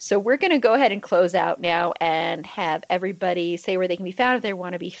 So we're going to go ahead and close out now and have everybody say where they can be found if they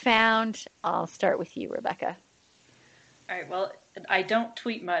want to be found. I'll start with you, Rebecca. All right. Well, I don't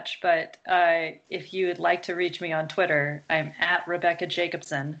tweet much, but if you would like to reach me on Twitter, I'm at Rebecca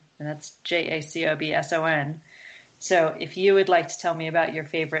Jacobson, and that's Jacobson. So if you would like to tell me about your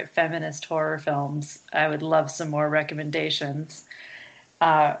favorite feminist horror films, I would love some more recommendations.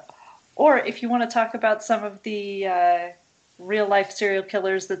 Or if you want to talk about some of the real-life serial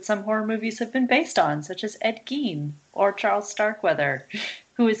killers that some horror movies have been based on, such as Ed Gein or Charles Starkweather,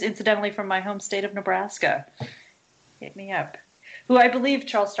 who is incidentally from my home state of Nebraska. Hit me up. Who I believe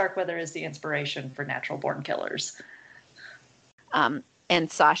Charles Starkweather is the inspiration for Natural Born Killers. And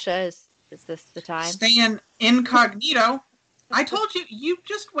Sasha, is this the time? Staying incognito. I told you, you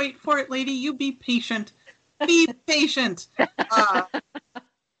just wait for it, lady. You be patient. Be patient.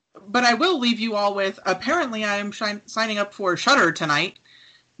 But I will leave you all with, apparently I am signing up for Shudder tonight,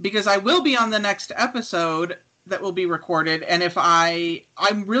 because I will be on the next episode that will be recorded, and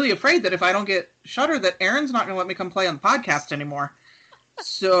I'm really afraid that if I don't get Shudder, that Erin's not going to let me come play on the podcast anymore.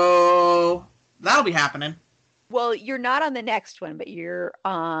 So that'll be happening. Well, you're not on the next one, but you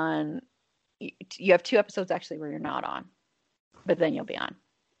have 2 episodes actually where you're not on, but then you'll be on.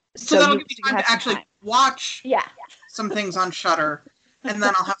 So that'll give me time to actually watch some things on Shudder, and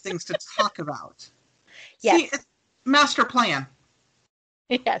then I'll have things to talk about. Yes. See, it's master plan.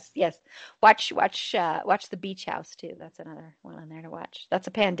 Yes. Watch The Beach House too. That's another one on there to watch. That's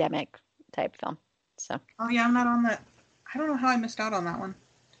a pandemic type film. So. Oh yeah, I'm not on that. I don't know how I missed out on that one.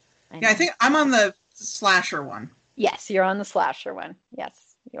 I think I'm on the slasher one. Yes, you're on the slasher one.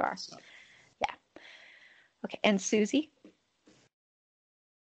 Yes, you are. So. Yeah. Okay, and Susie?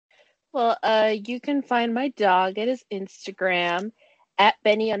 Well, you can find my dog at his Instagram at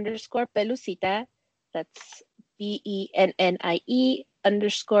Benny_Pelusita. That's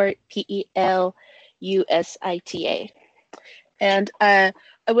BENNIE_PELUSITA. And I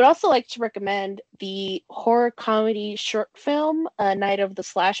would also like to recommend the horror comedy short film, Night of the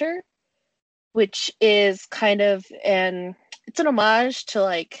Slasher, which is kind of it's an homage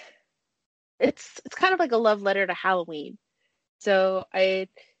to it's kind of like a love letter to Halloween. So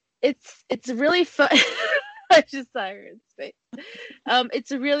it's really fun. I just saw her in space.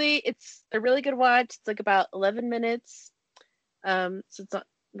 It's a really good watch. It's like about 11 minutes. So it's not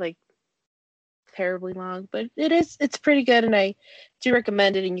like terribly long, but it's pretty good, and I do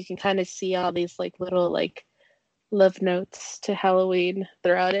recommend it. And you can kind of see all these little love notes to Halloween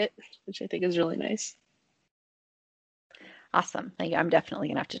throughout it, which I think is really nice. Awesome. I'm definitely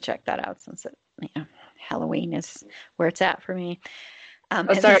gonna have to check that out since Halloween is where it's at for me.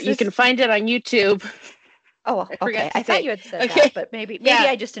 Sorry, you can find it on YouTube. Oh, okay. I thought you had said that, but maybe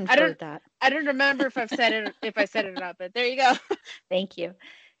I just inferred that. I don't remember if I said it or not, but there you go. Thank you.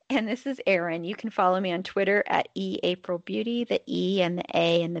 And this is Erin. You can follow me on Twitter at eAprilBeauty. The E and the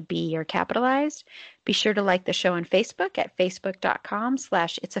A and the B are capitalized. Be sure to like the show on Facebook at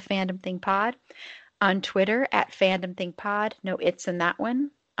facebook.com/itsafandom_thing_pod. On Twitter at fandomthingpod. No it's in that one.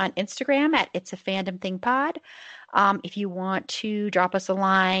 On Instagram at itsafandom_thing_pod. If you want to drop us a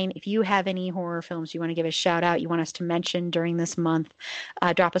line, if you have any horror films you want to give a shout out, you want us to mention during this month,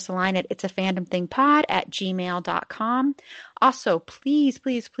 drop us a line at itsafandom_thing_pod@gmail.com. Also, please,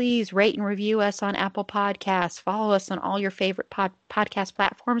 please, please rate and review us on Apple Podcasts. Follow us on all your favorite podcast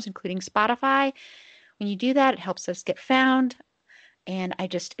platforms, including Spotify. When you do that, it helps us get found. And I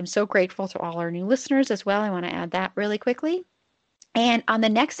just am so grateful to all our new listeners as well. I want to add that really quickly. And on the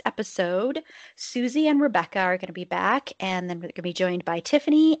next episode, Susie and Rebecca are going to be back, and then we're going to be joined by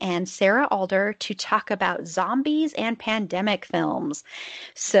Tiffany and Sarah Alder to talk about zombies and pandemic films.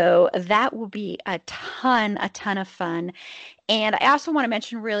 So that will be a ton of fun. And I also want to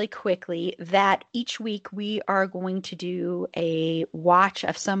mention really quickly that each week we are going to do a watch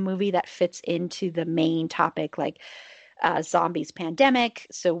of some movie that fits into the main topic, like zombies, pandemic.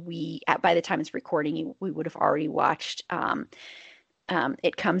 So by the time it's recording, we would have already watched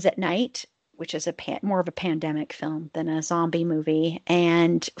It Comes at Night, which is more of a pandemic film than a zombie movie.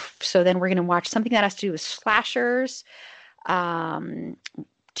 And so then we're going to watch something that has to do with slashers,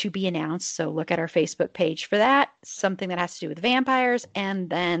 to be announced. So look at our Facebook page for that. Something that has to do with vampires, and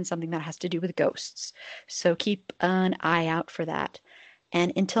then something that has to do with ghosts. So keep an eye out for that.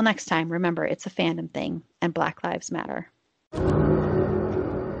 And until next time, remember, it's a fandom thing, and Black Lives Matter.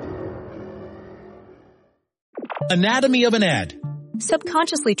 Anatomy of an ad.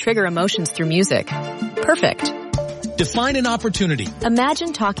 Subconsciously trigger emotions through music. Perfect. Define an opportunity.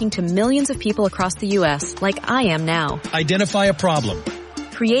 Imagine talking to millions of people across the U.S. like I am now. Identify a problem.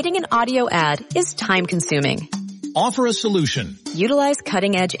 Creating an audio ad is time-consuming. Offer a solution. Utilize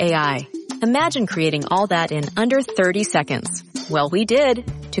cutting-edge AI. Imagine creating all that in under 30 seconds. Well, we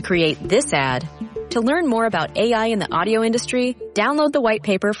did to create this ad. To learn more about AI in the audio industry, download the white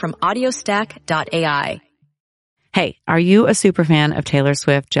paper from audiostack.ai. Hey, are you a super fan of Taylor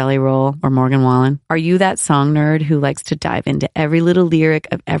Swift, Jelly Roll, or Morgan Wallen? Are you that song nerd who likes to dive into every little lyric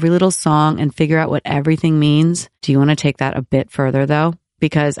of every little song and figure out what everything means? Do you want to take that a bit further, though?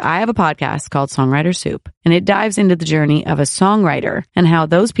 Because I have a podcast called Songwriter Soup, and it dives into the journey of a songwriter and how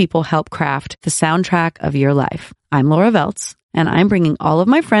those people help craft the soundtrack of your life. I'm Laura Veltz, and I'm bringing all of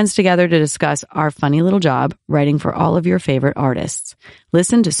my friends together to discuss our funny little job writing for all of your favorite artists.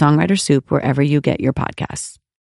 Listen to Songwriter Soup wherever you get your podcasts.